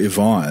murder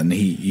Yvonne.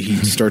 He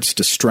starts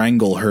to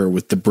strangle her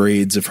with the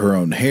braids of her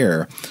own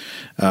hair.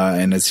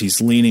 And as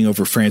he's leaning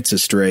over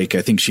Frances Drake,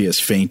 I think she has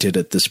fainted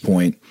at this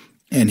point.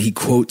 And he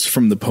quotes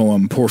from the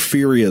poem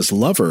Porphyria's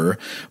Lover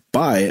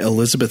by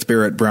Elizabeth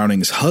Barrett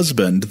Browning's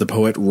husband, the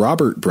poet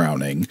Robert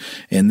Browning.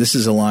 And this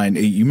is a line,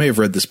 you may have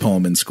read this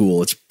poem in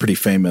school. It's pretty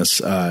famous.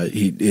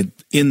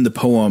 In the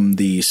poem,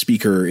 the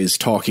speaker is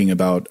talking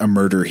about a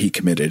murder he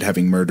committed,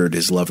 having murdered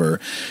his lover.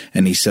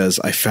 And he says,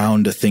 "I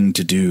found a thing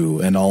to do,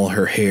 and all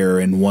her hair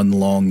in one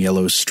long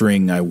yellow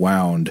string I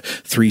wound,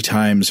 3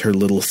 times her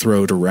little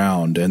throat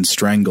around, and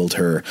strangled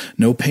her.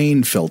 No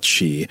pain felt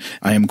she.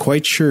 I am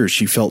quite sure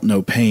she felt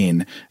no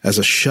pain. As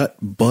a shut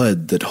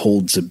bud that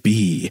holds a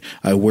bee,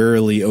 I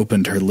warily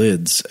opened her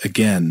lids.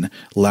 Again,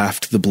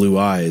 laughed the blue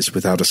eyes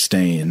without a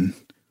stain."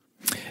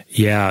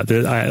 Yeah,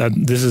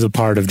 this is a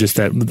part of just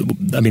that.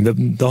 I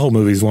mean, the whole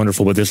movie is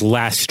wonderful, but this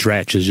last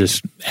stretch is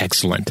just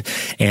excellent.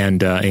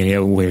 And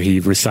where he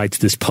recites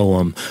this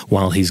poem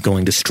while he's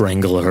going to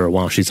strangle her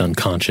while she's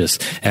unconscious,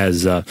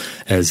 as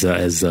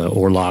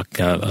Orlock,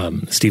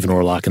 Stephen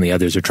Orlock, and the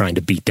others are trying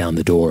to beat down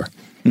the door.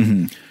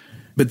 Mm-hmm.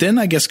 But then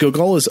I guess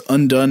Gogol is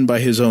undone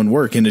by his own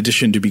work. In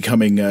addition to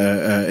becoming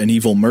an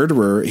evil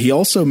murderer, he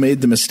also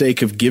made the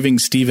mistake of giving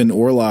Stephen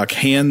Orlock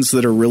hands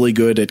that are really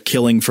good at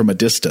killing from a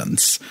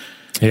distance.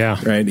 Yeah.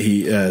 Right.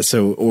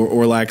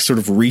 Orlock sort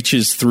of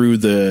reaches through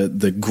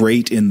the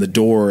grate in the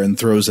door and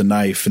throws a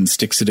knife and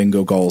sticks it in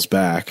Gogol's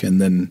back.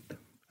 And then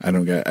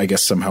I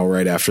guess somehow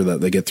right after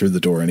that, they get through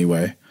the door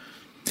anyway.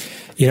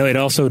 You know, it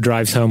also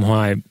drives home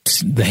why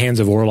The Hands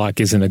of Orlock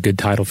isn't a good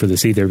title for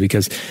this either,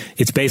 because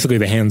it's basically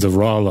the hands of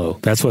Rollo.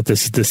 That's what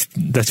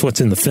that's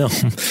what's in the film.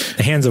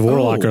 The hands of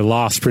Orlock are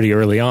lost pretty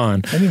early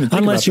on,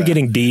 unless you're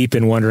getting deep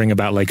and wondering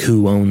about like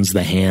who owns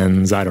the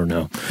hands. I don't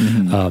know.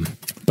 Mm-hmm.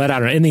 But I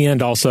don't know. In the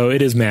end, also,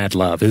 it is mad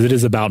love. It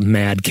is about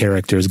mad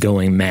characters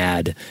going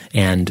mad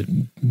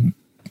and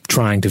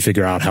trying to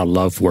figure out how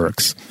love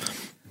works.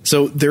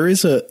 So there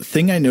is a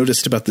thing I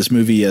noticed about this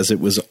movie as it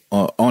was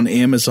on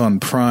Amazon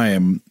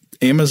Prime.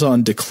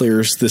 Amazon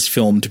declares this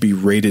film to be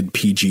rated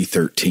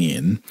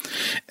PG-13.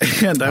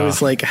 And I was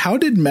like, how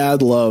did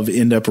Mad Love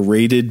end up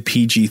rated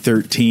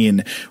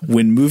PG-13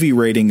 when movie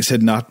ratings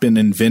had not been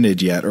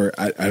invented yet? Or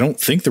I don't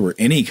think there were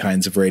any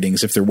kinds of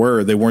ratings. If there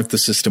were, they weren't the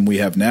system we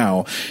have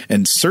now.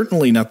 And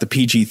certainly not the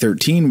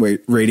PG-13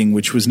 rating,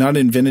 which was not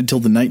invented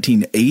till the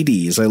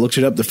 1980s. I looked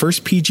it up. The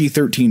first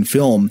PG-13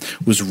 film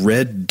was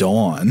Red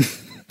Dawn.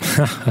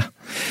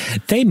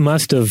 They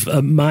must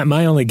have,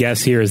 my only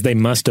guess here is they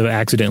must have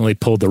accidentally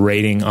pulled the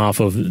rating off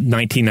of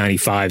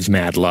 1995's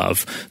Mad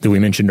Love that we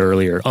mentioned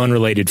earlier.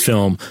 Unrelated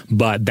film,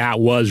 but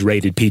that was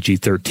rated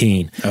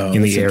PG-13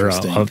 in the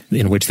era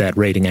in which that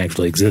rating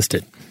actually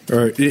existed.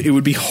 Or it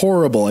would be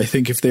horrible, I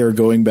think, if they are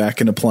going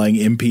back and applying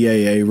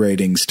MPAA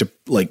ratings to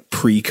like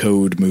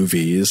pre-code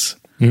movies.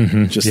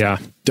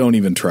 Mm-hmm. Don't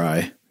even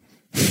try.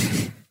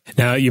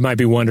 Now, you might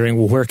be wondering,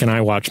 well, where can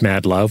I watch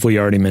Mad Love? Well, you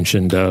already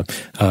mentioned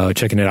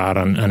checking it out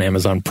on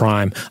Amazon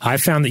Prime. I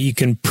found that you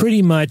can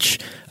pretty much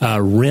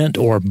rent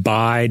or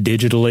buy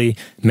digitally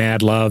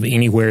Mad Love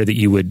anywhere that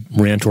you would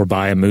rent or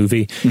buy a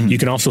movie. Mm-hmm. You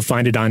can also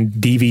find it on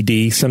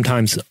DVD,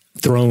 sometimes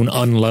thrown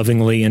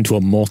unlovingly into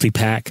a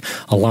multi-pack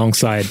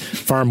alongside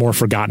far more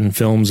forgotten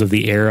films of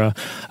the era.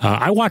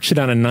 I watched it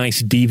on a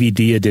nice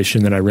DVD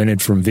edition that I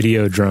rented from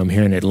Videodrome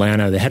here in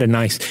Atlanta. They had a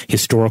nice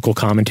historical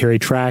commentary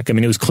track. I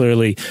mean, it was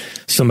clearly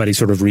somebody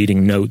sort of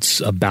reading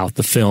notes about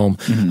the film,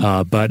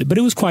 but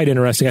it was quite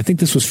interesting. I think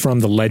this was from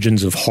the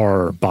Legends of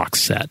Horror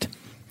box set.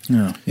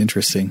 Oh,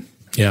 interesting.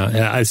 Yeah,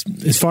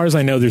 as far as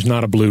I know, there's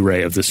not a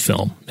Blu-ray of this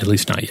film, at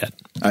least not yet.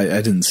 I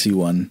didn't see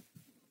one.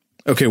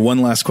 Okay, one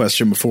last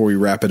question before we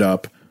wrap it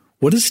up.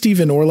 What does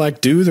Stephen Orlak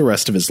do the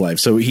rest of his life?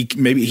 So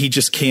maybe he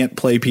just can't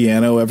play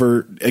piano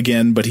ever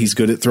again, but he's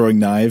good at throwing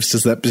knives.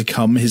 Does that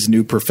become his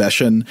new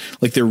profession?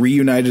 Like, they're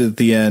reunited at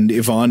the end.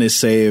 Yvonne is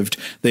saved.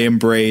 They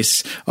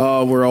embrace.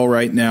 Oh, we're all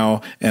right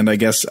now. And I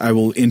guess I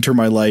will enter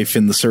my life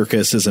in the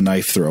circus as a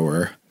knife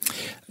thrower.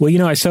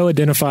 Well, I so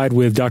identified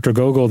with Dr.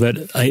 Gogol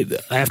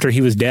that after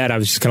he was dead, I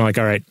was just kind of like,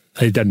 all right,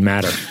 it doesn't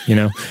matter,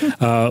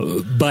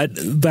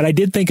 But I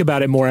did think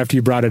about it more after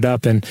you brought it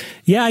up. And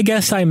yeah, I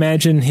guess I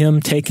imagine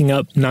him taking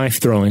up knife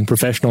throwing,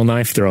 professional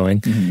knife throwing.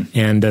 Mm-hmm.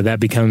 And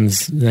that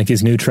becomes like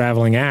his new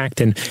traveling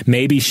act. And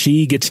maybe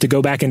she gets to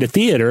go back into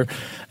theater.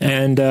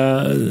 And,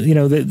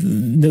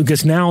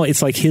 because now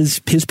it's like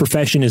his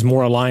profession is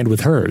more aligned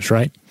with hers,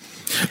 right?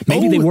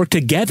 Maybe they work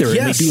together and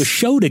they do a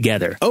show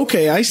together.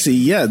 Okay, I see.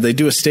 Yeah, they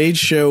do a stage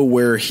show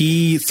where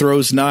he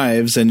throws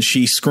knives and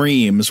she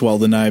screams while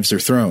the knives are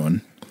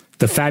thrown.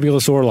 The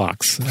Fabulous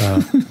Orlocks,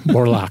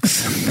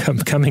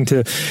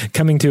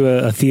 coming to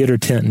a theater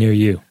tent near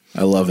you.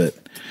 I love it.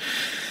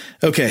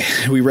 Okay,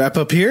 we wrap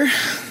up here.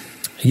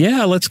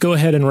 Yeah, let's go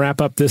ahead and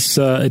wrap up this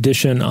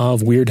edition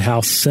of Weird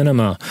House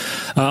Cinema.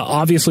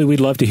 Obviously, we'd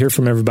love to hear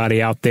from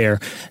everybody out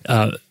there.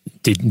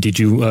 Did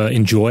you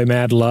enjoy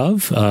Mad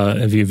Love?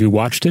 Have you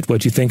watched it?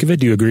 What'd you think of it?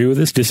 Do you agree with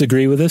us?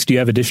 Disagree with us? Do you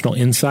have additional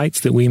insights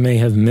that we may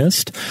have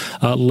missed?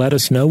 Let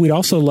us know. We'd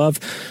also love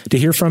to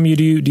hear from you.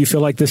 Do you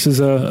feel like this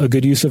is a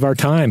good use of our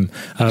time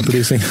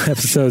producing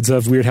episodes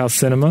of Weird House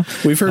Cinema?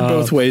 We've heard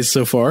both ways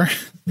so far.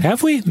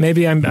 Have we?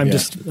 Maybe I'm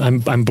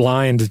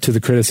blind to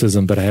the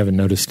criticism, but I haven't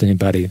noticed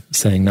anybody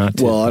saying not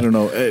to. Well, I don't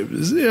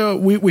know.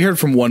 We heard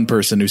from one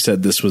person who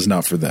said this was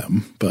not for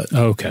them, but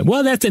okay.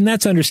 Well,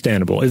 that's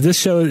understandable. If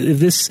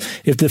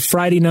the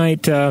Friday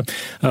night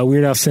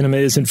Weird House Cinema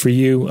isn't for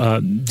you,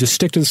 just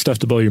stick to the stuff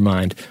to blow your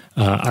mind.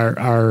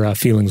 Our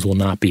feelings will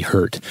not be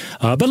hurt.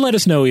 But let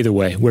us know either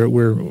way.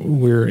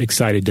 We're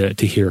excited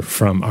to hear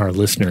from our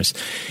listeners.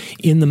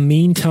 In the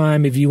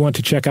meantime, if you want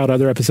to check out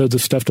other episodes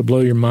of Stuff to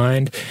Blow Your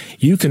Mind,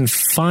 you can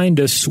find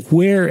us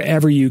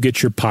wherever you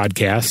get your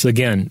podcasts.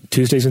 Again,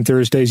 Tuesdays and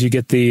Thursdays, you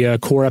get the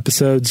core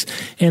episodes.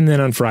 And then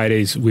on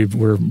Fridays,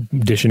 we're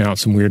dishing out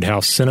some Weird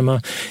House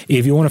Cinema.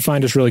 If you want to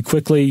find us really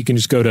quickly, you can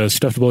just go to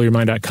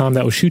stufftoblowyourmind.com.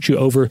 That will shoot you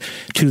over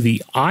to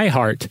the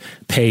iHeart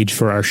page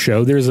for our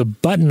show. There's a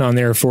button on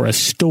there for a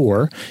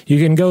store.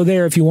 You can go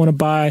there if you want to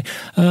buy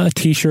a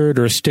t-shirt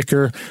or a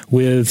sticker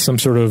with some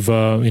sort of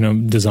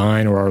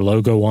design or our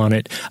logo on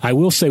it. I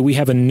will say we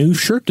have a new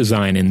shirt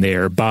design in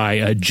there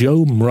by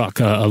Joe Mruck,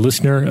 a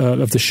listener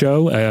of the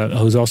show,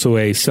 who's also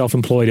a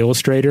self-employed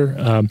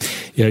illustrator.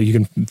 You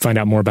can find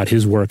out more about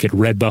his work at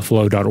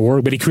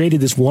redbuffalo.org. But he created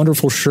this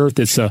wonderful shirt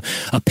that's a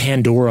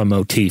Pandora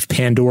motif.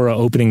 Pandora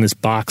opening this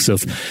box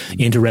of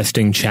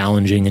interesting,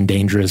 challenging, and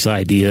dangerous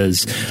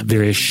ideas,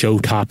 various show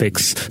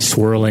topics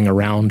swirling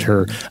around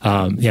her.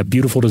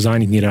 Beautiful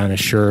design. You can get it on a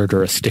shirt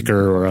or a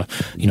sticker or a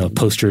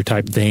poster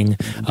type thing.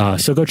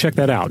 So go check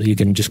that out. You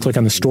can just click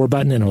on the store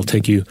button and it'll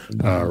take you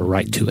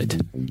right to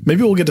it.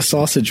 Maybe we'll get a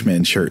Sausage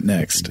Man shirt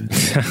next.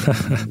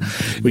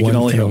 We can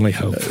only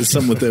hope.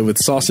 Some with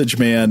Sausage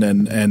Man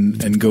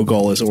and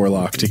Gogol as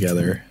Orlok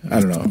together. I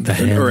don't know.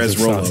 Or as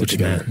Rolo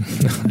together.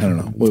 I don't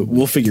know.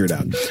 We'll figure it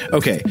out.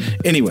 Okay.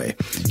 Anyway,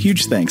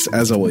 huge thanks,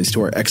 as always,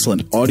 to our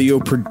excellent audio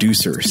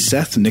producer,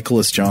 Seth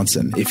Nicholas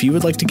Johnson. If you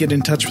would like to get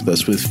in touch with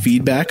us with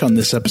feedback on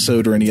this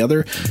episode or any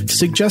other, to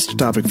suggest a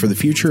topic for the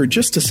future, or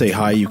just to say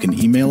hi, you can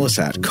email us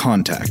at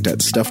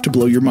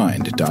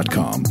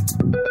contact@stufftoblowyourmind.com.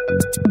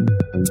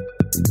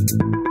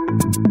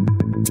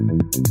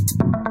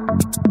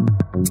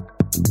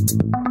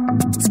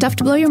 Stuff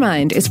to Blow Your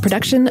Mind is a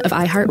production of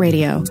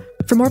iHeartRadio.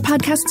 For more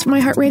podcasts from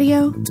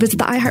iHeartRadio, visit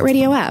the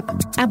iHeartRadio app,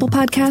 Apple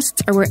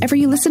Podcasts, or wherever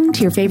you listen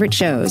to your favorite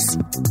shows.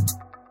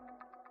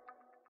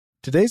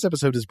 Today's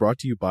episode is brought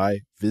to you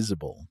by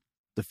Visible.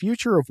 The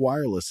future of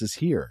wireless is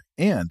here,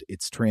 and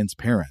it's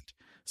transparent.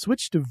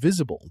 Switch to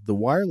Visible, the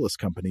wireless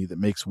company that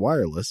makes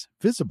wireless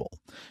visible.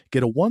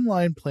 Get a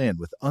one-line plan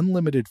with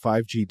unlimited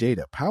 5G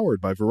data powered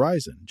by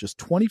Verizon, just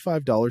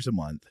 $25 a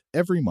month,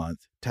 every month,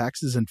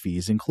 taxes and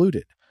fees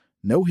included.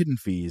 No hidden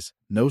fees,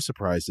 no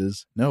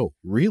surprises, no,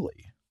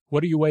 really.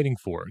 What are you waiting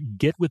for?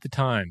 Get with the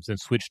times and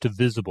switch to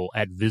Visible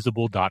at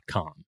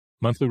Visible.com.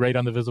 Monthly rate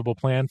on the Visible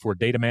plan. For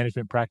data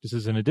management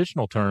practices and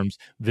additional terms,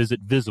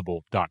 visit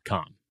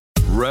Visible.com.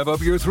 Rev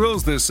up your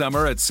thrills this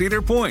summer at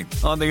Cedar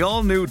Point on the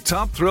all-new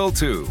Top Thrill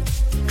 2.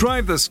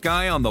 Drive the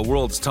sky on the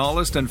world's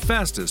tallest and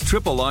fastest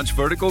triple-launch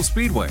vertical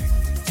speedway.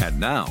 And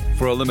now,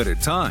 for a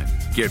limited time,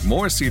 get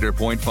more Cedar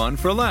Point fun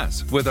for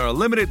less with our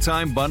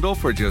limited-time bundle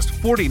for just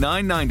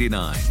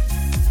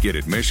 $49.99. Get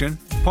admission,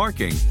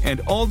 parking, and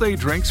all-day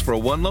drinks for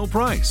one low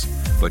price.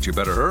 But you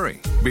better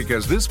hurry,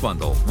 because this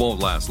bundle won't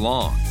last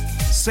long.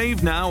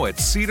 Save now at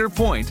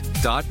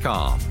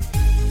cedarpoint.com.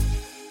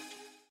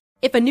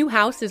 If a new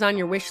house is on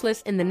your wish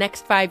list in the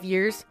next 5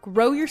 years,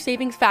 grow your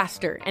savings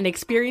faster and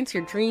experience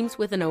your dreams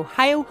with an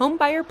Ohio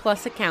Homebuyer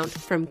Plus account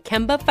from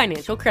Kemba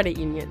Financial Credit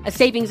Union. A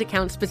savings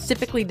account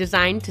specifically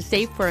designed to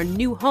save for a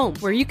new home,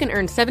 where you can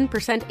earn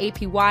 7%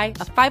 APY,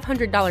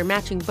 a $500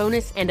 matching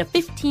bonus, and a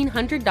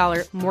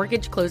 $1,500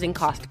 mortgage closing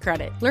cost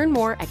credit. Learn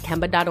more at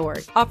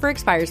Kemba.org. Offer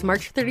expires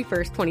March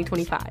 31st,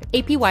 2025.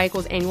 APY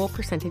equals annual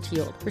percentage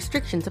yield.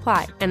 Restrictions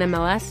apply.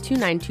 NMLS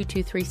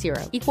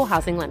 292230. Equal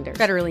housing lender.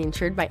 Federally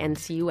insured by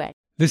NCUA.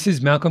 This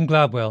is Malcolm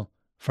Gladwell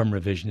from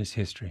Revisionist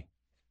History.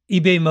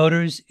 eBay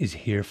Motors is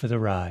here for the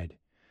ride.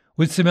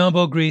 With some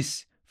elbow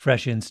grease,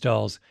 fresh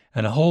installs,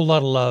 and a whole lot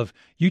of love,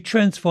 you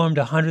transformed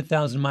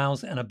 100,000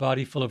 miles and a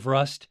body full of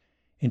rust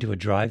into a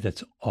drive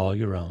that's all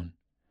your own.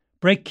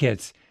 Brake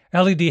kits,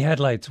 LED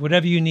headlights,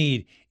 whatever you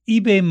need,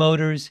 eBay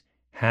Motors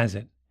has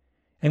it.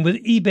 And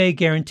with eBay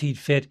Guaranteed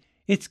Fit,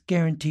 it's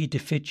guaranteed to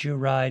fit your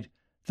ride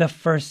the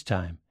first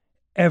time,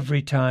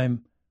 every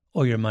time,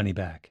 or your money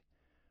back.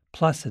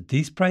 Plus, at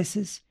these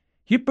prices,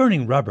 you're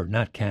burning rubber,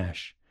 not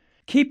cash.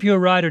 Keep your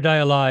ride or die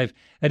alive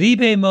at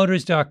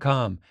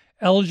ebaymotors.com.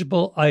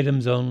 Eligible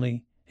items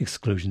only.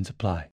 Exclusions apply.